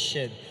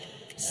Association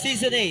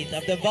Season 8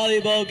 of the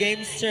Volleyball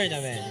Games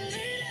Tournament.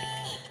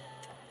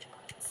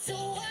 So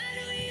why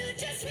don't you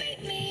just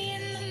meet me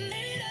in the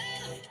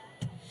middle,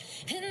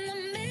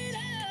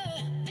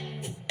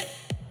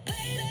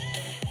 baby?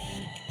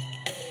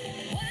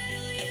 Why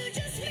don't you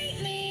just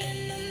meet me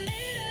in the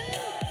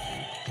middle?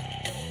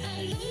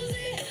 I'm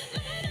losing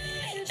my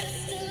mind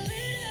just a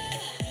little.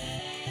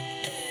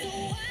 So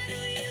why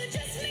don't you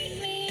just meet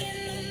me in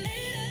the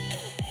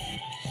middle,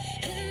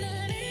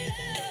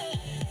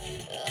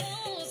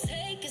 Oh,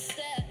 take a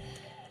step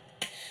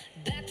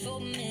back for a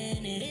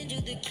minute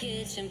into the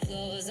kitchen,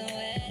 floors are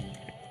wet,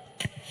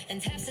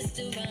 and taps are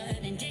still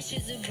running,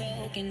 dishes are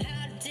broken.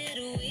 How did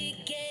we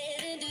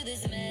get into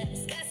this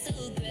mess? Got so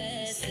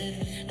aggressive,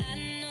 I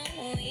know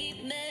we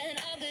meant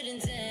all good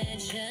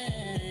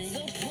intentions.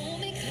 So pull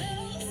me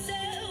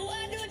closer,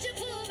 why don't you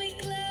pull me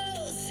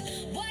close?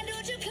 Why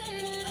don't you come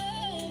on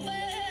over,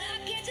 I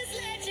can't just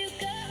let you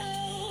go.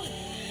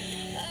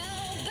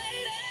 Oh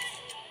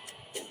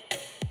baby,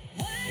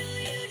 why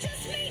don't you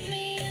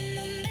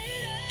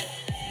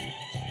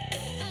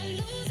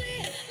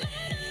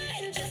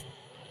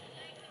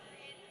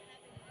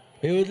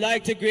We would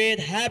like to greet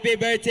happy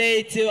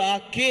birthday to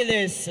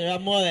Achilles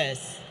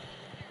Ramones,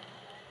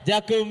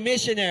 the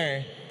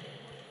Commissioner.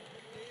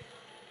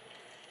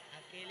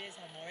 Achilles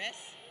Amores?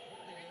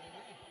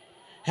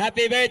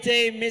 Happy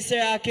birthday,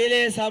 Mr.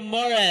 Achilles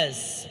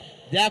Amores,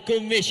 the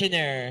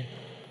Commissioner.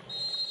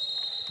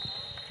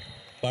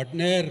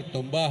 Partner,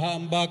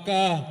 tumbaha ang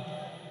baka.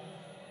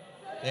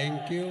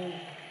 Thank you.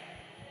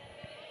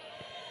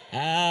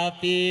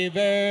 Happy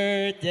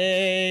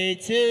birthday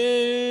to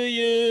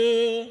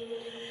you.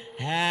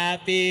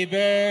 Happy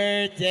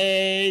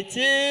birthday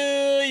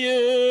to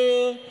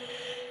you.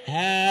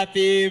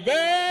 Happy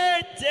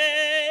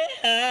birthday,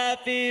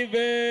 happy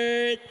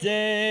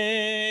birthday.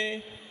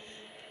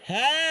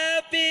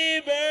 Happy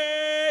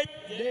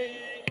birthday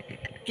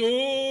To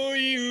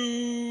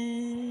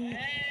you.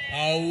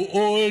 How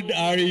old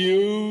are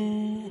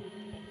you?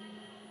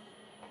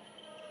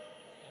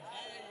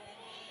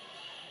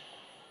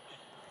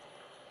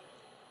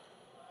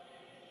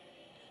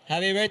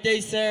 Happy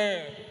birthday,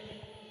 sir.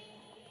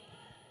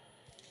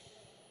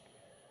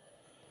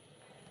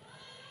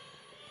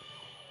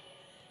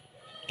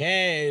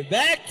 Okay,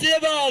 back to the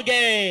ball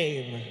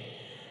game.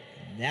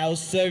 Now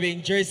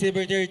serving jersey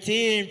number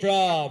 13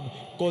 from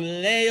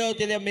Colegio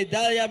de la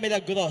Medalla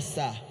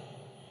Milagrosa,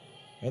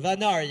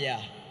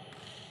 Ranaria.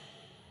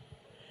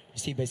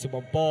 Received by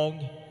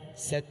Sumampong,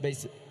 set by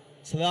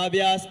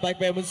Slavia, spike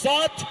by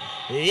Munsot,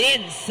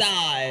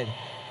 inside.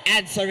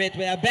 Answer it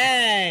with a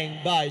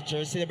bang by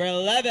jersey number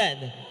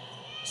 11.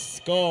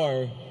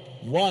 Score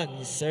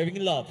 1,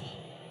 serving love.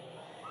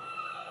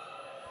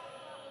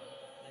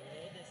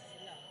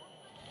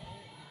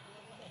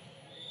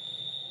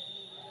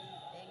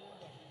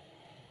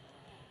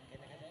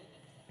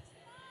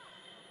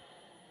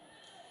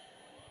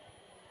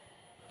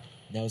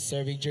 Now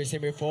serving jersey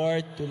number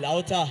 4 to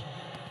Lauta.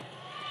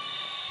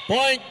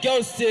 Point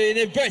goes to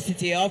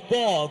University of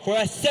Ball for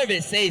a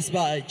service ace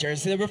by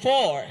jersey number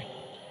 4.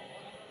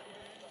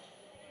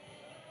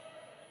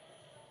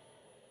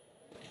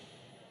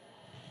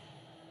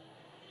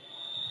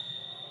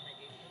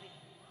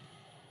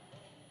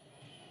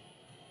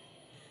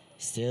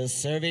 Still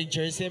serving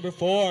jersey number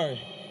 4,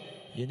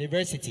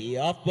 University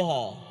of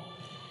Ball.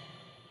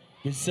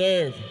 Good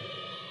serve.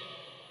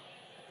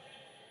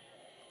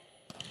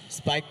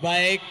 Spike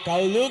by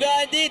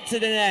Kauluga into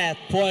the net.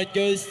 Point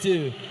goes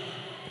to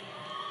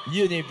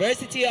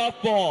University of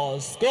Ball.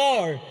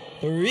 Score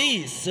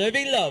 3,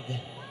 serving love.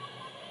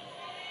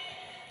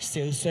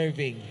 Still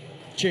serving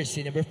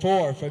jersey number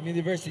 4 from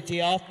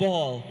University of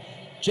Ball,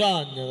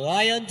 John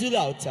Ryan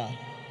Dulauta.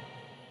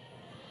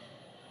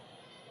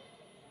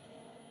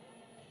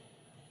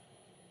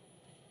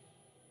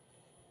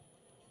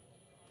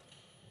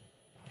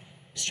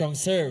 Strong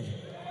serve.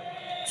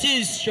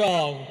 Too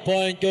strong.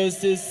 Point goes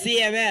to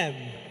CMM.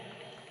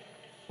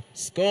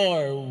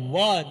 Score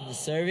 1,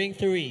 serving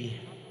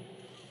 3.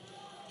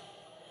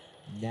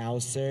 Now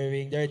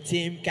serving their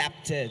team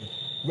captain,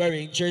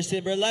 wearing jersey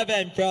number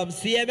 11 from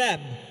CMM,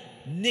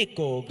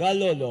 Nico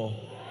Galolo.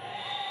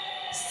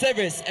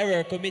 Service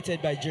error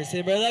committed by jersey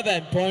number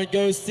 11. Point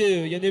goes to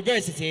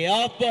University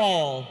of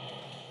Ball.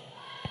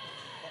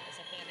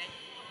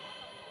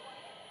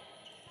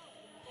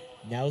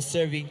 Now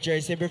serving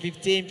jersey number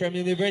 15 from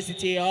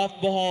University of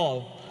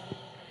Bohol,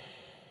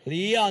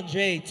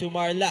 Leandre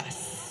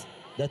Tumarlas,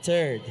 the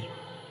third.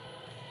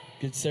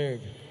 Good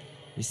serve.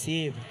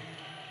 Receive.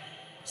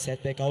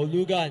 Set by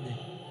Kaulugan.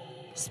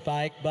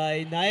 Spike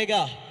by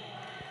Naiga.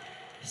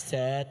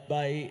 Set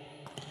by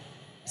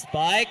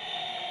Spike.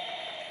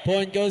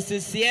 Point goes to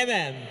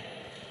CMM.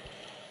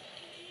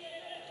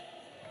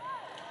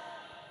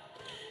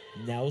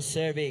 Now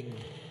serving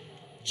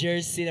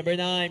jersey number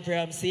 9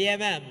 from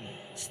CMM,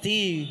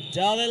 Steve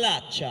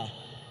Dalalacha.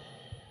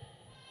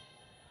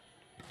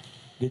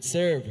 Good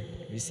serve.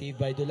 Received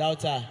by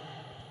Dulauta.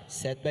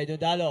 Set by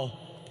Dudalo.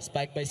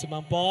 Spike by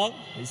Sumampong.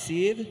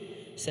 Receive.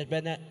 Set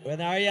by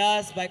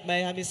Ranaria. Spike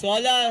by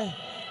Hamisola.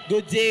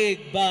 Good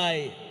dig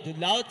by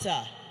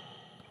Dulauta.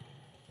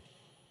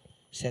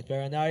 Set by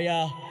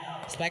Ranaria.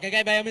 Spike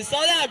again by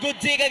Hamisola. Good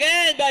dig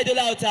again by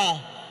Dulauta.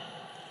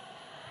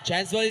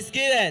 Chance ball is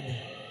given.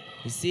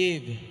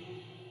 Receive.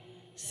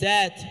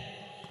 Set.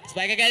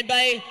 Spike again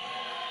by...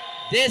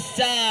 This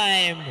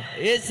time,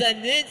 it's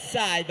an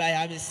inside by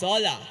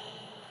Hamisola.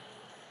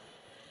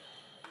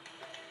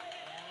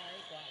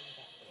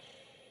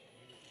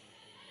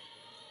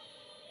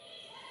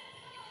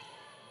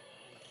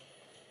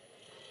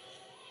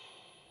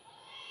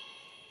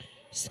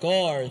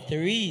 Score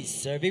 3,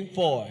 serving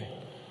 4.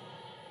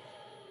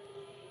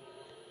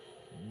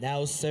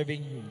 Now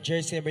serving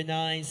jersey number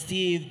 9,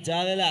 Steve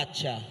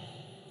Dalalacha.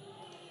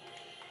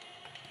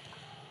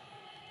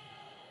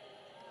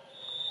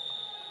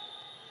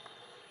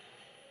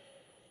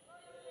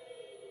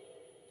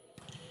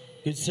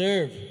 Good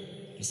serve.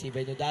 Received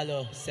by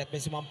Nodalo. Set by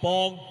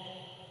Sumampong.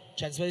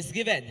 Chance is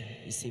given.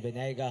 Received by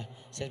Naiga.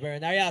 Set by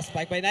Renaria.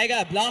 Spike by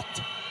Naiga.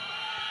 Blocked.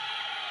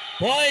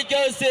 Point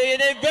goes to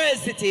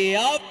University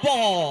of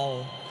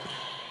Ball.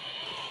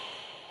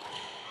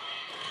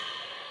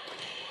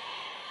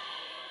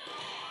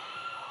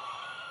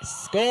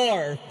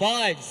 Score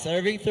 5,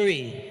 serving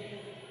 3.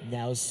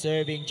 Now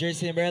serving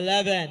jersey number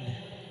 11,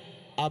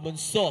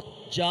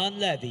 Amunsot John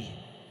Levy.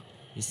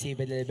 Receive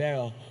by the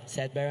libero,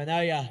 set by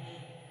Ronaria,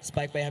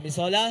 spike by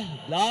Hamisola,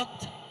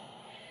 blocked.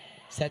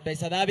 Set by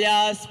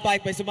Sanabia,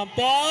 spike by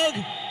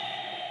Sumampong.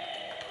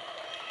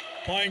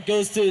 Point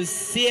goes to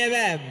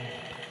CMM.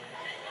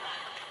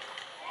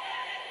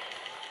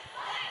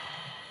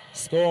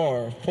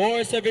 Score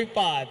 4, serving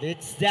 5.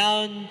 It's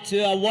down to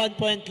a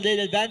 1-point lead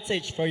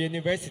advantage for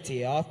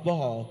University of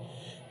Bohol.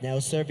 Now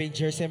serving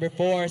jersey number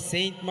 4,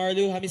 Saint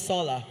Marlu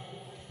Hamisola.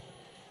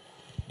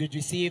 Good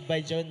receive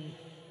by John.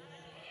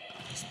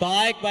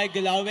 Spike by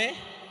Gulaume.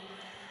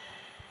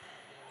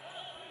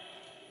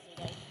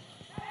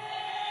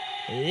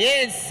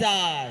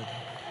 Inside.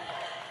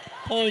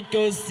 Point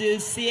goes to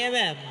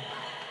CMM.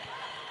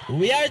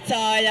 We are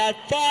tied at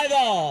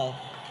 5-all.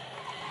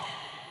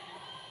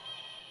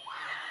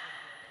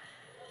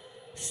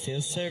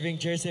 Still serving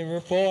jersey number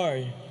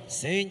 4,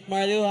 Saint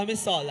Marlu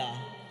Hamisola.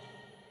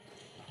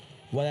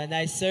 What a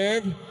nice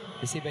serve.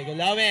 Received by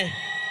Gulaume.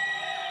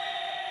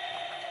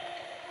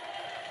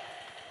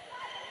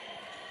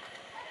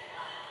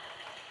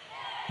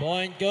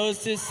 Point goes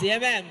to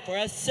CMM for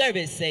a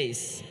service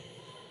ace.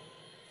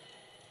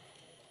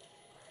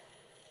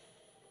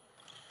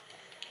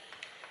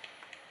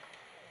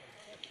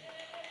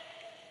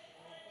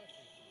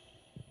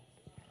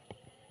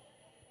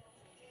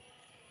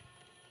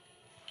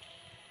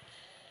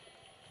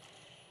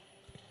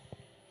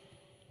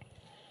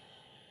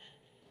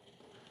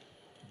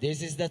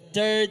 This is the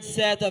third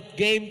set of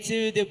Game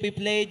 2 that we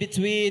played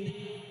between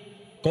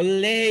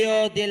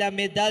Colegio de la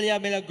Medalla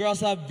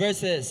Milagrosa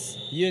versus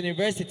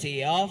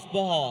University of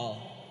Bohol.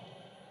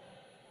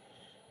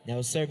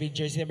 Now serving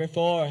jersey number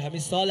 4,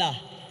 Hamisola.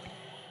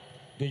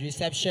 Good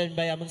reception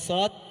by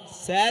Amunsot.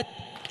 Set.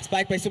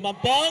 Spike by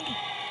Sumampong.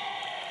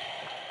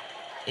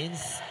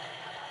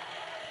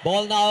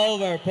 Ball now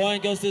over.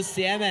 Point goes to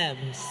CMM.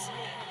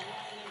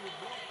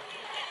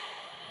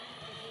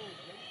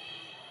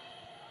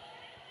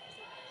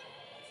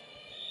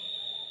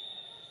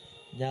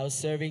 Now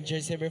serving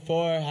jersey number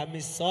 4,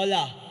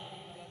 Hamisola.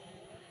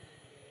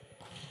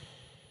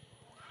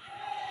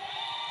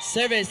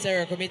 Service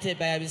error committed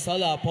by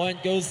Hamisola.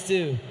 Point goes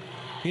to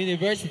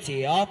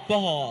University of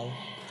Bohol.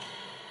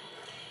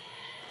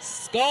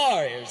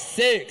 Score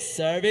 6,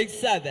 serving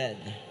 7.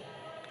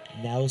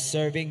 Now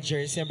serving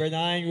jersey number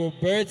 9,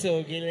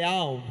 Roberto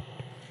Guillaume.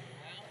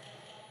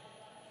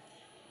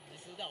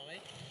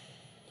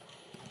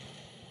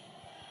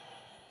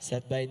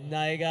 Set by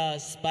Naiga,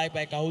 spike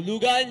by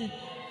Kahulugan.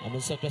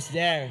 Amunsot was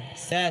there.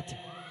 Set.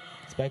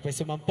 Spike by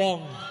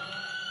Sumampong.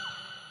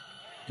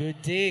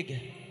 Good dig.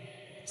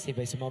 See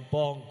by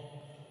Sumampong.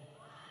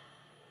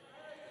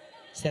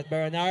 Set by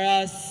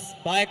Ranara.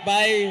 Spike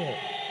by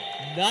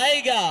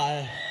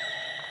Naiga.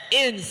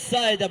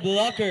 Inside the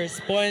blockers.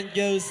 Point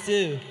goes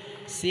to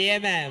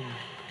CMM.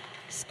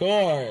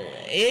 Score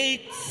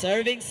 8,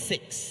 serving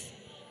 6.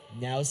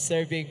 Now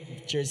serving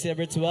jersey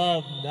number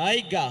 12,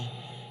 Naiga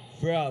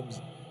from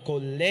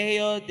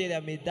Colegio de la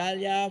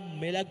Medalla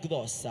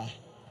Milagrosa.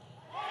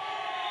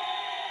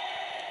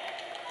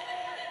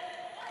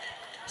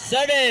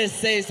 Service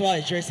says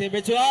what? Jersey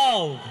number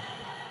 12.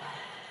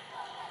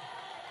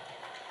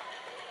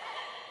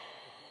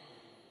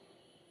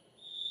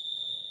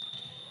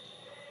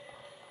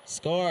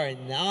 Score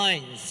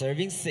 9,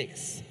 serving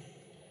 6.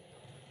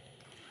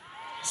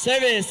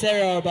 Service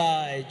error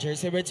by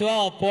jersey number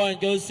 12.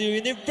 Point goes to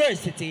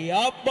University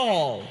of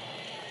Bohol.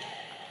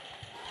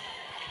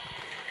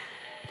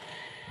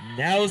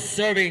 Now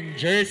serving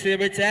jersey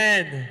number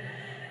 10,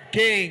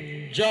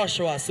 King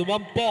Joshua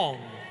Sumampong.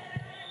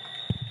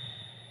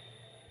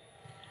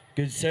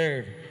 Good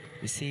serve.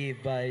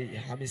 Received by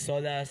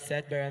Hamisola,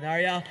 set by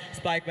Ranaria.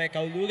 Spike by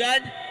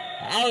Kaulugan.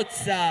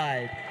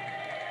 Outside.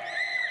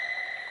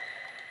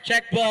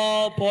 Check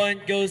ball.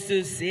 Point goes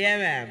to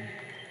CMM.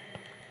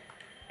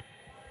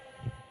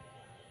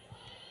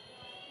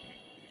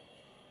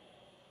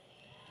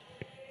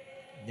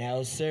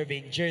 Now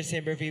serving jersey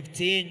number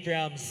 15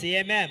 from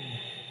CMM,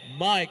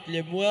 Mike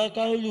Lemuel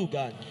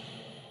Kahulugan.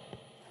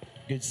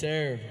 Good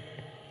serve.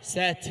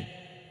 Set.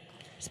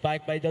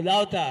 Spike by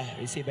Dolauta.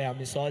 Received by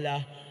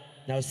Hamisola.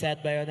 Now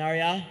set by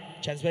Onaria.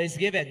 Chance ball is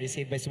given.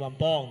 Received by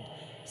Sumampong.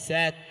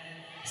 Set.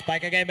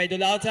 Spike again by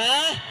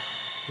Dolauta.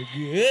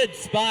 Good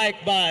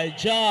spike by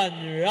John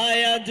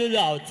Ryan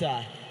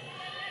Dolauta.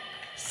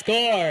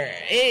 Score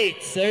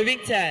 8, serving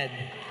 10.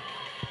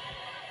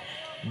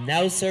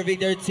 Now serving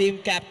their team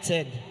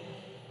captain,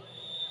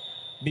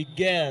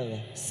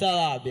 Miguel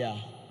Salabia.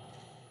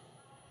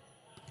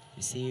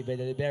 Received by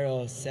the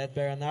libero, set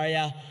by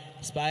Ranaria.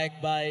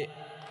 Spike by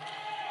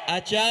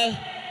Acha.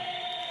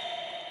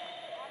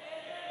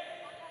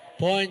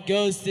 Point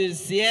goes to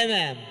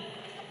CMM.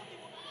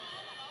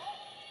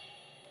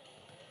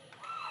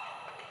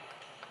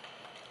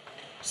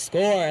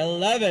 Score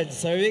 11,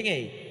 serving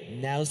 8.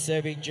 Now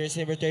serving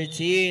jersey number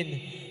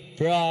 13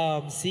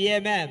 from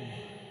CMM,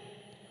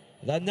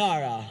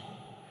 Lanara.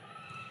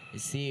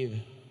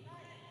 Receive.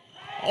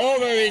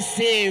 Over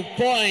receive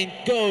point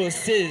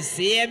goes to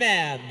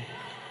CMM.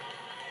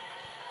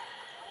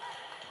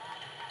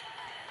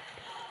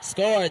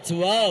 Score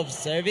 12,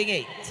 serving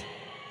 8.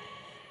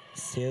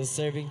 Still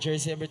serving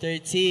jersey number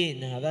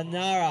 13,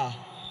 Havanara.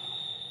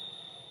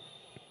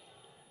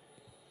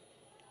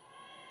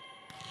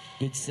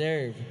 Good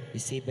serve,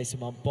 received by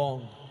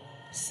Sumampong.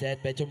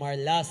 Set by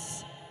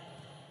Tumarlas.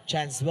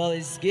 Chance ball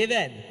is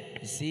given.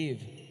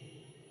 Receive.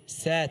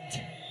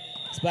 Set.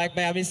 Spike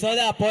by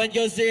Amisola. Point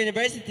goes to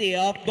University.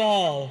 Off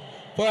ball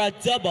for a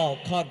double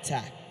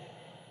contact.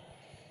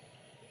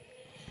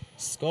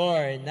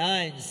 Score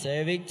 9,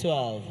 serving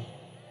 12.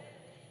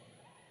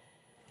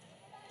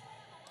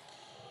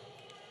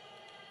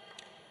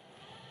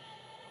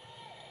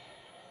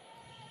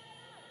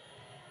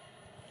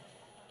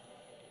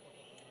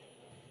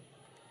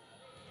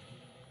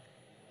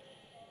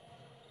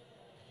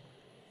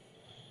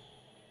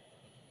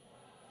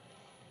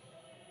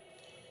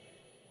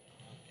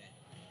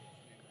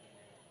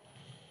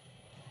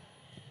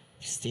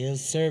 Still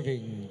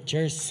serving,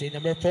 jersey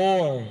number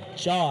 4,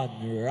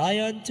 John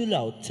Ryan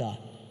Tulauta.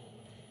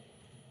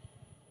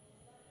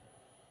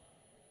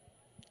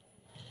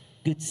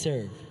 Good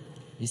serve,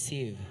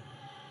 receive.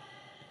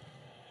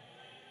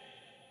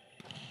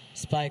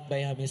 Spike by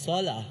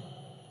Hamisola,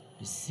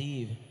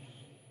 receive.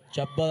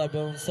 Drop ball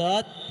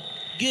Amunsot.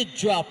 Good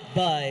drop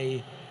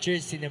by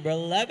jersey number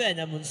 11,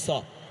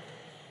 Amunsot.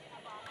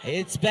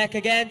 It's back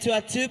again to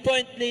a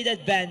 2-point lead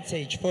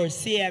advantage for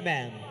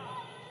CMM.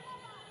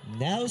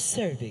 Now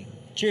serving,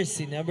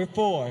 jersey number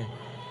 4,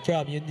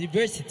 from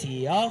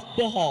University of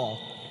Bohol,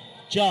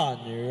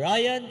 John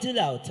Ryan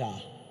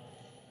Tulauta.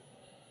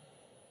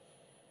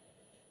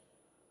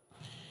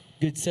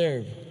 Good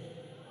serve.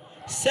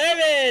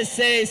 Service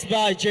ace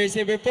by jersey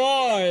number 4,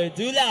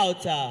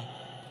 Tulauta.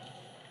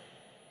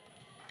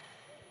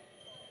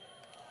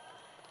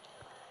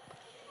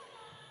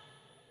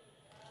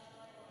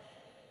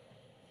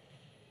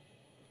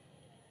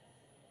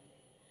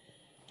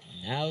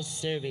 Now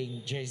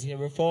serving, jersey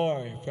number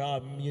 4,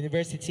 from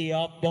University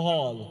of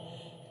Bohol,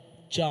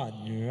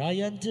 John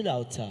Ryan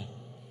Tulauta.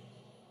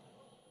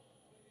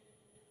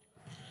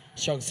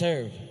 Strong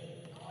serve.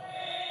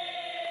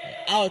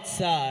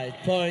 Outside,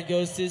 point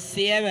goes to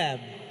CMM.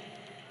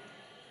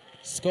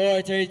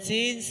 Score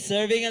 13,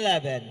 serving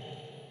 11.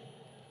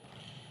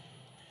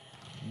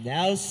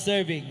 Now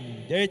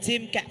serving, their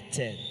team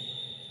captain,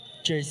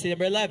 jersey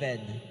number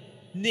 11,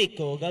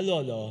 Nico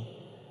Galolo.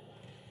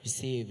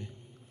 Receive.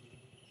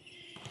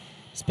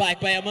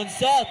 Spike by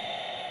Amunsot.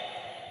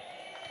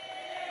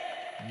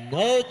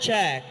 No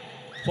check.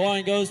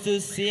 Point goes to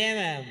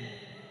CMM.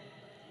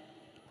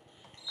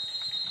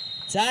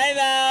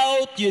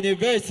 Timeout,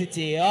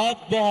 University of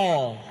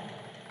Bohol.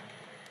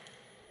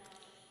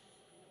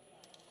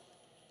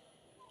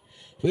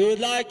 We would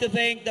like to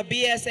thank the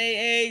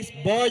BSAA's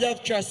Board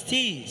of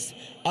Trustees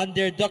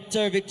under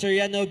Dr.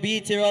 Victoriano B.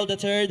 Tirol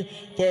III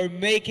for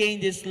making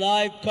this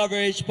live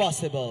coverage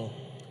possible.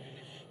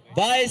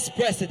 Vice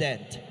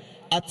President,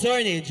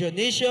 Attorney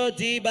Dionisio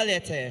D.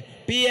 Balete,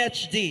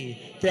 PhD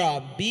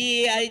from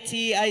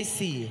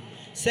BAITIC.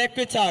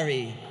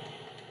 Secretary,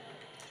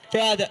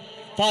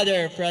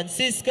 Father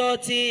Francisco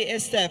T.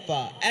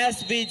 Estefa,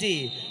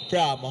 SVD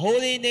from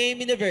Holy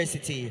Name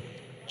University.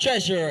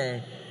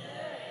 Treasurer,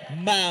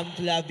 Ma'am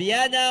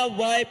Flaviana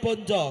Y.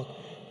 Pondok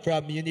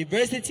from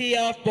University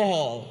of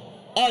Bohol.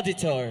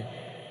 Auditor,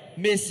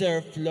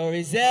 Mr.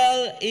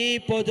 Florizel E.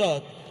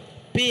 Podot,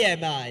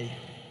 PMI.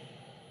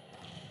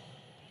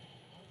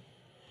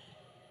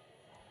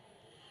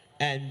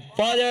 And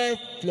Father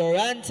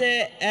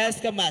Florante S.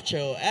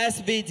 Camacho,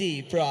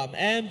 SVD from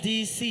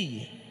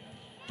MDC.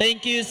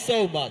 Thank you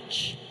so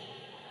much.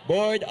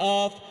 Board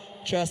of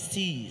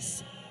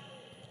Trustees.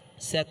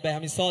 Set by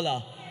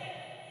Hamisola.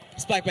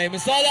 Spike by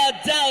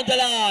Hamisola, down the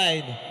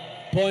line.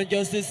 Point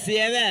goes to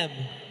CMM.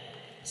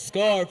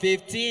 Score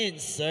 15,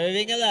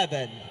 serving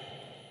 11.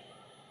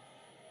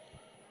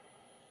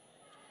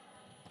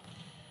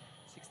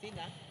 16,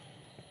 huh?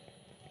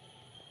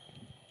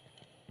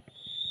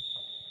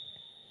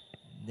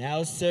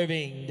 Now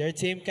serving their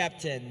team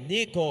captain,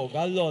 Nico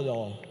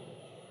Galolo.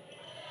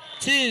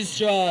 Too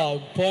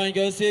strong. Point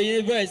goes to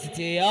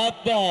University of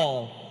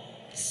Bohol.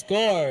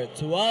 Score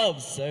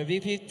 12,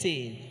 serving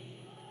 15.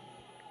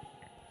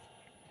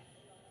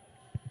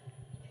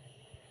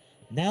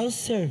 Now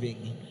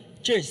serving,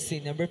 jersey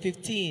number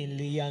 15,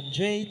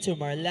 Leandre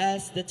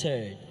Tumarlas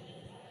III.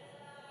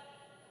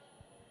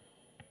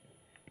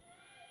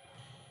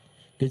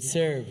 Good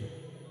serve.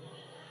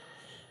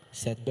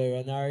 Set by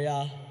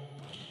Ronaria.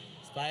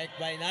 Spike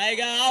by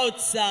Naiga,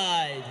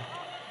 outside.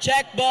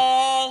 Check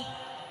ball.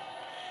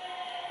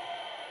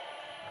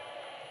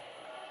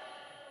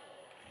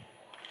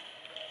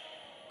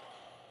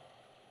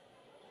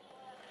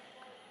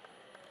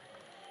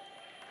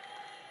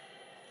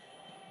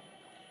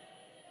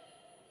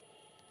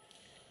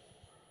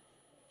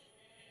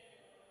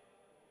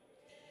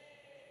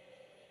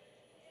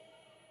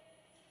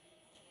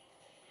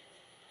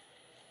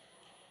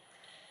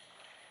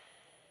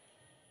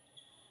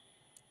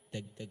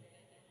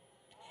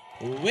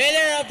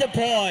 Winner of the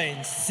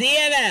points,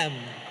 CMM.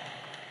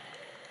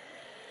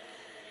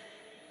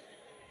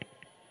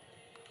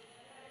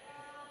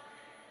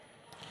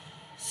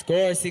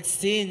 Score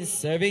 16,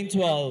 serving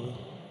 12.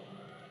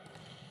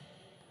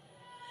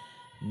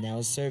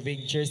 Now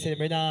serving jersey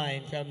number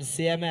 9 from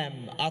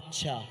CMM,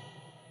 Atcha.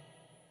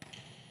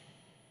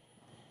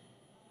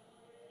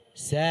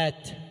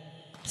 Set.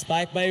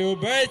 Spike by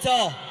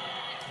Roberto.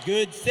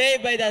 Good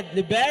save by that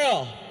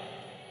libero.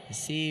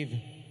 Receive.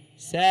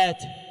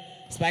 Set.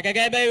 Spike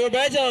again by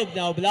Roberto.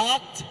 Now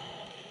blocked.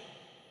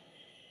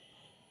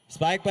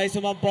 Spike by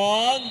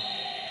Sumampong.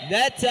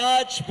 Net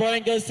touch.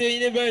 Point goes to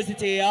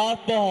University of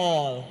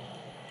Bohol.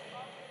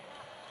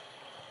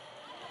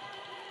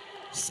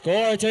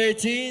 Score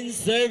 13,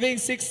 serving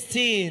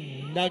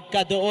 16.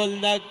 Nagkadool,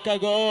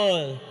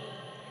 nagkagool.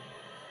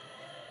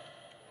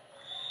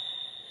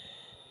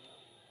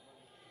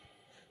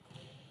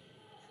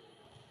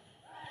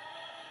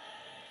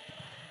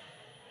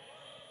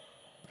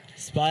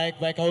 Spike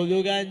by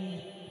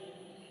Kahulugan.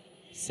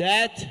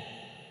 Set.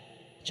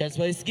 Chance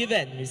ball is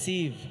given.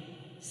 Receive.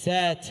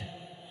 Set.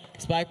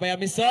 Spike by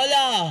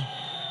Amisola.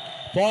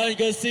 Point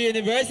goes to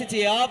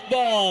University of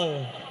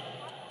Bohol.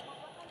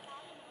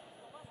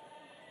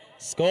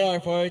 Score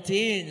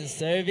 14,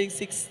 serving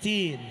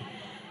 16.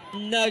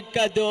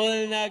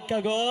 Nagkadool,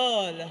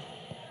 nagkagol.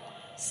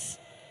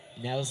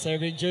 Now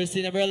serving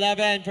jersey number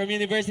 11 from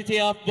University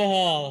of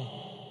Bohol.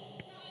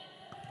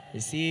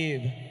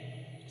 Receive.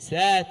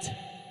 Set.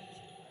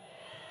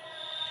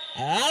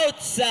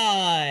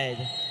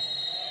 Outside.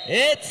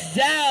 It's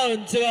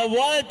down to a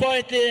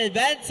 1-point lead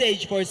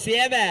advantage for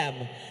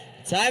CMM.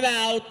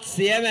 Timeout,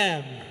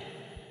 CMM.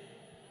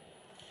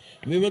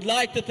 We would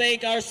like to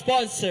thank our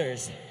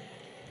sponsors.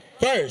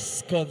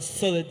 First,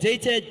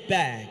 Consolidated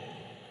Bank,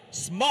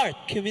 Smart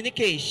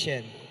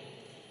Communication.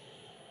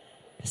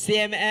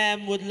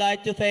 CMM would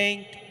like to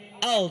thank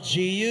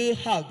LGU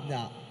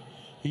Hagna.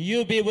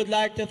 UB would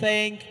like to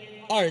thank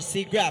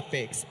RC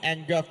Graphics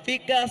and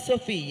Grafica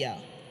Sofia.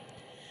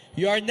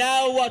 You are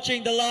now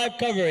watching the live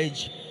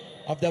coverage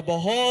of the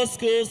Bohol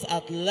Schools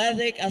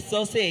Athletic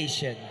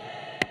Association.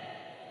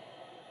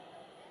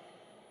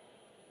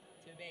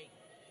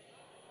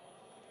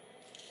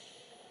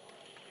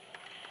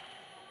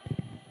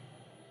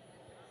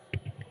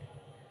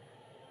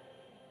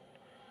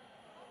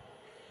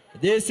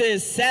 This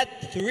is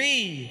set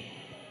 3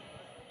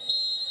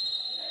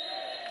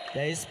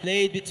 that is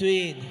played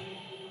between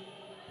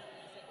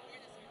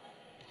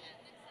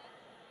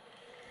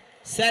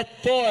set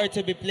 4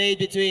 to be played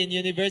between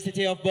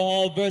University of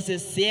Bohol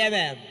versus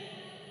CMM.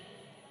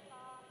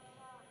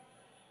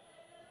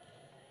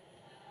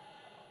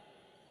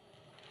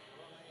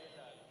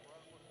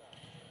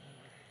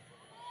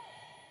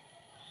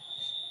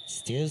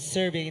 Still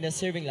serving in the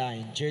serving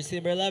line, jersey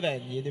number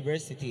 11,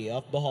 University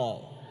of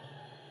Bohol.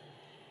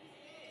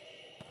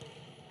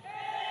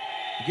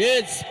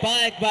 Good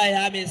spike by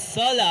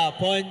Hamisola.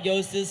 Point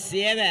goes to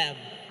CMM.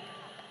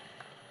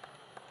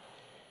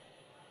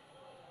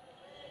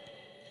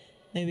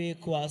 Maybe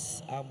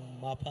cross ang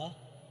mapa.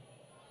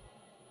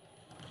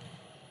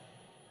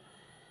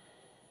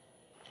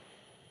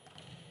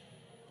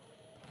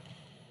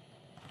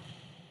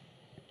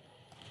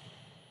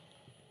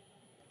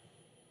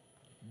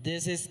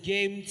 This is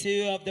game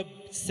 2 of the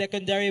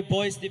secondary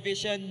boys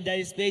division that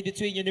is played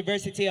between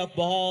University of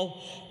Bohol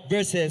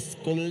versus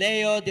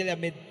Colegio de la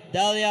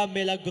Medalla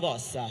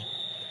Milagrosa.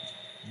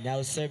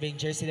 Now serving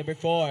jersey number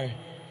 4.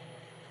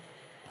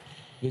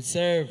 Good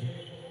serve.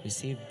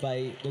 Received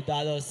by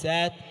Dudalo.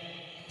 Set.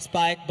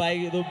 Spike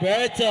by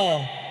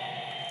Roberto.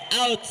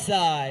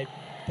 Outside.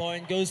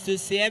 Point goes to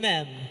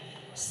CMM.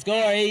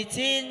 Score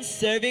 18,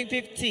 serving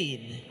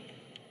 15.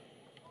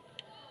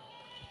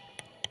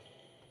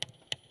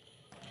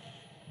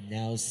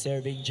 Now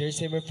serving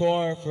jersey number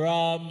 4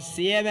 from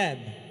CMM,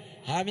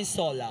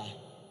 Hamisola.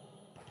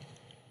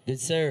 Good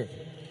serve.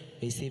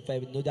 Received by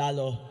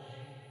Nudalo.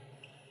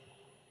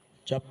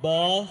 Drop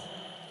ball.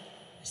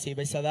 Received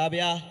by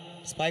Sarabia.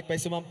 Spike by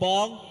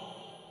Sumampong.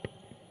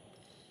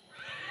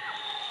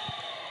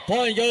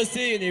 Point goes to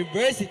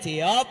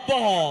University of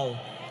Bohol.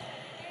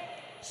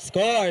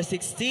 Score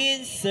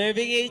 16,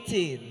 serving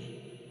 18.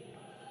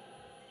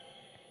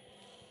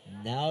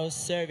 Now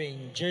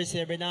serving jersey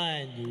number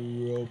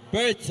 9,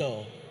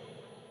 Roberto.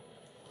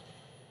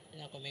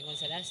 Kumingon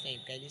sa last name,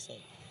 kay Lison.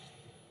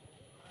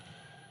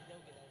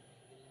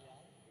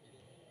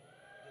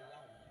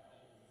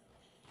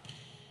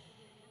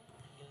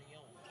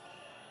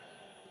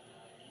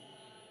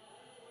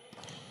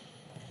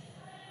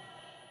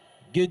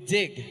 Good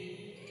dig.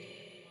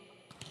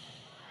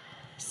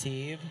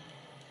 Receive.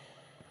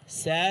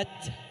 Set.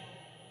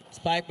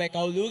 Spike by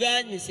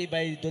Kahulugan, received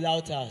by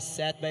Dulauta.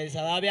 Set by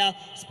Sarabia,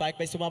 spike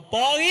by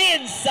Sumampong,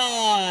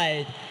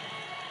 inside!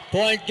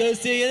 Point goes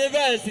to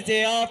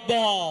University of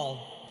Bohol.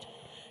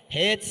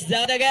 Hits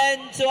down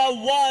again to a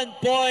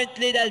 1-point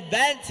lead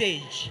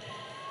advantage.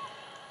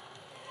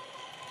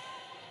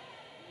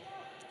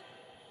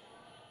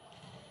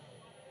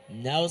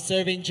 Now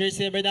serving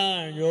jersey number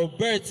 9,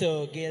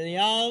 Roberto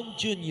Guillaume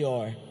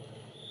Jr.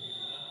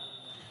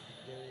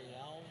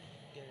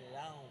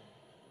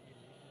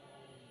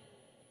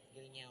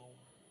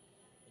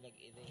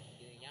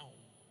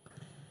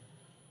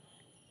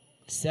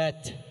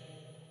 Set.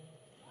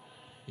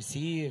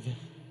 Receive.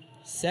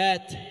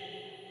 Set.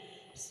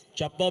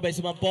 Drop ball by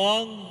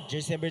Sumampong.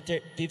 Jersey number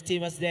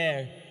 15 was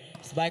there.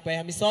 Spike by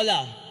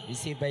Hamisola.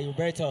 Received by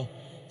Roberto.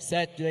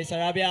 Set by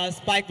Sarabia.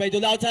 Spike by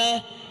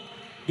Dulauta.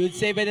 Good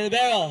save by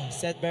Delbero.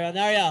 Set by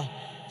Ranaria.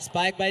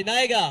 Spike by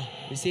Naiga.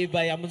 Received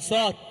by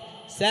Amunsot.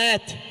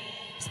 Set.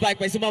 Spike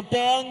by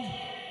Sumampong.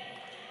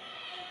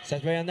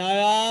 Set by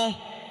Ranaria.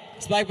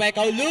 Spike by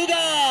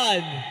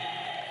Kaulugan.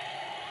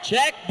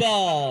 Check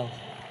ball.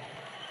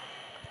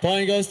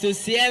 Point goes to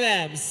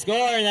CMM.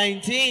 Score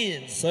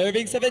 19.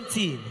 Serving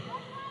 17.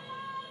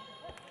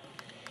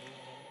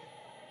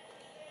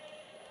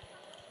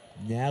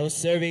 Now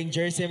serving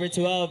jersey number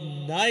 12,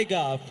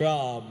 Naiga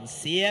from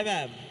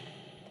CMM.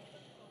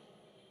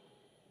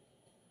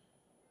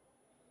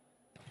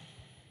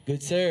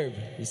 Good serve.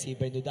 Received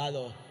by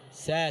Nudalo.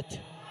 Set.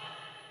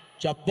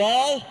 Drop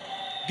ball.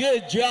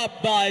 Good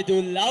drop by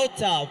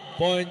Dulauta.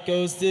 Point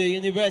goes to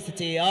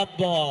University. Up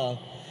ball.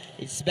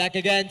 It's back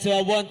again to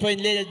a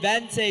 1-point lead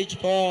advantage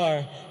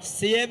for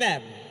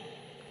CMM.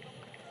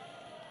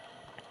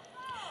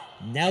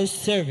 Now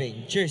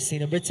serving jersey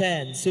number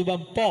 10,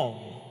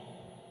 Subampong.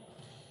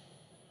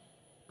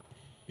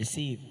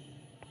 Receive.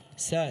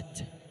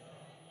 Set.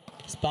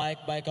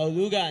 Spike by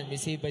Kaulugan.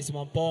 Received by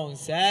Sumampong.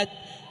 Set.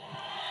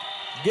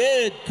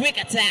 Good quick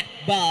attack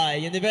by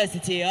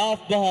University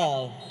off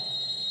ball.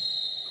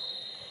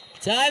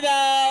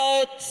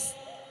 Timeout.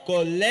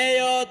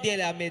 Colegio de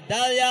la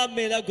Medalla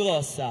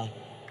Milagrosa.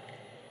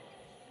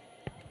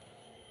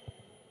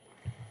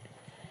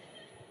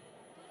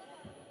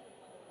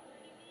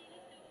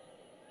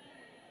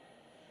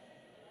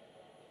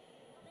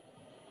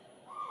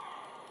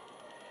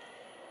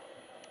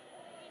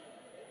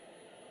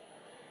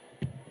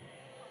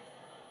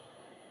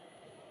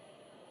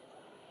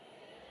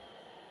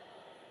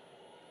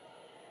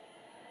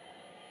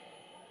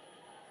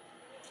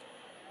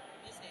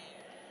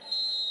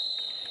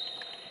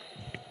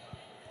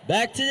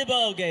 Back to the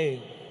ball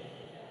game.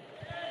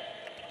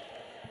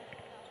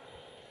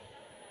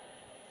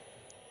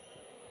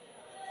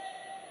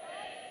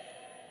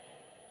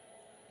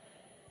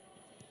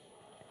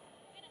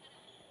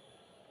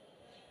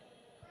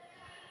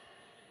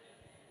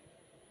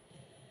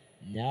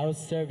 Now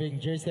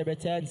serving jersey number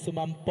 10,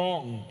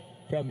 Sumampong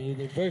from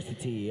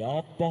University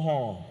of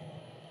Bohol.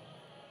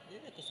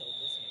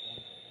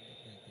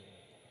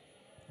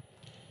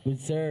 Good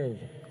serve.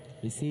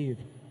 Receive.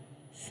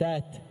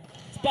 Set.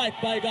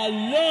 Spike by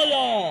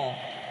Galolo.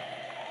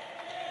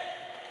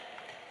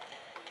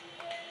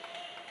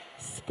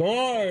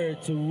 Score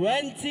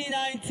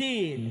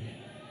 2019.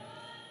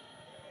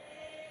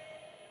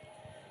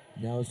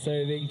 Now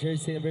serving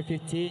jersey number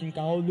 15,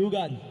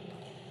 Kahulugan.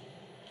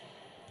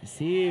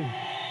 Receive.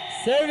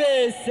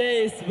 Service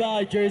saved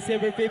by jersey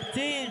number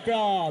 15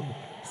 from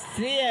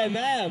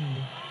CMM.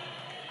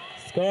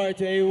 Score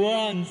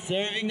 21,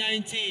 serving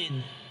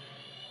 19.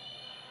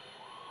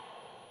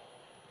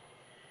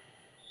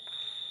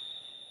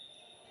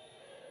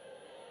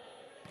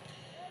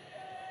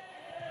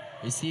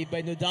 Received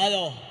by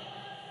Nudalo.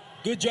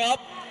 Good drop.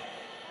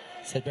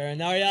 Set by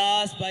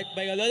Ranaria. Spike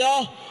by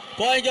Galolo.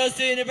 Point goes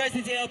to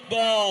University of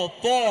Ball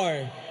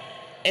for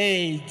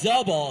a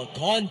double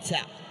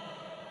contact.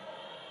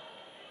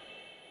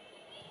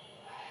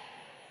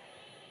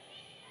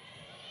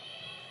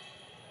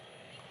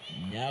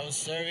 Now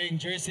serving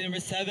jersey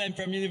number 7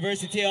 from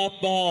University of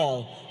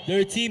Ball,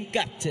 their team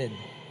captain.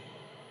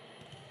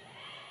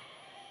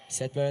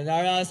 Set by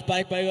Ranaria.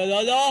 Spike by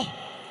Galolo.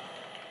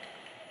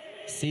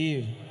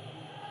 Receive.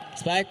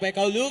 Spike by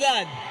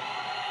Kaulugan.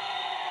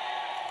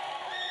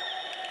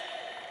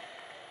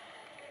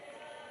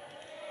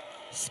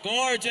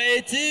 Score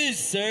 22,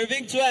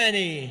 serving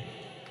 20.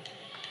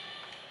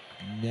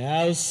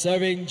 Now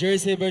serving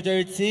jersey number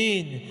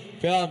 13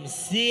 from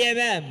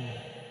CMM,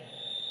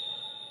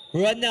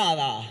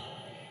 Ranala.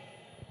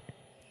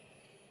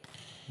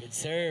 Good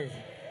serve.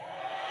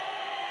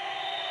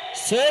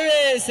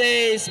 Service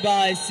ace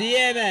by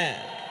CMM.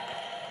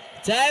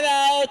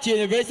 Timeout,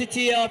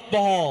 University of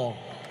Bohol.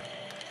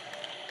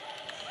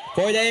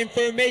 For the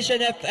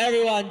information of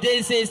everyone,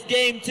 this is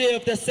Game 2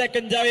 of the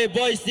Secondary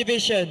Boys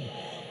Division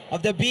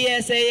of the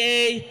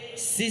BSAA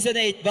Season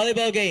 8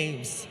 Volleyball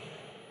Games.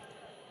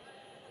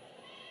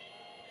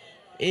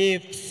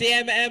 If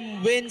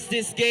CMM wins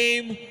this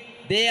game,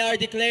 they are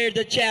declared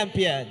the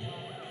champion.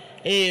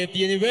 If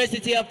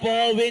University of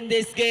Bohol win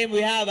this game,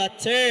 we have a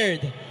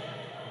third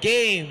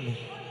game.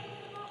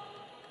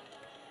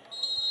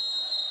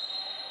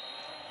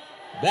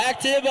 Back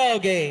to the ball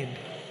game.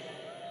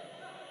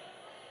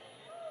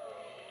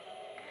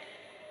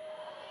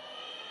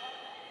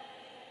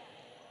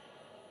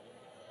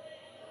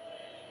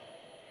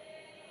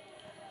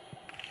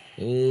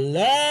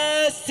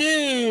 Last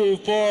two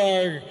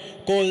for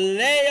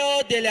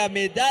Colegio de la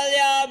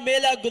Medalla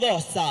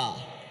Milagrosa.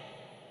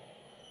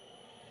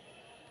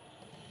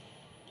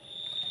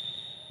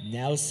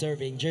 Now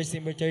serving jersey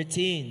number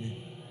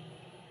 13.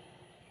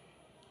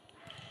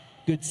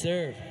 Good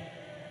serve.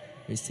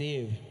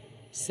 Receive.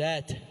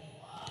 Set.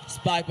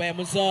 Spike by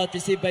Amunsot.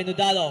 Received by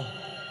Nodalo.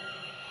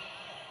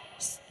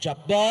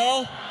 Drop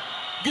ball.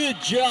 Good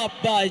drop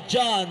by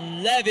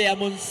John Levy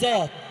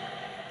Amunsot.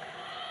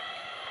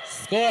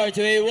 Score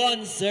to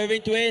A1,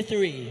 serving to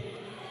A3.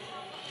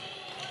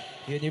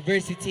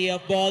 University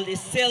of Ball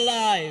is still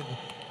alive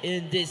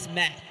in this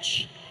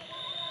match.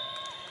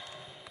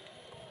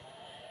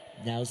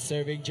 Now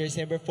serving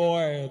jersey number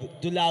 4,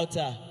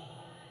 Dulauta.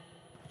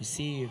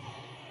 Receive.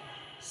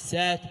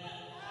 Set.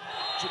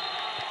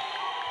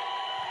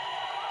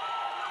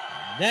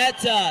 Net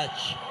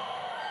touch.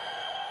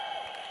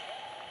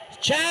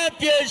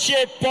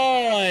 Championship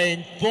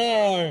point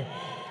for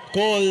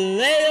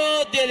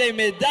Colegio de la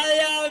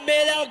Medalla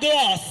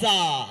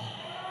Milagrosa.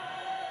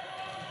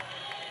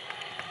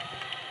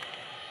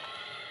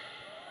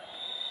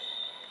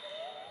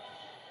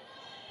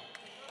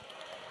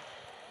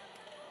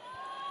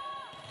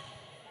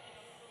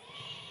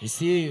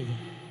 Receive.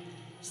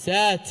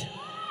 Set.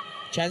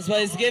 Chance ball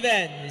is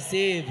given.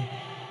 Receive.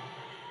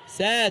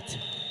 Set.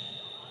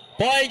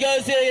 Point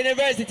goes to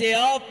University.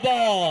 Off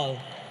ball.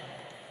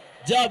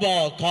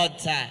 Double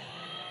contact.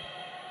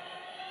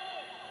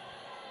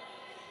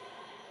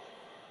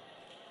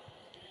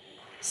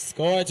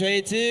 Score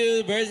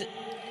 22,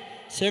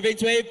 serving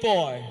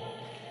 24.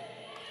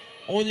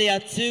 Only a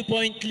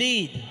 2-point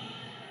lead.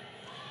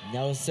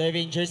 Now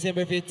serving jersey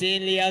number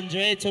 15,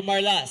 Leandre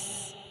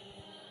Tomarlas.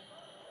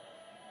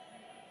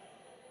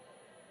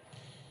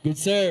 Good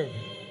serve.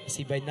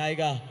 Received by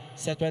Naiga.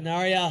 Set one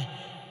area.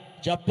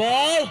 Drop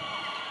ball.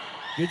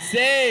 Good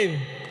save.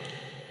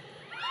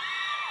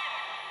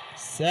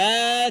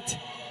 Set.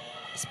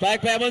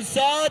 Spike by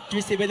Monsot.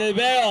 Received by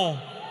Libero.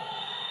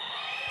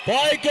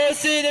 Point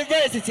goes to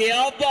University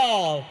of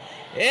Ball.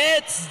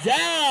 It's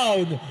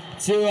down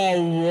to a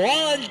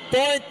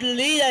 1-point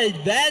lead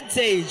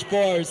advantage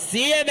for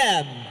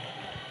CMM.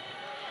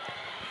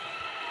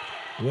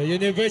 Will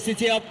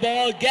University of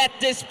Ball get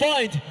this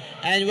point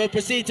and will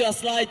proceed to a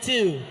slide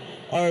 2?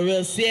 Or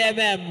will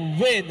CMM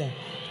win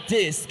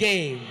this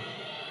game?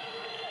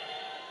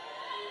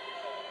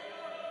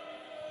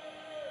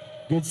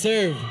 Good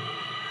serve.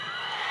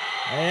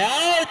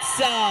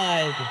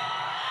 Outside.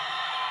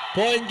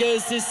 Point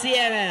goes to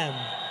CMM.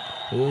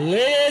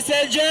 Ladies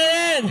and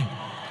gentlemen,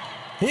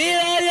 here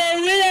are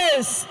your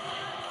winners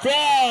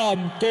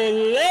from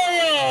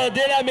Colegio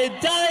de la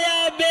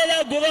Medalla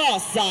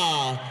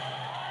Milagrosa.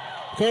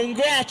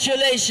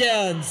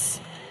 Congratulations.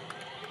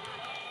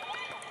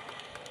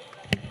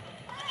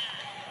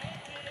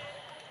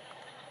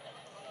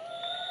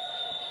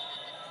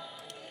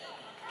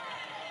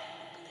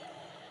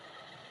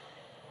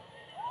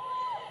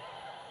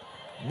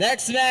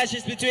 Next match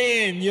is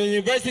between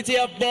University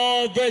of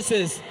Ball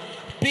versus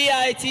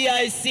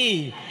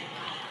PITIC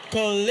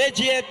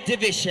Collegiate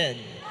Division.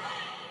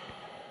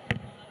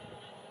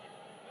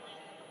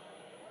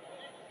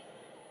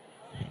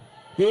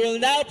 We will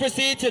now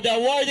proceed to the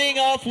awarding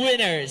of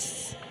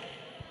winners.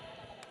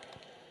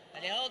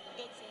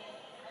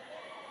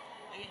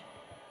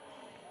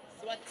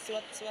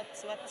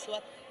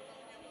 Swat.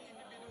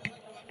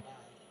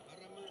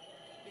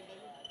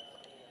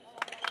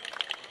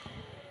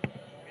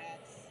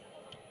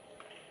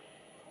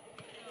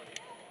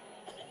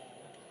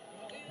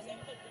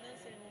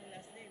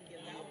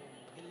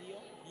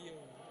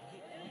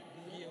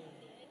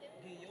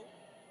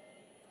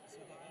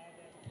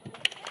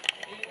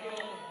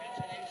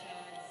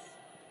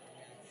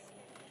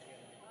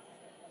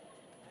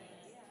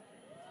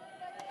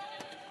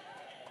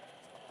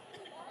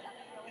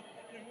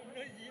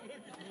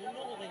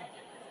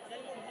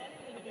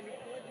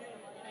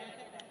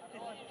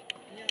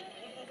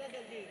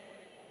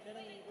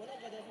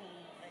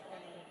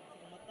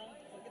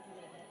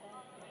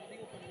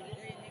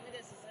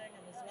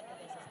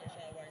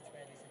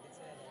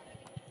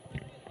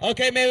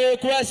 Okay, may we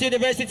request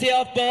University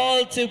of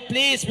Ball to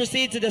please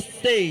proceed to the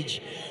stage.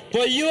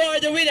 For you are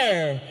the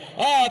winner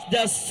of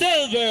the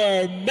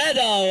silver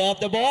medal of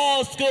the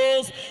Ball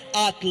Schools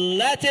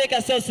Athletic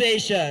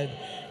Association.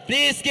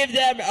 Please give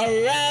them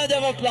a round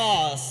of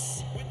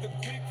applause.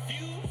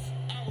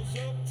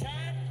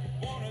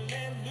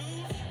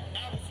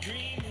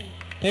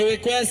 May we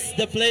request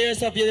the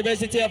players of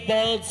University of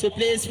Ball to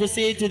please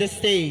proceed to the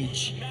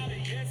stage.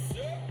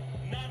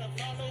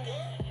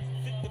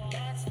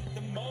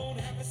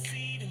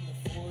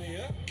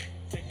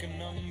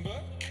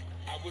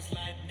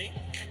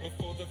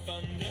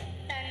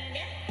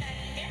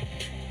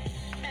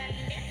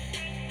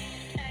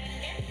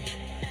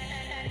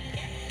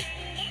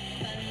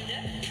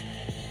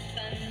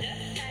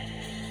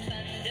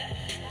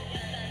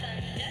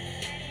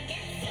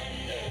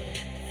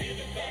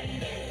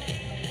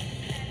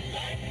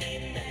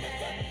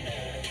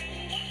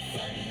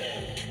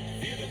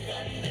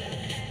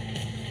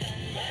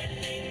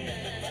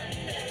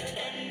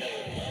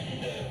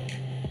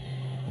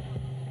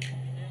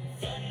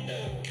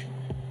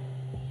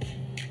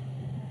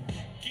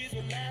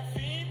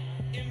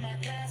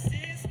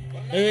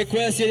 I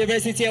request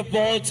University of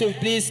Ball to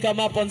please come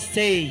up on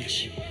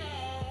stage.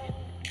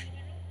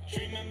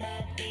 Dreaming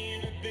about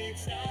being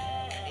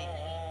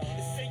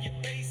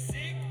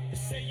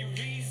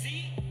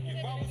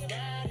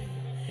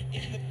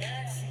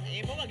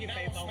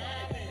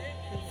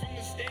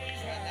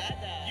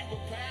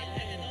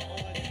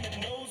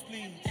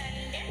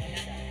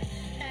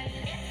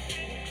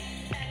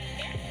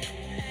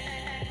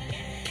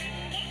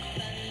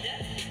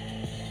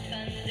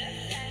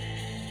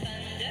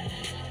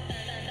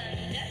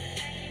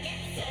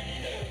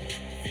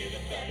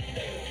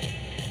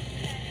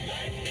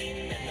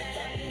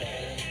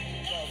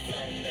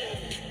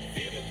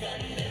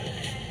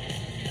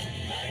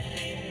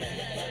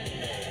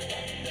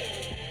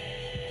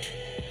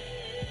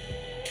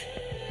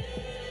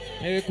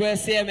I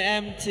request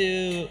CMM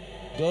to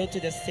go to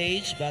the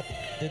stage, but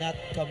do not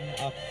come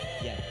up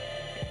yet.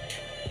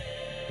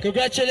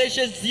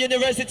 Congratulations,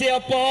 University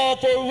of Bohol,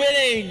 for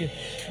winning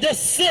the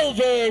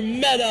silver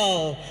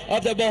medal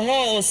of the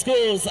Bohol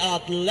Schools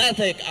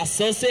Athletic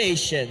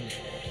Association,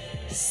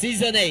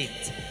 Season 8.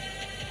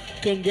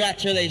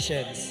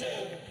 Congratulations.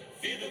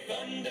 Feel the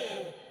thunder,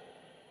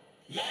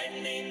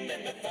 lightning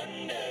and the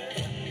thunder.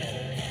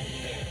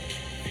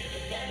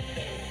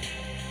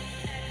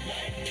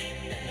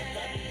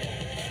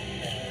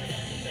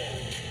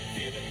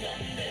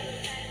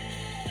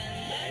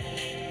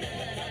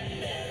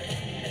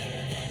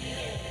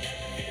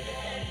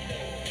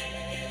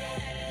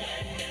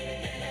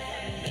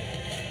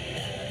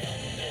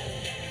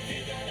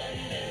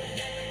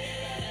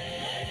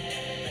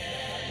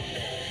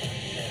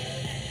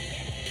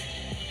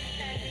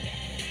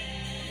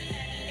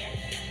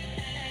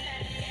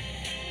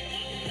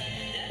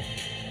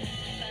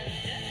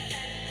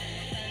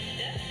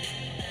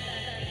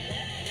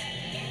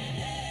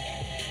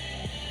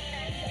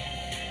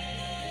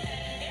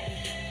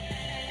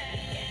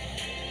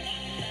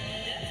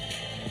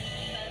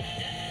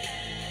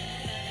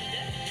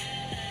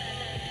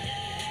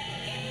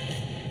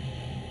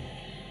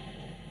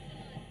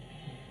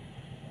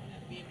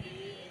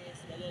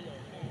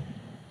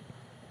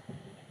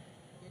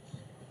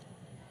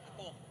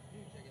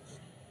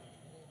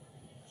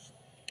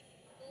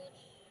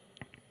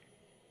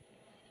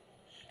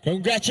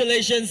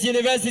 Congratulations,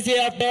 University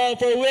of Bohol,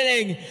 for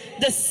winning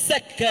the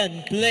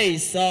second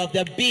place of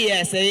the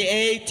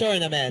BSAA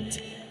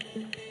tournament.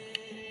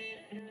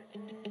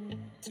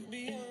 To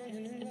be young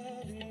and in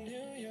love in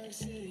New York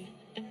City.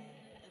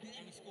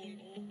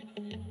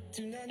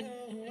 Do not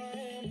know who I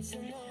am, but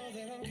still know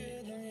that I'm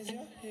good long as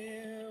you're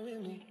here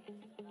with me.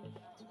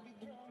 To be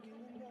drunk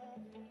and in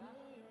love in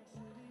New York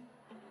City.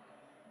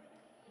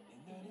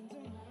 And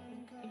not into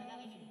morning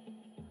coffee,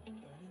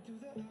 burning through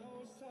the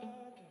hours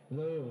talking.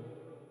 Hello.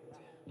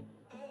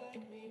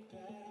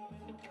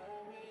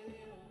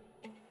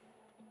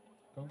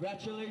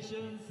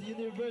 Congratulations,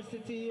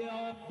 University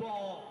of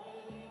Bohol.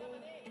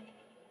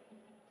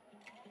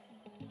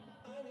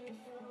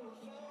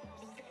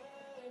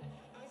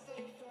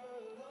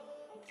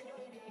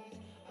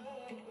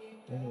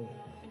 Hello.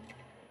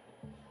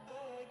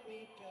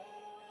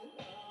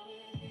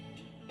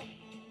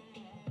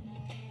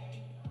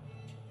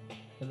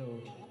 Hello.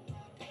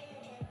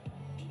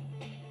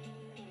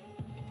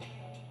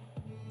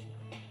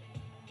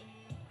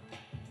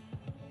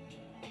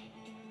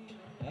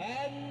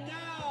 And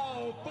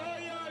now for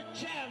your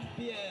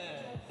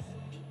champions,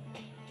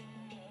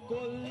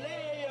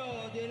 Colegio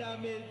de la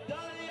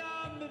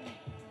Medalla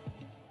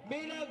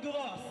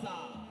Milagrosa.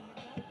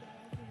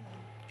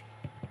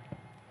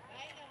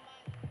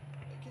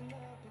 Waking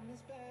up in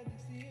this bed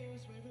next to you,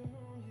 swear the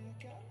room here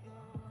got no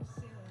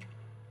ceiling.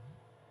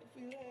 If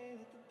we lay,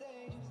 let the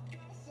day just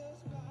pass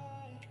us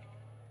by.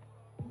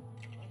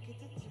 I get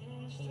the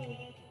tune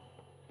struck.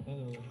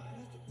 Hello. I might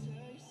have to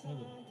tell you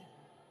something.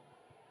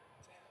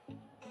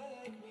 I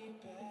like me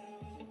better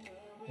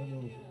when I'm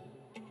with you.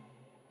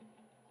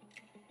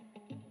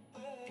 I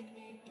like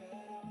me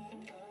better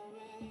when I'm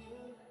with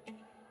you.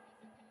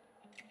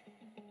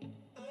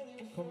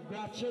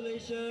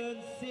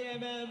 Congratulations,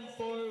 CMM,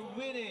 for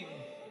winning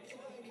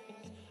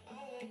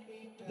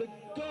the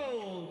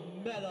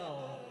gold medal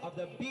of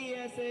the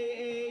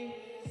BSAA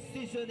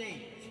Season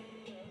 8.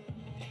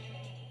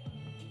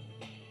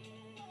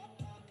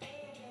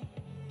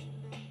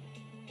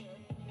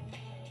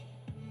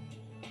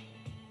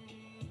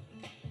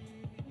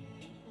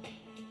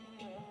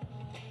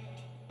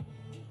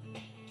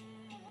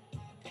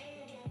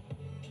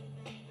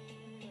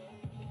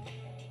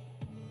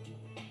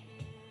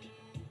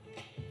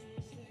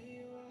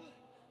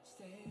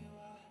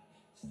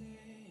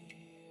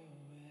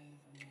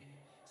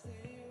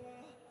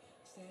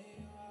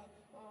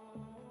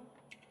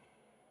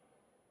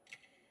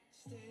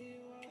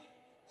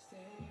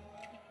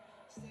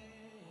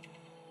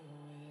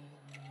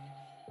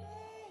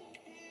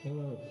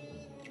 Hello.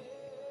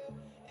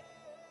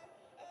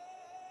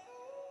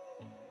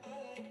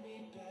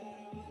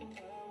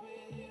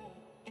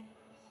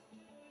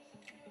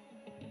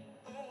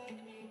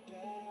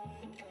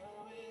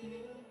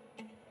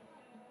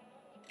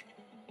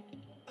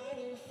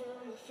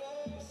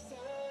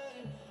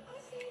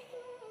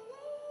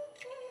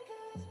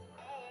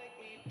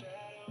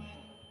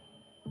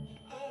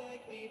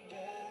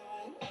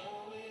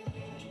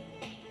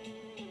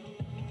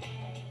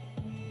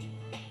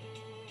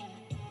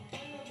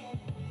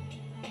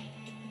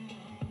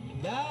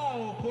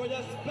 Now for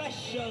the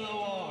special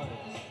awards.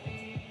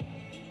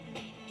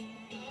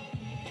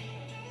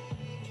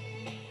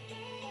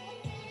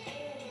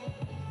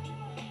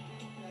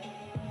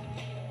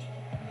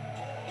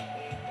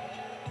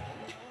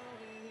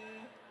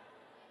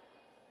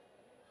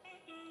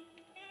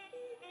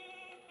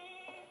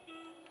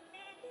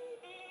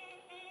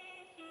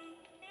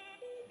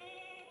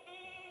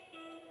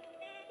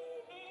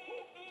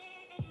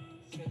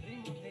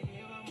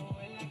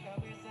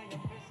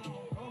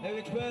 I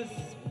request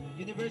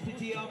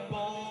University of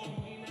Ball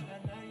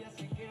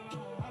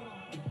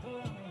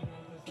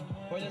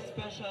for the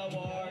special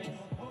awards.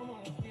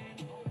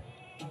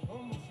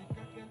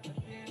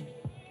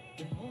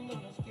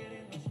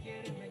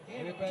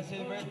 I request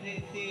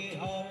University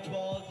of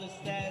Ball to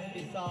stand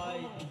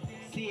beside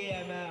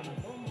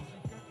CMM.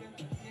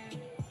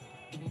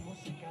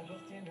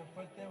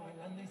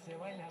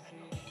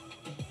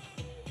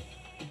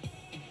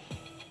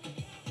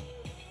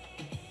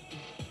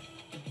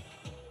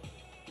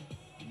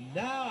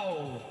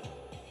 Now,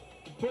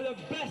 for the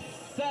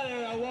Best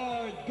Seller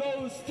Award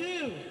goes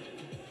to,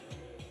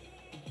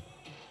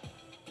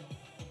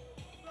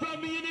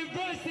 from the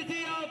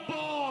University of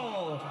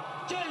Ball,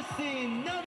 jersey number